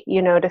state,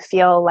 to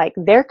feel like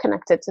they're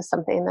connected to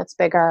something that's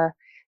bigger.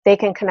 They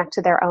can connect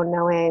to their own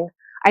knowing.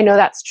 I know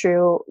that's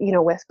true,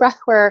 with breath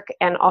work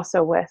and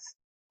also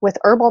with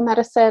herbal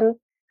medicine.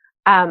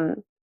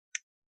 And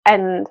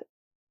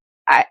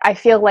I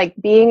feel like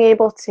being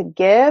able to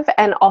give,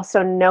 and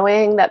also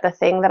knowing that the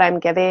thing that I'm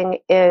giving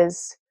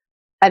is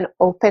an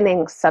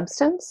opening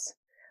substance,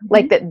 mm-hmm.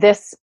 like that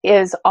this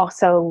is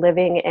also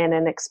living in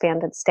an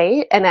expanded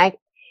state. And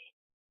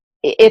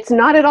it's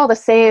not at all the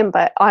same,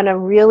 but on a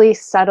really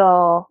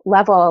subtle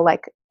level,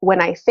 like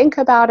when I think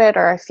about it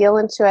or I feel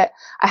into it,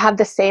 I have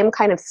the same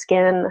kind of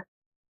skin,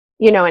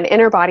 an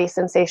inner body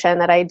sensation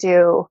that I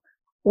do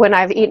when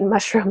I've eaten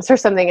mushrooms or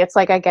something. It's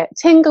like I get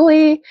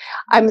tingly.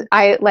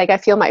 I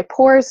feel my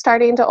pores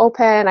starting to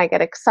open. I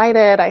get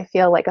excited. I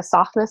feel like a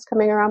softness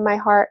coming around my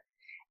heart.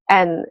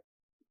 And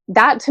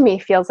that to me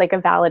feels like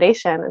a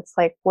validation. It's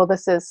like, well,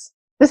 this is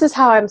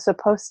how I'm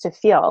supposed to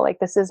feel. Like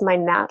this is my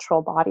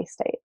natural body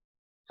state.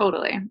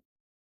 Totally.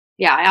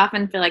 Yeah, I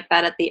often feel like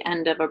that at the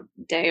end of a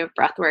day of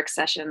breathwork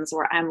sessions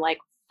where I'm like,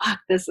 fuck,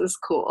 this is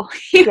cool.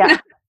 Yeah.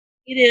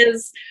 It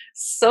is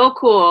so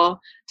cool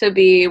to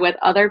be with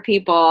other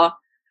people,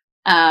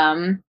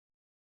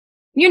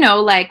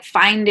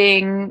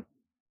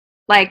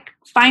 like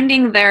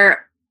finding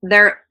their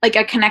like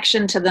a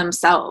connection to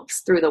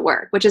themselves through the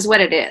work, which is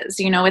what it is.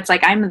 It's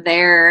like I'm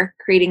there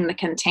creating the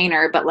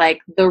container, but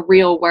like the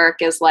real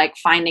work is like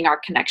finding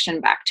our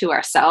connection back to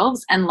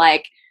ourselves, and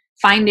like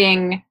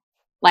finding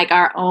like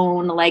our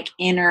own like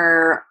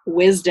inner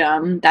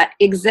wisdom that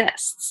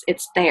exists.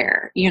 It's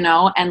there,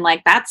 and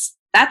like that's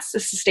a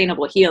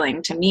sustainable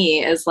healing to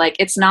me. Is like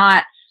it's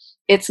not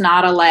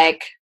a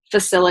like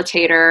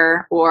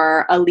facilitator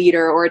or a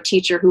leader or a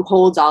teacher who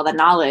holds all the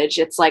knowledge.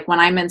 It's like when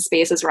I'm in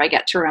spaces where I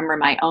get to remember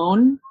my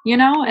own,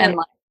 right. And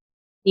like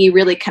be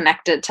really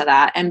connected to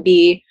that, and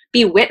be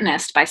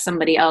witnessed by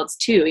somebody else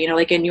too.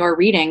 Like in your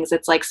readings,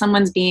 it's like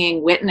someone's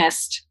being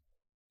witnessed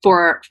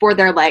for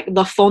their like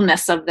the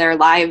fullness of their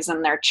lives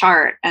and their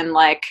chart. And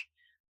like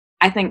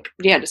I think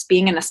just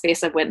being in a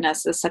space of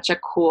witness is such a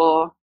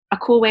cool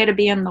way to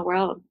be in the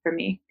world for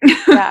me.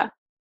 Yeah.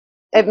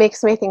 It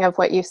makes me think of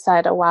what you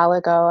said a while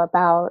ago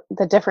about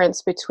the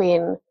difference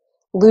between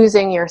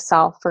losing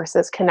yourself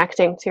versus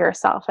connecting to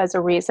yourself as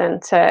a reason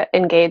to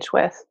engage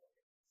with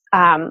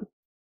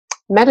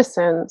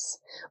medicines,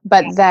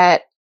 but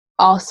that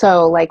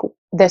also like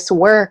this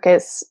work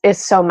is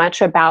so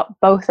much about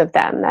both of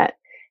them, that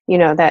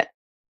that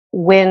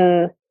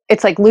when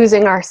it's like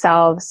losing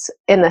ourselves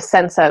in the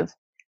sense of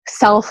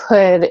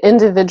selfhood,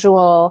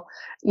 individual,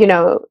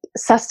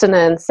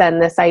 sustenance,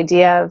 and this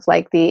idea of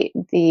like the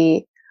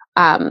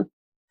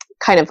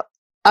kind of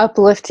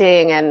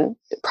uplifting and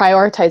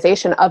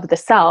prioritization of the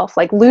self,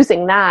 like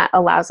losing that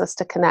allows us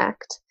to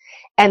connect,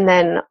 and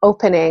then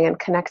opening and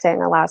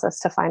connecting allows us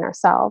to find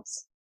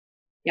ourselves,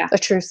 the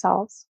true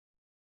selves.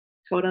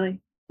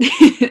 Totally.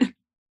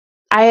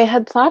 I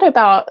had thought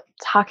about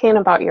talking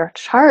about your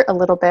chart a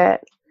little bit,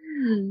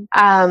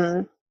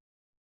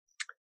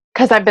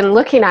 because I've been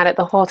looking at it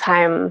the whole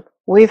time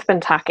we've been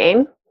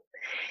talking,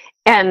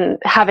 and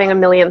having a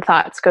million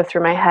thoughts go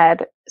through my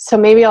head. So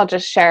maybe I'll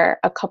just share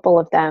a couple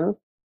of them.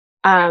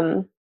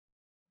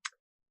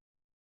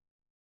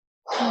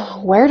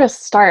 Where to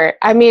start?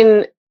 I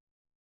mean,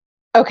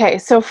 okay,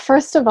 so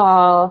first of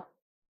all,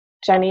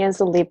 Jenny is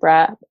a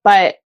Libra,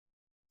 but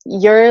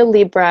your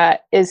Libra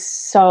is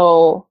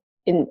so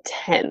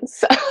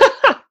intense.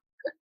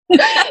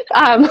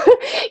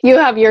 You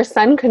have your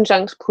Sun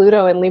conjunct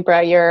Pluto in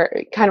Libra. You're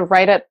kind of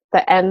right at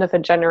the end of a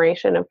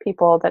generation of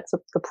people. That's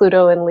the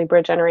Pluto in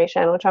Libra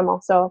generation, which I'm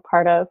also a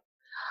part of.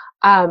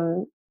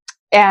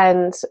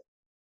 And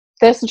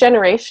this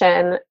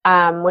generation,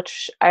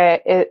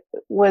 it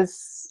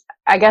was,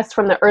 I guess,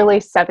 from the early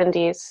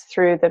 70s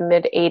through the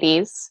mid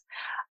 80s,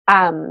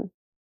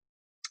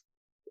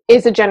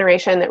 is a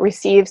generation that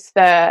receives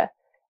the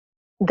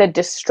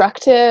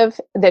destructive,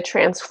 the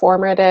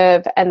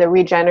transformative, and the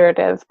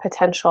regenerative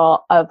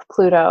potential of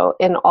Pluto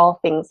in all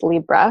things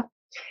Libra.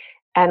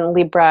 And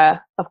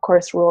Libra, of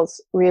course, rules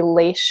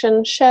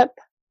relationship,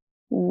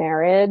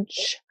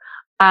 marriage,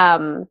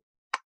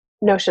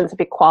 notions of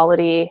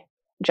equality,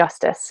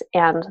 justice,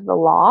 and the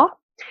law.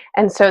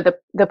 And so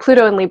the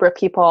Pluto and Libra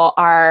people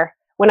are,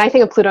 when I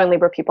think of Pluto and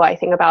Libra people, I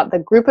think about the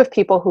group of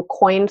people who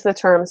coined the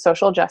term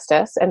social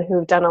justice and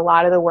who've done a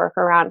lot of the work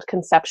around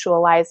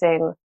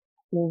conceptualizing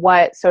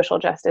what social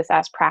justice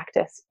as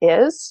practice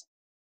is.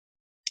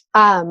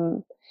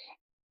 And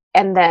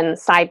then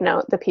side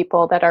note, the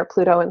people that are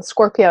Pluto and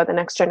Scorpio, the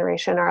next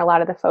generation, are a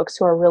lot of the folks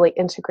who are really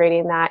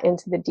integrating that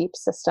into the deep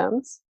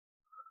systems.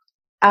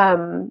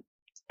 And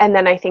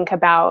then I think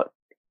about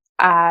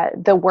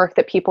the work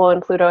that people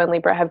in Pluto and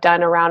Libra have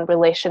done around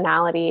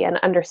relationality and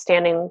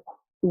understanding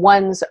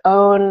one's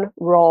own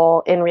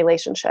role in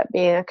relationship,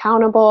 being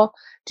accountable,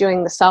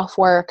 doing the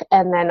self-work,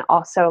 and then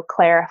also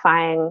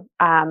clarifying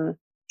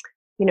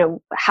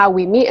how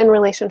we meet in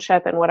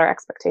relationship and what our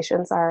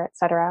expectations are,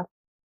 etc.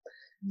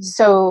 Mm-hmm.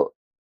 So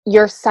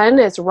your Sun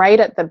is right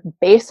at the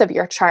base of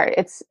your chart.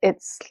 It's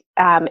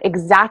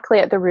exactly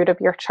at the root of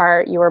your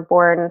chart. You were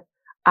born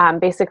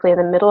basically in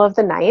the middle of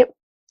the night,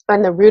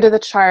 and the root of the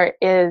chart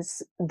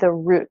is the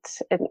root.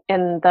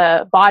 In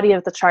the body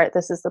of the chart,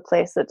 this is the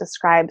place that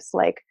describes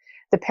like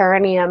the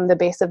perineum, the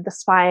base of the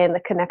spine, the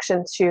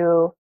connection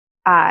to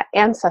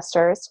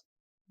ancestors,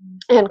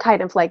 and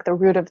kind of like the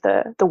root of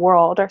the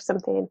world or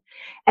something.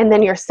 And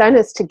then your Sun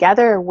is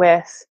together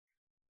with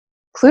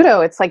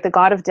Pluto. It's like the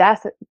god of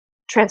death,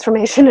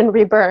 transformation and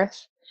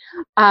rebirth,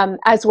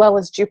 as well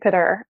as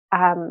Jupiter.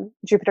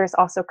 Jupiter is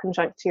also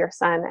conjunct to your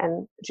Sun,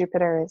 and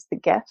Jupiter is the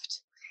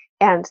gift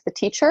and the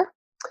teacher.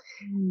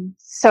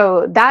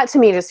 So that to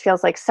me just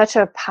feels like such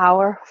a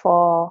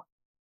powerful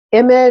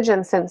image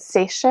and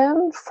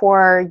sensation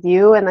for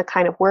you and the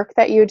kind of work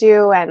that you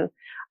do. And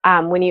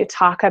when you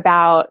talk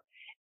about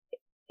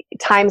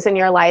times in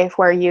your life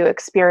where you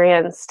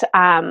experienced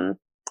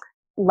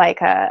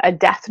like a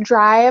death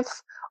drive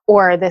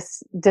or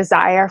this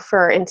desire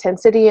for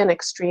intensity and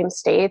extreme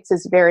states,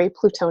 is very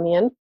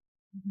Plutonian.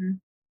 Mm-hmm.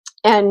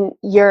 And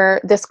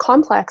this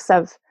complex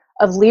of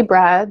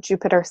Libra,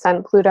 Jupiter,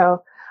 Sun,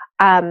 Pluto,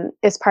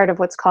 is part of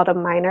what's called a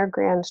minor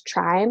grand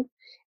trine.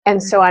 And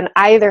mm-hmm. So on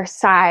either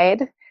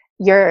side,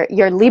 your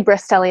Libra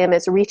stellium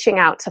is reaching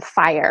out to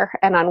fire.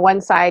 And on one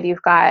side,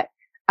 you've got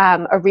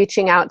a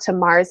reaching out to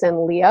Mars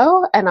and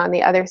Leo, and on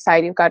the other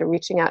side you've got a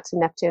reaching out to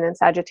Neptune and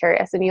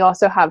Sagittarius, and you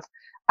also have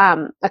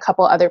a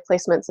couple other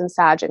placements in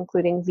Sag,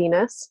 including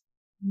Venus.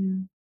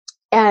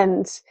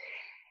 And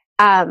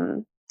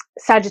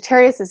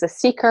Sagittarius is a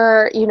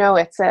seeker.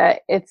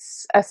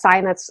 It's a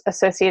sign that's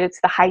associated to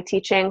the high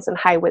teachings and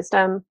high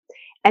wisdom,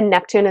 and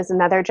Neptune is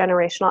another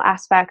generational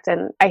aspect.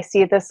 And I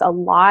see this a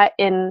lot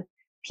in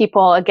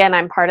people, again,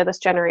 I'm part of this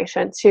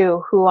generation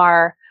too, who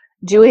are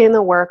doing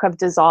the work of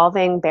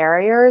dissolving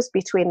barriers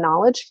between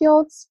knowledge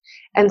fields.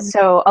 And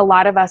so a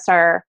lot of us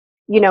are,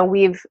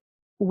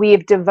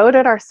 we've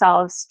devoted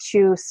ourselves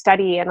to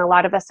study, and a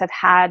lot of us have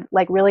had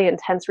like really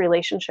intense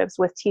relationships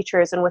with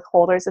teachers and with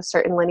holders of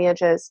certain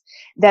lineages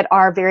that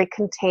are very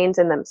contained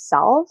in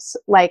themselves.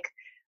 Like,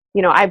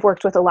 I've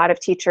worked with a lot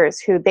of teachers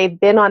who they've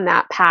been on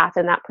that path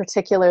and that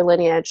particular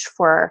lineage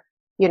for,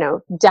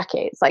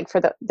 decades, like for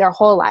their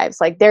whole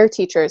lives. Like their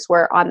teachers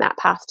were on that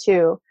path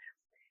too.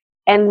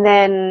 And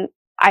then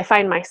I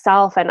find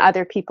myself and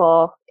other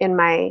people in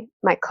my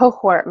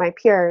cohort, my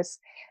peers,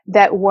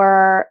 that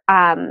were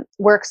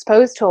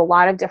exposed to a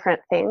lot of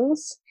different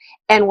things,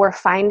 and we're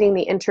finding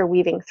the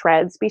interweaving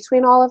threads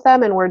between all of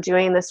them, and we're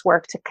doing this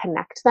work to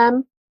connect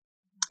them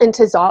and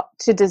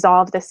to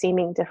dissolve the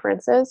seeming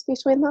differences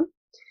between them.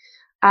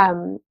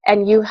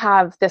 And you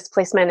have this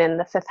placement in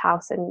the 5th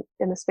house and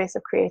in the space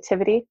of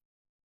creativity.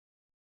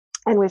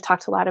 And we've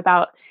talked a lot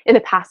about in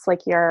the past,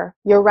 like your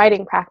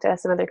writing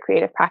practice and other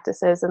creative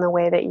practices, and the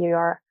way that you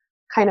are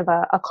kind of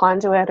a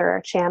conduit or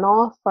a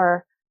channel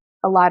for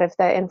a lot of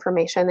the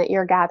information that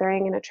you're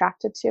gathering and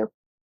attracted to.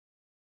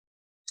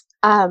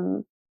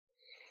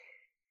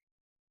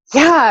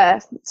 Yeah,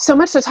 so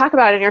much to talk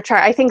about in your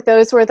chart. I think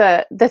those were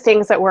the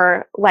things that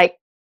were like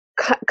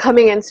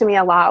coming into me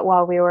a lot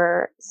while we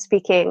were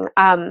speaking.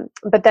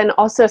 But then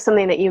also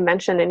something that you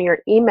mentioned in your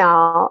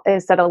email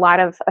is that a lot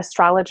of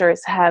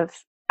astrologers have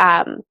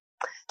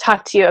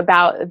talked to you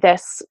about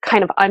this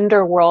kind of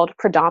underworld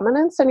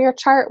predominance in your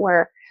chart,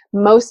 where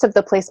most of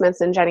the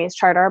placements in Jenny's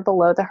chart are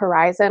below the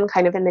horizon,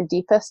 kind of in the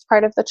deepest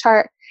part of the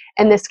chart.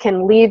 And this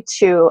can lead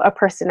to a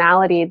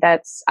personality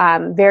that's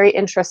very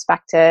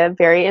introspective,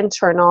 very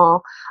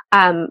internal,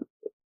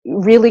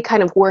 really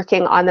kind of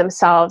working on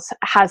themselves,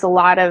 has a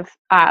lot of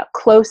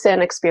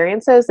close-in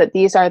experiences, that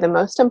these are the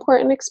most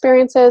important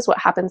experiences, what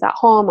happens at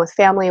home, with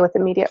family, with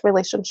immediate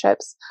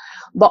relationships,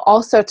 but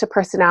also to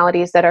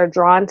personalities that are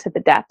drawn to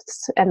the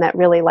depths and that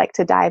really like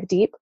to dive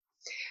deep.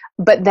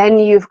 But then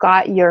you've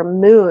got your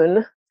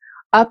moon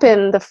up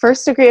in the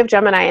first degree of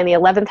Gemini in the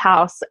 11th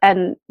house,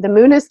 and the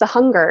moon is the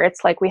hunger.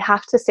 It's like we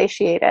have to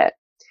satiate it.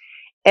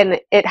 And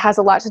it has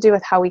a lot to do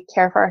with how we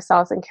care for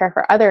ourselves and care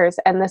for others.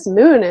 And this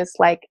moon is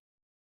like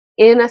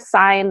in a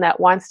sign that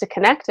wants to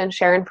connect and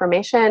share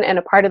information, and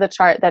a part of the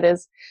chart that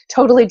is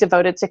totally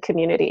devoted to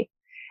community.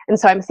 And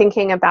so I'm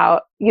thinking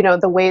about,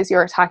 the ways you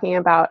were talking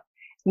about,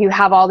 you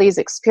have all these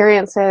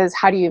experiences.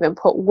 How do you even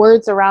put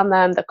words around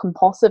them? The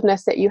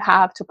compulsiveness that you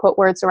have to put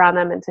words around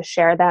them and to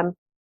share them.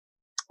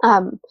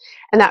 And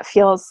that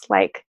feels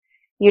like,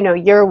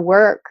 your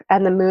work,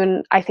 and the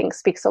moon, I think,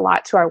 speaks a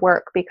lot to our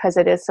work, because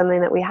it is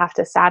something that we have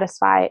to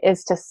satisfy,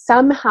 is to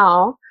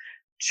somehow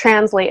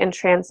translate and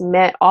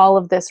transmit all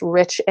of this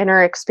rich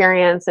inner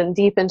experience and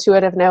deep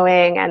intuitive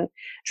knowing and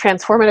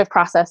transformative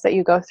process that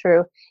you go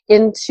through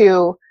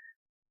into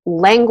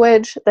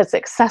language that's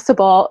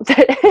accessible,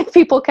 that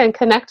people can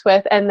connect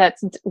with, and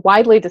that's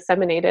widely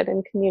disseminated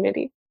in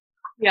community.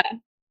 Yeah.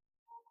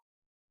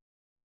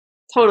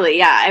 Totally.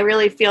 Yeah. I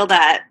really feel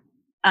that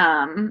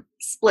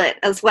split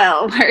as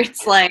well, where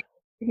it's like,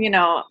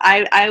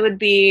 I would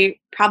be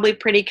probably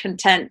pretty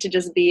content to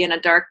just be in a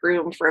dark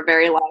room for a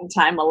very long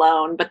time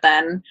alone. But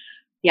then,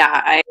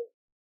 yeah,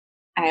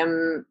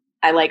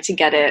 I like to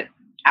get it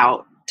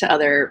out to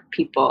other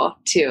people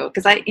too.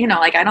 Cause I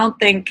don't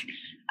think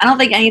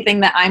anything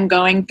that I'm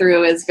going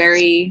through is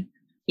very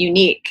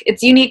unique.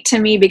 It's unique to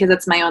me because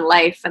it's my own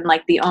life, and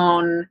like the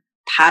own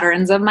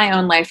patterns of my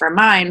own life are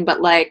mine.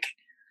 But like,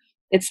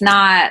 it's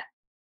not,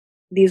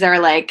 these are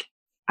like,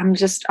 I'm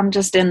just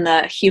in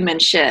the human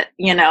shit,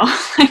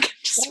 like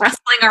just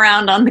wrestling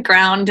around on the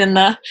ground in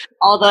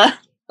all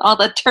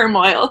the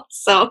turmoil.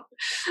 So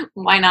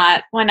why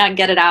not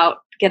get it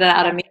out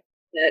of me,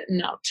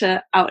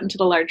 out into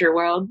the larger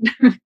world.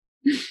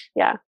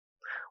 Yeah.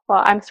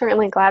 Well, I'm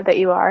certainly glad that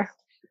you are.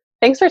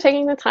 Thanks for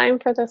taking the time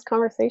for this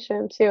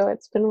conversation too.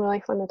 It's been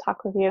really fun to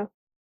talk with you.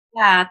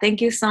 Yeah.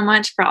 Thank you so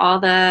much for all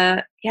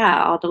the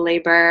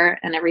labor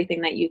and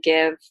everything that you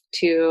give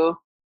to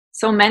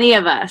so many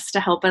of us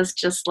to help us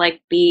just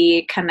like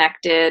be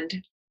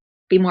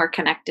more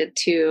connected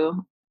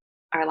to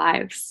our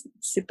lives.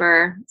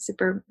 Super,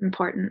 super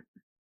important.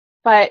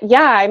 But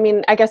yeah, I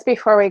mean, I guess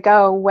before we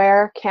go,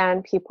 where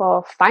can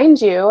people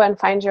find you and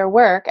find your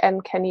work?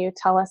 And can you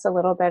tell us a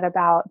little bit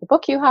about the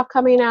book you have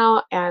coming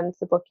out and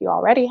the book you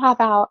already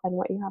have out and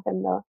what you have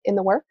in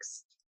the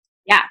works?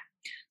 Yeah.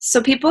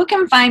 So people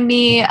can find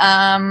me.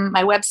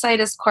 My website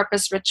is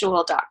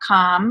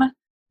corpusritual.com.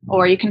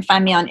 Or you can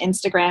find me on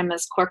Instagram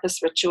as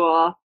Corpus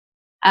Ritual.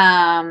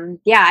 I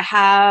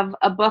have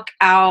a book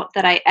out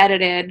that I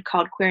edited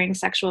called Queering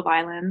Sexual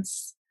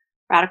Violence,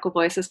 Radical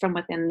Voices from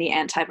Within the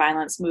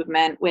Anti-Violence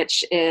Movement,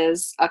 which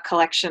is a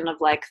collection of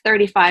like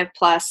 35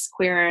 plus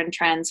queer and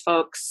trans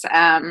folks,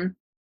 all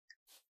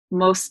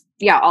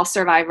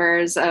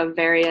survivors of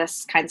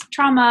various kinds of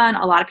trauma, and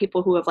a lot of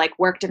people who have like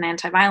worked in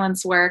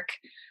anti-violence work.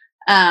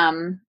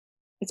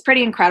 It's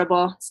pretty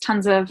incredible. It's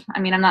tons of,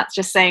 I'm not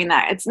just saying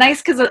that. It's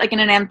nice because like in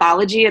an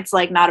anthology, it's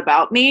like not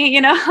about me,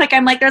 like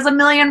I'm like, there's a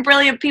million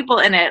brilliant people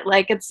in it.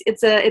 Like it's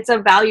a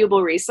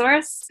valuable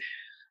resource.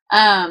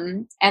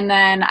 And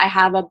then I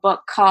have a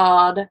book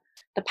called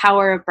The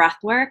Power of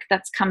Breathwork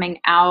that's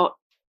coming out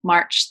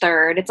March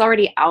 3rd. It's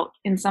already out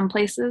in some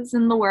places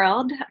in the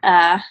world.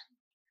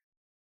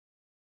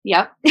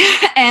 Yep.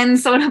 And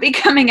so it'll be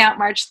coming out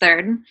March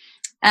 3rd.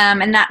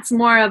 And that's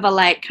more of a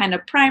like kind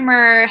of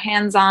primer,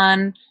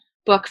 hands-on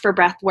book for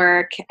breath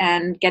work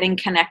and getting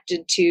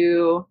connected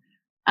to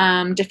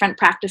different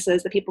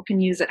practices that people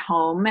can use at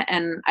home.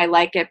 And I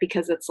like it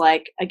because it's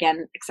like,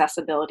 again,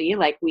 accessibility.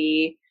 Like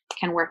we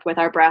can work with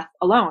our breath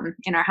alone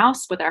in our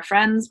house, with our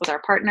friends, with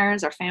our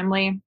partners, our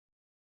family.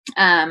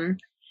 I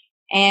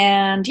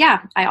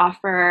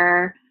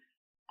offer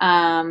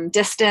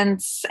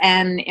distance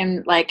and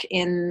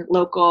in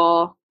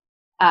local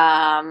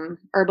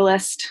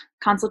herbalist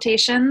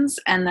consultations,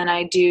 and then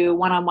I do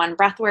one-on-one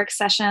breathwork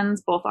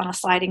sessions, both on a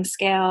sliding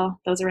scale.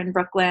 Those are in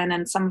Brooklyn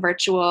and some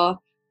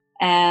virtual.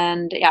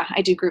 And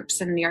I do groups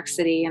in New York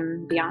City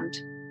and beyond.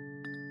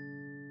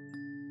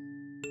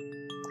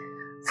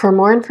 For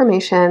more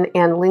information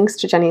and links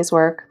to Jenny's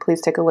work, please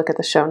take a look at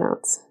the show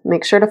notes.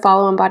 Make sure to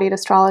follow Embodied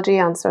Astrology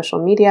on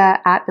social media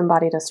at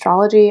Embodied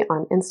Astrology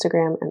on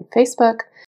Instagram and Facebook.